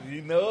water.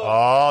 You know.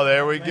 Oh,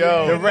 there we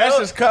go. The rest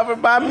is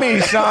covered by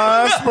me,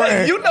 Sean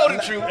Spring. You know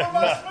the truth.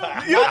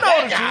 You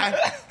know the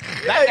truth.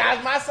 That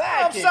guy's my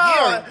sidekick.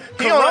 I'm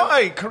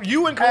sorry.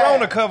 You and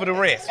Corona cover the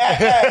rest.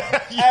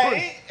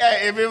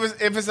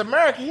 If it's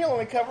America, he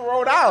only cover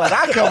Rhode Island.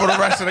 I cover the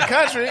rest of the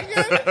country.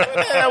 What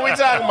the hell we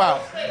talking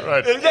about?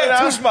 Right.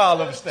 That's too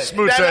small of a state.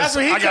 Smoot says,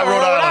 I got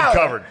Rhode Island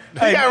covered. He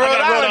got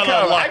Rhode Island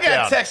covered. I got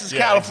lockdown. Texas, Yeah,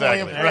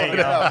 California, exactly.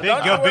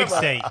 Florida. Go big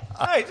state.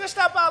 Hey, just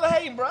stop all the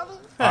hating, brother.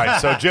 All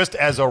right, so just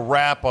as a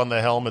wrap on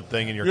the helmet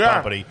thing in your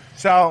company,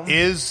 So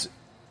is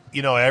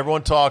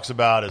everyone talks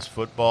about is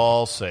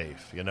football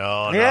safe? And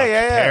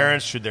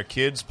parents, should their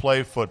kids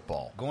play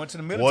football? Going to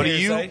the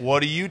military.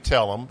 What do you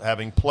tell them,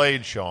 having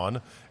played,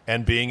 Sean,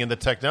 and being in the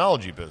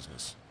technology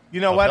business? You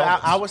know what?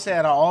 I would say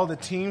out of all the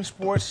team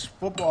sports,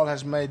 football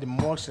has made the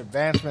most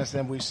advancements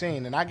than we've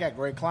seen. And I got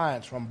great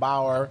clients from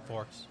Bauer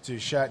to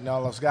Shutt and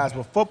all those guys.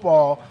 But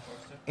football,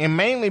 and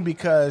mainly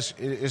because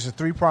it's a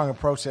three-pronged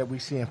approach that we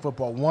see in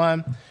football.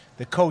 One,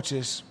 the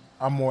coaches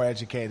are more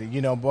educated.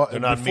 They're not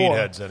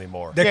meatheads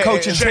anymore. They're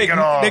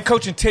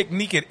coaching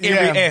technique at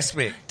every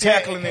aspect,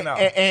 tackling and all.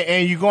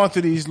 And you're going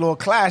through these little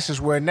classes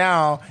where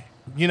now,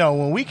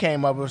 when we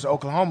came up, it was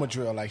Oklahoma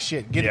drill. Like,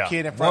 shit, get a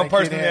kid in front of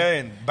one person there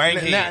and bang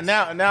heads.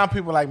 Now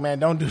people are like, man,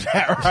 don't do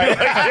that, right?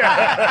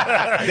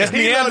 That's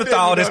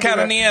Neanderthal. That's kind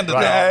of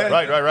Neanderthal.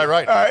 Right.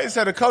 All right,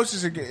 so the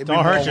coaches are getting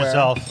Don't hurt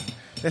yourself.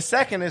 The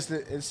second is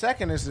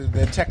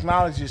the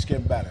technology is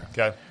getting better.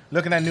 Okay.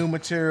 Looking at new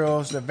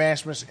materials, the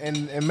advancements,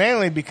 and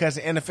mainly because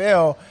the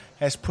NFL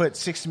has put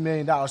 $60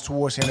 million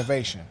towards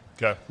innovation.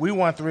 Okay. We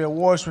won 3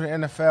 awards for the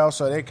NFL,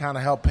 so they kind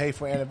of help pay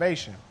for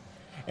innovation.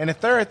 And the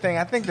third thing,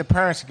 I think the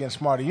parents are getting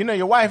smarter.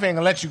 Your wife ain't going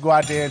to let you go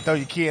out there and throw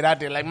your kid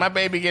out there like, my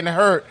baby getting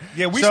hurt.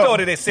 Yeah, we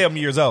started at 7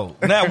 years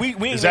old. Now, we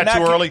is that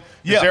too early?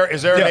 Yeah.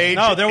 Is there an age?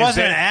 No, there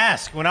wasn't an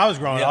ask when I was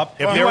growing up.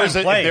 If there was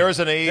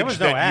an age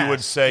that you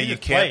would say you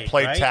can't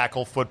play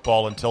tackle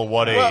football until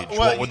what age?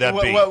 What would that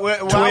be?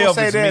 12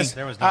 is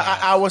me.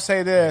 I would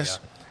say this.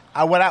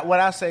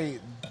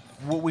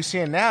 What we're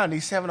seeing now in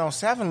these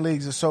 7-on-7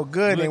 leagues are so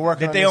good. They work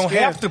that they don't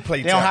have to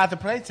play. They don't have to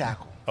play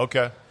tackle.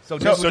 Okay. So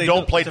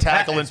don't play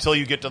tackle until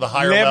you get to the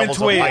higher levels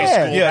of high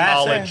school,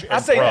 college, and I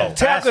say pro.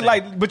 tackle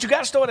but you got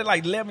to start at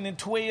 11 and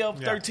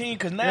 12, 13,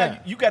 because now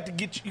you got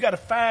to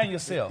find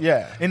yourself.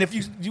 Yeah. And if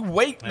you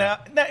wait now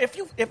if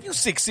you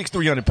 6'6",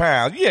 300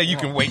 pounds, you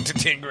can wait to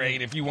 10th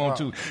grade if you want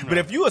to. But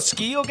if you're a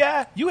skill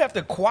guy, you have to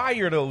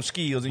acquire those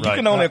skills, and you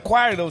can only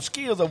acquire those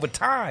skills over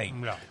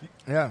time.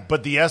 Yeah.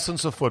 But the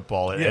essence of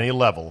football at any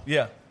level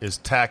is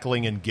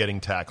tackling and getting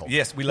tackled.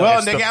 Yes, we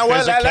love it. That's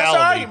the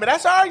argument.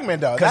 That's the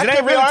argument, though. Because it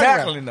ain't really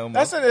tackling no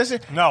more.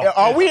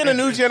 Are we in a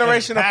new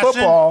generation of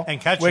football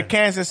where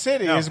Kansas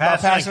City is about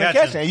passing and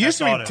catching? It used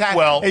to be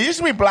tackling. It used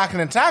to be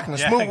blocking and tackling.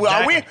 Smooth.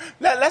 Exactly.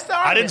 That's the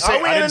argument.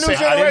 Are we in a new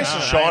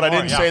generation? Sean, I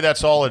didn't say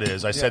that's all it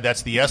is. I said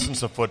that's the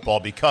essence of football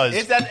because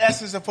it's that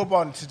essence of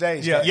football in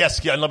today's day.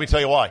 Yes, and let me tell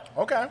you why.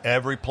 Okay.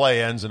 Every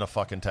play ends in a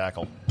fucking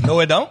tackle. No,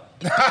 it don't.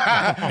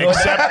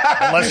 Except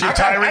unless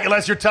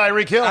you're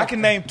Tyreek Hill. I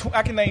can name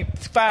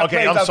 5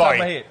 plays I'm off the top sorry. of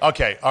my head.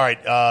 Okay, all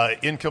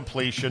right.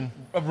 Incompletion.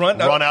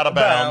 Run out of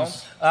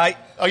bounds.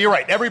 Oh, you're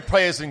right. Every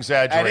play is an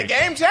exaggeration. And the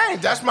game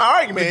changed. That's my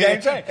argument. The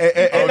game changed.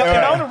 And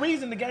the only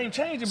reason the game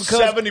changed is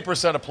because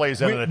 70% of plays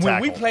end in a tackle.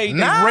 When we played, they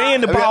ran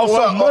the ball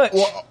so much.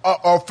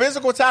 Or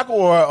physical tackle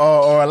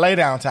or a lay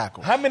down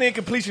tackle. How many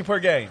incompletions per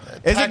game?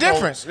 It's a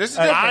difference.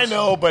 I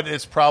know, but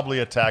it's probably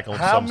a tackle.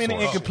 How many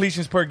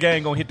incompletions per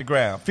game gonna hit the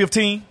ground?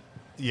 15.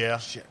 Yeah.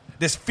 Shit.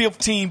 There's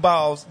 15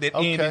 balls that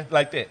end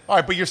like that. All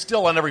right, but you're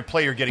still on every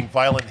play. You're getting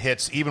violent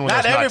hits, even when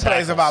not there's every not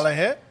play is a violent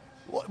hit.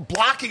 Well,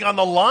 blocking on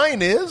the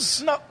line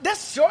is no.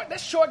 That's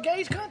short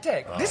gauge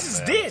contact.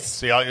 This.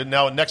 See,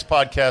 now next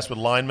podcast with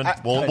linemen,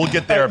 we'll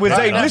get there.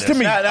 Listen to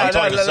me.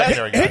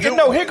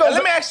 Here goes.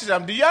 Let me ask you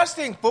something. Do y'all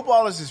think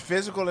football is as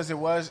physical as it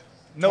was?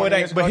 No, it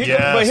ain't. But here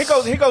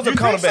goes the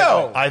counterback.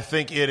 So? I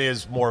think it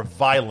is more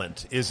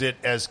violent. Is it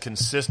as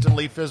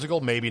consistently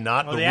physical? Maybe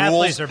not. Well, the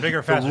athletes are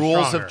bigger, faster, the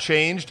rules stronger. have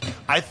changed.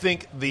 I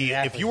think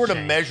if you were to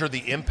measure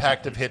the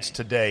impact of hits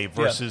today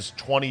versus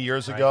 20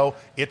 years ago,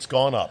 it's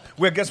gone up.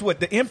 Well, guess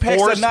what? The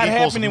impacts are not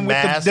happening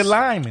with the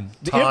linemen.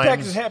 The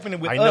impact is happening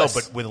with us. I know,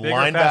 but with bigger,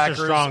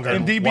 linebackers faster,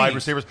 and DBs. wide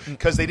receivers,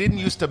 because they didn't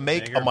used to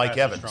make Bigger, a Mike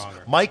faster, Evans.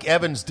 stronger. Mike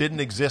Evans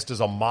didn't exist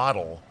as a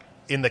model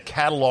in the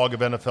catalog of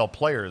NFL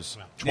players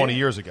 20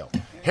 years ago.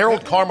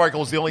 Harold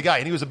Carmichael was the only guy,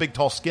 and he was a big,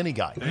 tall, skinny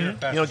guy.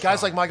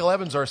 Guys like Michael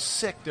Evans are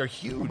sick. They're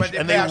huge, but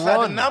and they run.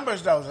 The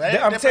numbers, though.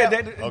 I'm saying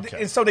that,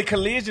 and so the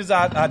collisions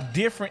are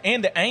different,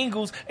 and the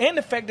angles, and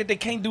the fact that they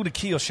can't do the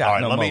kill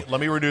shot. All right,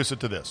 let me reduce it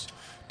to this.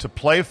 To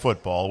play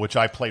football, which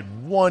I played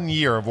 1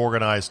 year of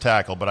organized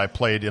tackle, but I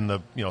played in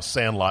the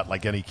sandlot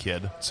like any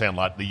kid,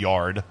 sandlot, the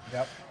yard.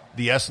 Yep.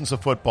 The essence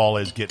of football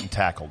is getting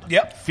tackled.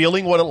 Yep.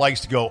 Feeling what it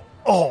likes to go,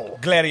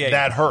 gladiator.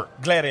 That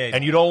hurt. Gladiator.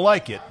 And you don't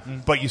like it,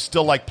 but you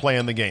still like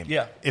playing the game.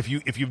 Yeah. If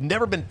you've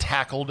never been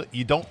tackled,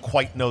 you don't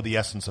quite know the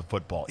essence of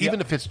football. Even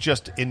if it's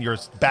just in your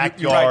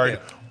backyard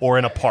or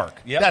in a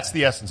park. Yep. That's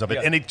the essence of it.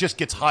 Yep. And it just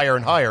gets higher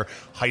and higher.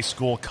 High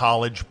school,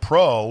 college,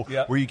 pro,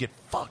 Yep. where you get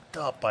fucked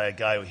up by a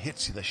guy who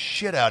hits you the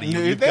shit out of you.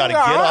 You You've got to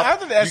get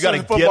up. You got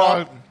to get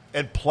up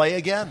and play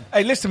again.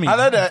 Hey, listen to me. I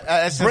love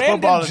that.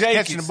 Football is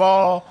catching the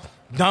ball,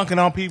 dunking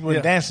on people,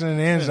 and dancing in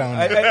the end zone.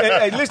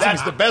 Hey, listen,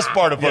 that's the best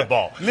part of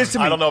football. Listen to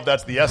me. I don't know if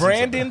that's the essence.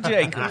 Brandon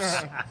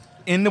Jacobs,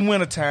 in the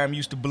wintertime,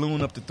 used to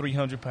balloon up to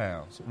 300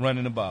 pounds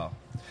running the ball.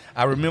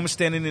 I remember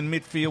standing in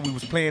midfield. We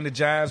was playing the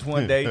Giants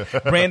one day.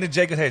 Brandon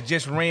Jacobs had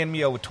just ran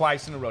me over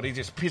twice in a row. They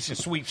just pitching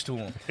sweeps to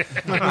him.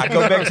 I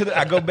go back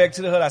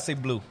to the hood. I say,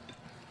 Blue.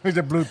 He's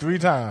a Blue 3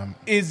 times.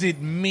 Is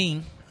it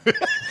me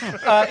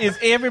Is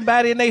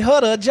everybody in their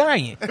hut a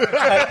giant?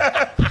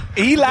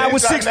 Eli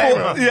was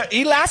 6'4". Yeah,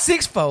 Eli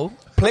 6'4".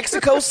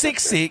 Plexico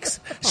 6'6",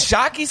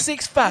 Shockey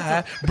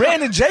 6'5",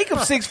 Brandon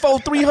Jacobs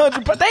 6'4",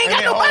 300. But they ain't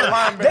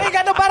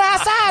got nobody our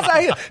size out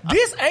here.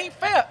 This ain't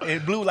fair.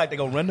 And Blue like they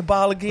gonna run the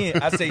ball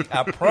again. I say,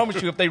 I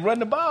promise you, if they run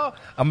the ball,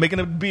 I'm making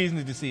a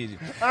business decision.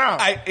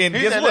 And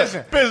guess what?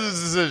 Listen, Business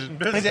decision.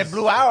 He said,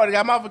 Blue, I already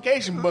got my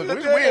vacation booked.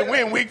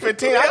 We in week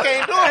 15. I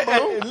can't do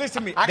it, Blue.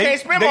 Listen to me. I can't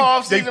spend my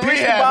off-season They pitch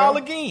the rehabbing. ball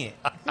again.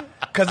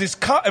 Because it's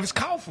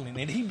Coughlin,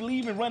 and he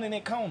believe in running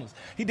in corners.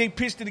 They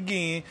pitched it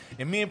again,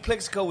 and me and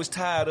Plexico was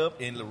tied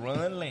up in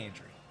LaRon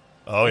Landry.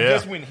 Oh, And yeah.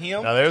 just when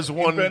him Now, there's and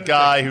one Brandon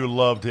guy Jacobs. who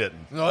loved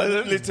hitting. No,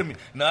 listen to me.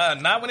 Nah,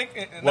 not when it.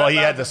 Well, he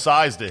had the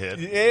size to hit.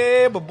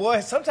 Yeah, but boy,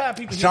 sometimes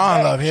people. hit Sean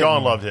back. loved hitting.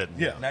 Sean loved hitting.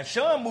 Yeah. Now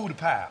Sean moved the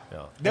pile.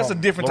 Yeah. That's a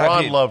different type of LaRon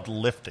hitting. loved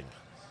lifting.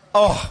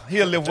 Oh,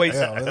 he'll lift weights.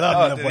 Yeah, they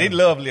love lift They weights.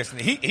 love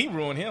listening. He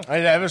ruined him.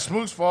 Hey, that was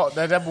Smoot's fault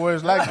that boy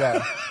is like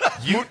that.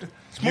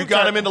 You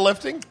got him into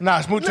lifting? Nah,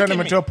 Smoot Look turned at him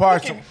me. into a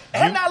partial. Look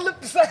at me. And I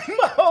looked the same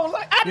my whole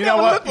life. I You never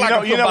know what? looked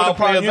like You know what the a football player.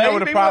 problem- you know what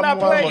the baby, problem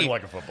when I was? played. Looked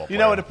like a football player. You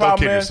know what the Don't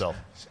problem kid is? yourself.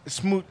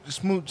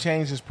 Smoot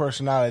changed his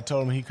personality.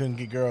 Told him he couldn't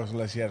get girls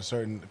unless he had a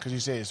certain, because he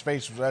said his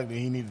face was ugly.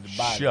 He needed the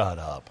body. Shut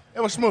up.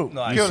 It was Smoot.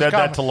 No, He you killed said his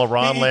that to confidence.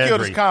 LaRon He Landry.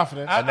 killed his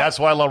confidence. And that's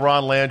why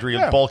LaRon Landry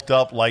bulked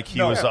up like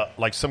he was Yeah.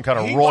 like some kind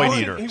of He roid walked-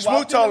 eater. he Smoot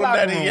walked in told the him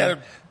that locker he had a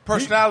room.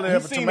 personality He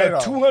of a seen tomato.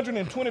 a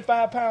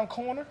 225-pound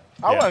corner.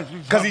 I Yeah. was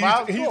Because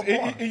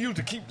he used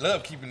to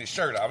love keeping his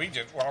shirt off. He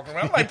just walking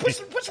around. I'm like, put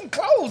some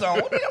clothes on.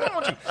 What the hell wrong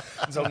with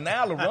you? So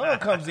now LaRon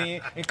comes in,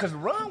 and because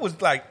LaRon was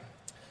like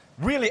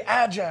really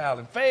agile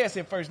and fast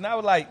at first, and I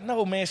was like,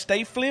 no, man,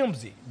 stay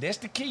flimsy. That's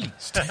the key.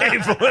 Stay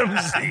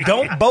flimsy.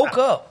 Don't bulk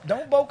up.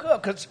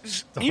 Because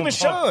even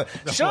Sean,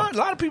 a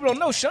lot of people don't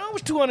know, Sean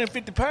was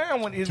 250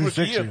 pounds when his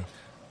rookie year. 260.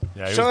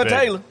 Yeah, he was Sean big.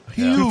 Taylor,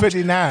 huge.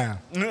 259.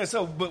 Yeah,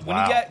 so, but when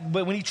Wow.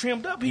 when he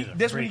trimmed up,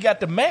 that's when he got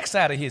the max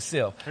out of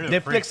himself.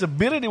 That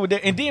flexibility with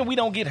that, and then we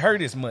don't get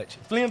hurt as much.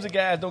 Flimsy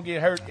guys don't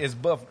get hurt as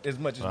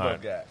much as buff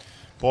right. guys.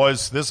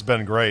 Boys, this has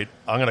been great.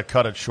 I'm going to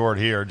cut it short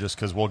here just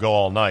because we'll go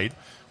all night.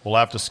 We'll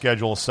have to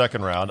schedule a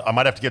second round. I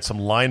might have to get some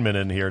linemen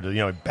in here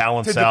to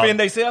balance To out. defend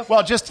themselves?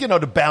 Well, just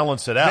to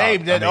balance it out.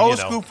 Zabe, that I mean, old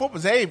school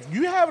football. Zabe,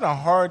 you having a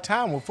hard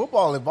time with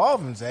football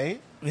evolving, Zabe.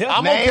 Yeah,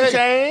 I'm Name okay.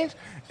 change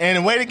and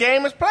the way the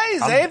game is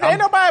played, Zabe. Ain't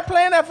nobody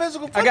playing that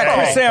physical football. I got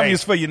Chris Hey,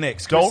 Samuels hey, for you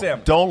next. Chris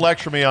Samuels. Don't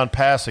lecture me on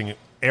passing.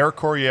 Air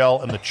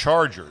Coryell and the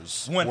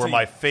Chargers One were team.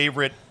 my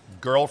favorite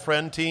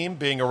girlfriend team,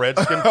 being a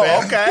Redskin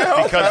fan.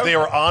 Okay. Because they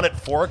were on at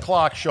 4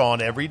 o'clock,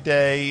 Sean, every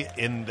day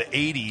in the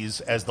 80s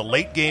as the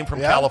late game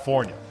from Yeah.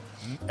 California.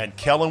 And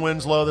Kellen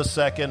Winslow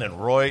II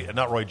and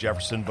not Roy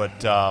Jefferson,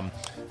 but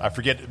I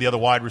forget the other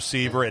wide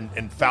receiver,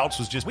 and Fouts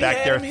was just We back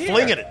had there him here.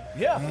 flinging it.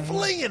 Yeah.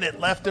 Flinging it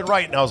left and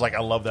right. And I was like, I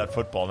love that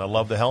football, and I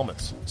love the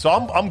helmets. So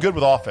I'm good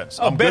with offense.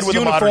 Oh, I'm best good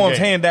with the modern uniforms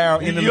game. hand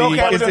down in the You league.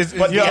 okay with It's- the-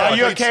 it's- yeah, are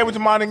you it's- okay with the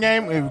modern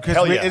game? Because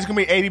Hell yeah. it's going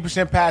to be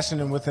 80%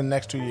 passing within the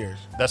next 2 years.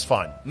 That's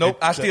fine. Nope,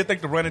 I still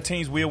think the running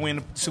teams will win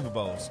the Super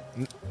Bowls.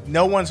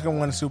 No one's going to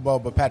win the Super Bowl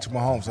but Patrick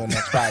Mahomes for the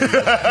next 5 years.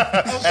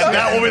 And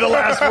that will be the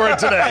last word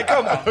today. Hey,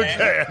 come on,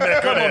 man. Okay.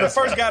 Come on, the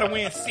first guy to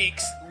win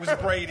 6 was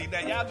Brady. Now,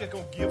 y'all just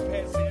going to give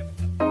Pat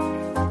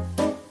 7.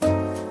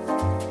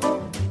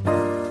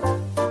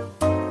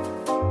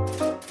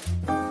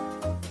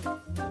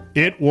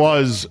 It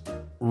was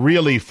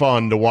really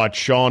fun to watch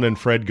Sean and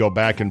Fred go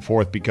back and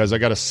forth because I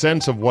got a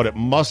sense of what it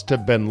must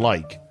have been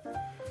like,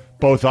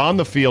 both on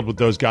the field with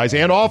those guys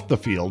and off the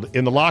field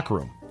in the locker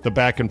room. The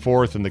back and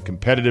forth and the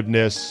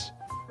competitiveness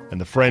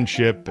and the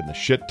friendship and the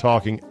shit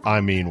talking.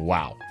 I mean,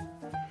 wow.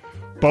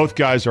 Both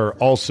guys are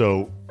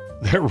also,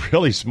 they're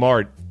really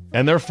smart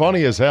and they're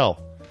funny as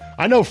hell.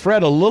 I know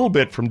Fred a little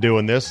bit from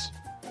doing this.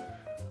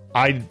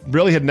 I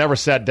really had never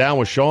sat down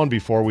with Sean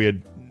before. We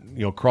had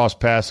crossed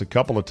paths a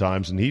couple of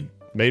times, and he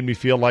made me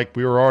feel like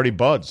we were already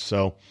buds.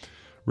 So,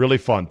 really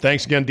fun.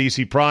 Thanks again,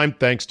 DC Prime.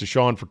 Thanks to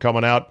Sean for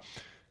coming out.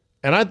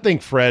 And I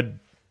think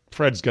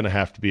Fred's going to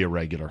have to be a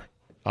regular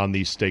on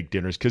these steak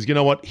dinners because you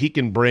know what? He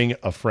can bring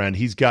a friend.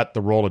 He's got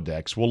the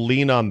Rolodex. We'll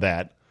lean on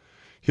that.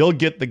 He'll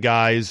get the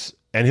guys,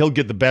 and he'll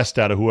get the best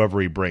out of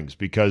whoever he brings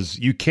because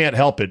you can't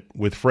help it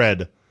with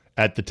Fred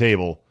at the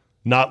table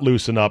not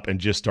loosen up and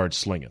just start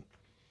slinging.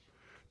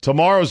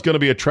 Tomorrow's going to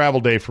be a travel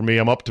day for me.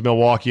 I'm up to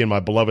Milwaukee and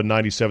my beloved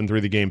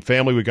 97.3 The Game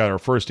family. We got our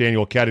first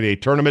annual Caddy Day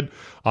tournament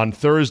on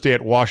Thursday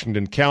at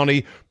Washington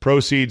County.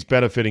 Proceeds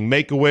benefiting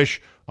Make-A-Wish.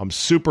 I'm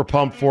super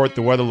pumped for it.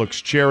 The weather looks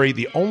cherry.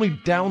 The only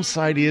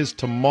downside is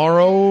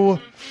tomorrow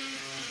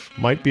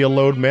might be a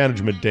load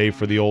management day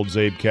for the old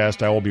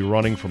Zabecast. I will be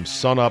running from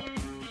sunup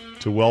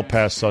to well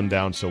past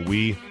sundown, so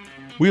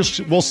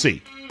we'll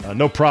see.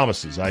 No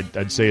promises.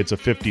 I'd say it's a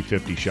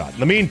 50-50 shot.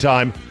 In the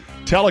meantime,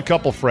 tell a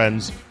couple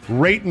friends,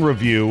 rate and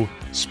review,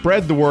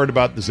 spread the word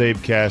about the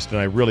Zabecast, and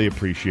I really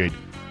appreciate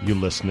you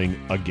listening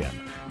again.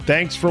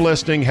 Thanks for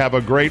listening. Have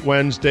a great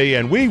Wednesday,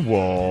 and we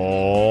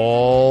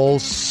will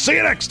see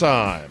you next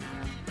time.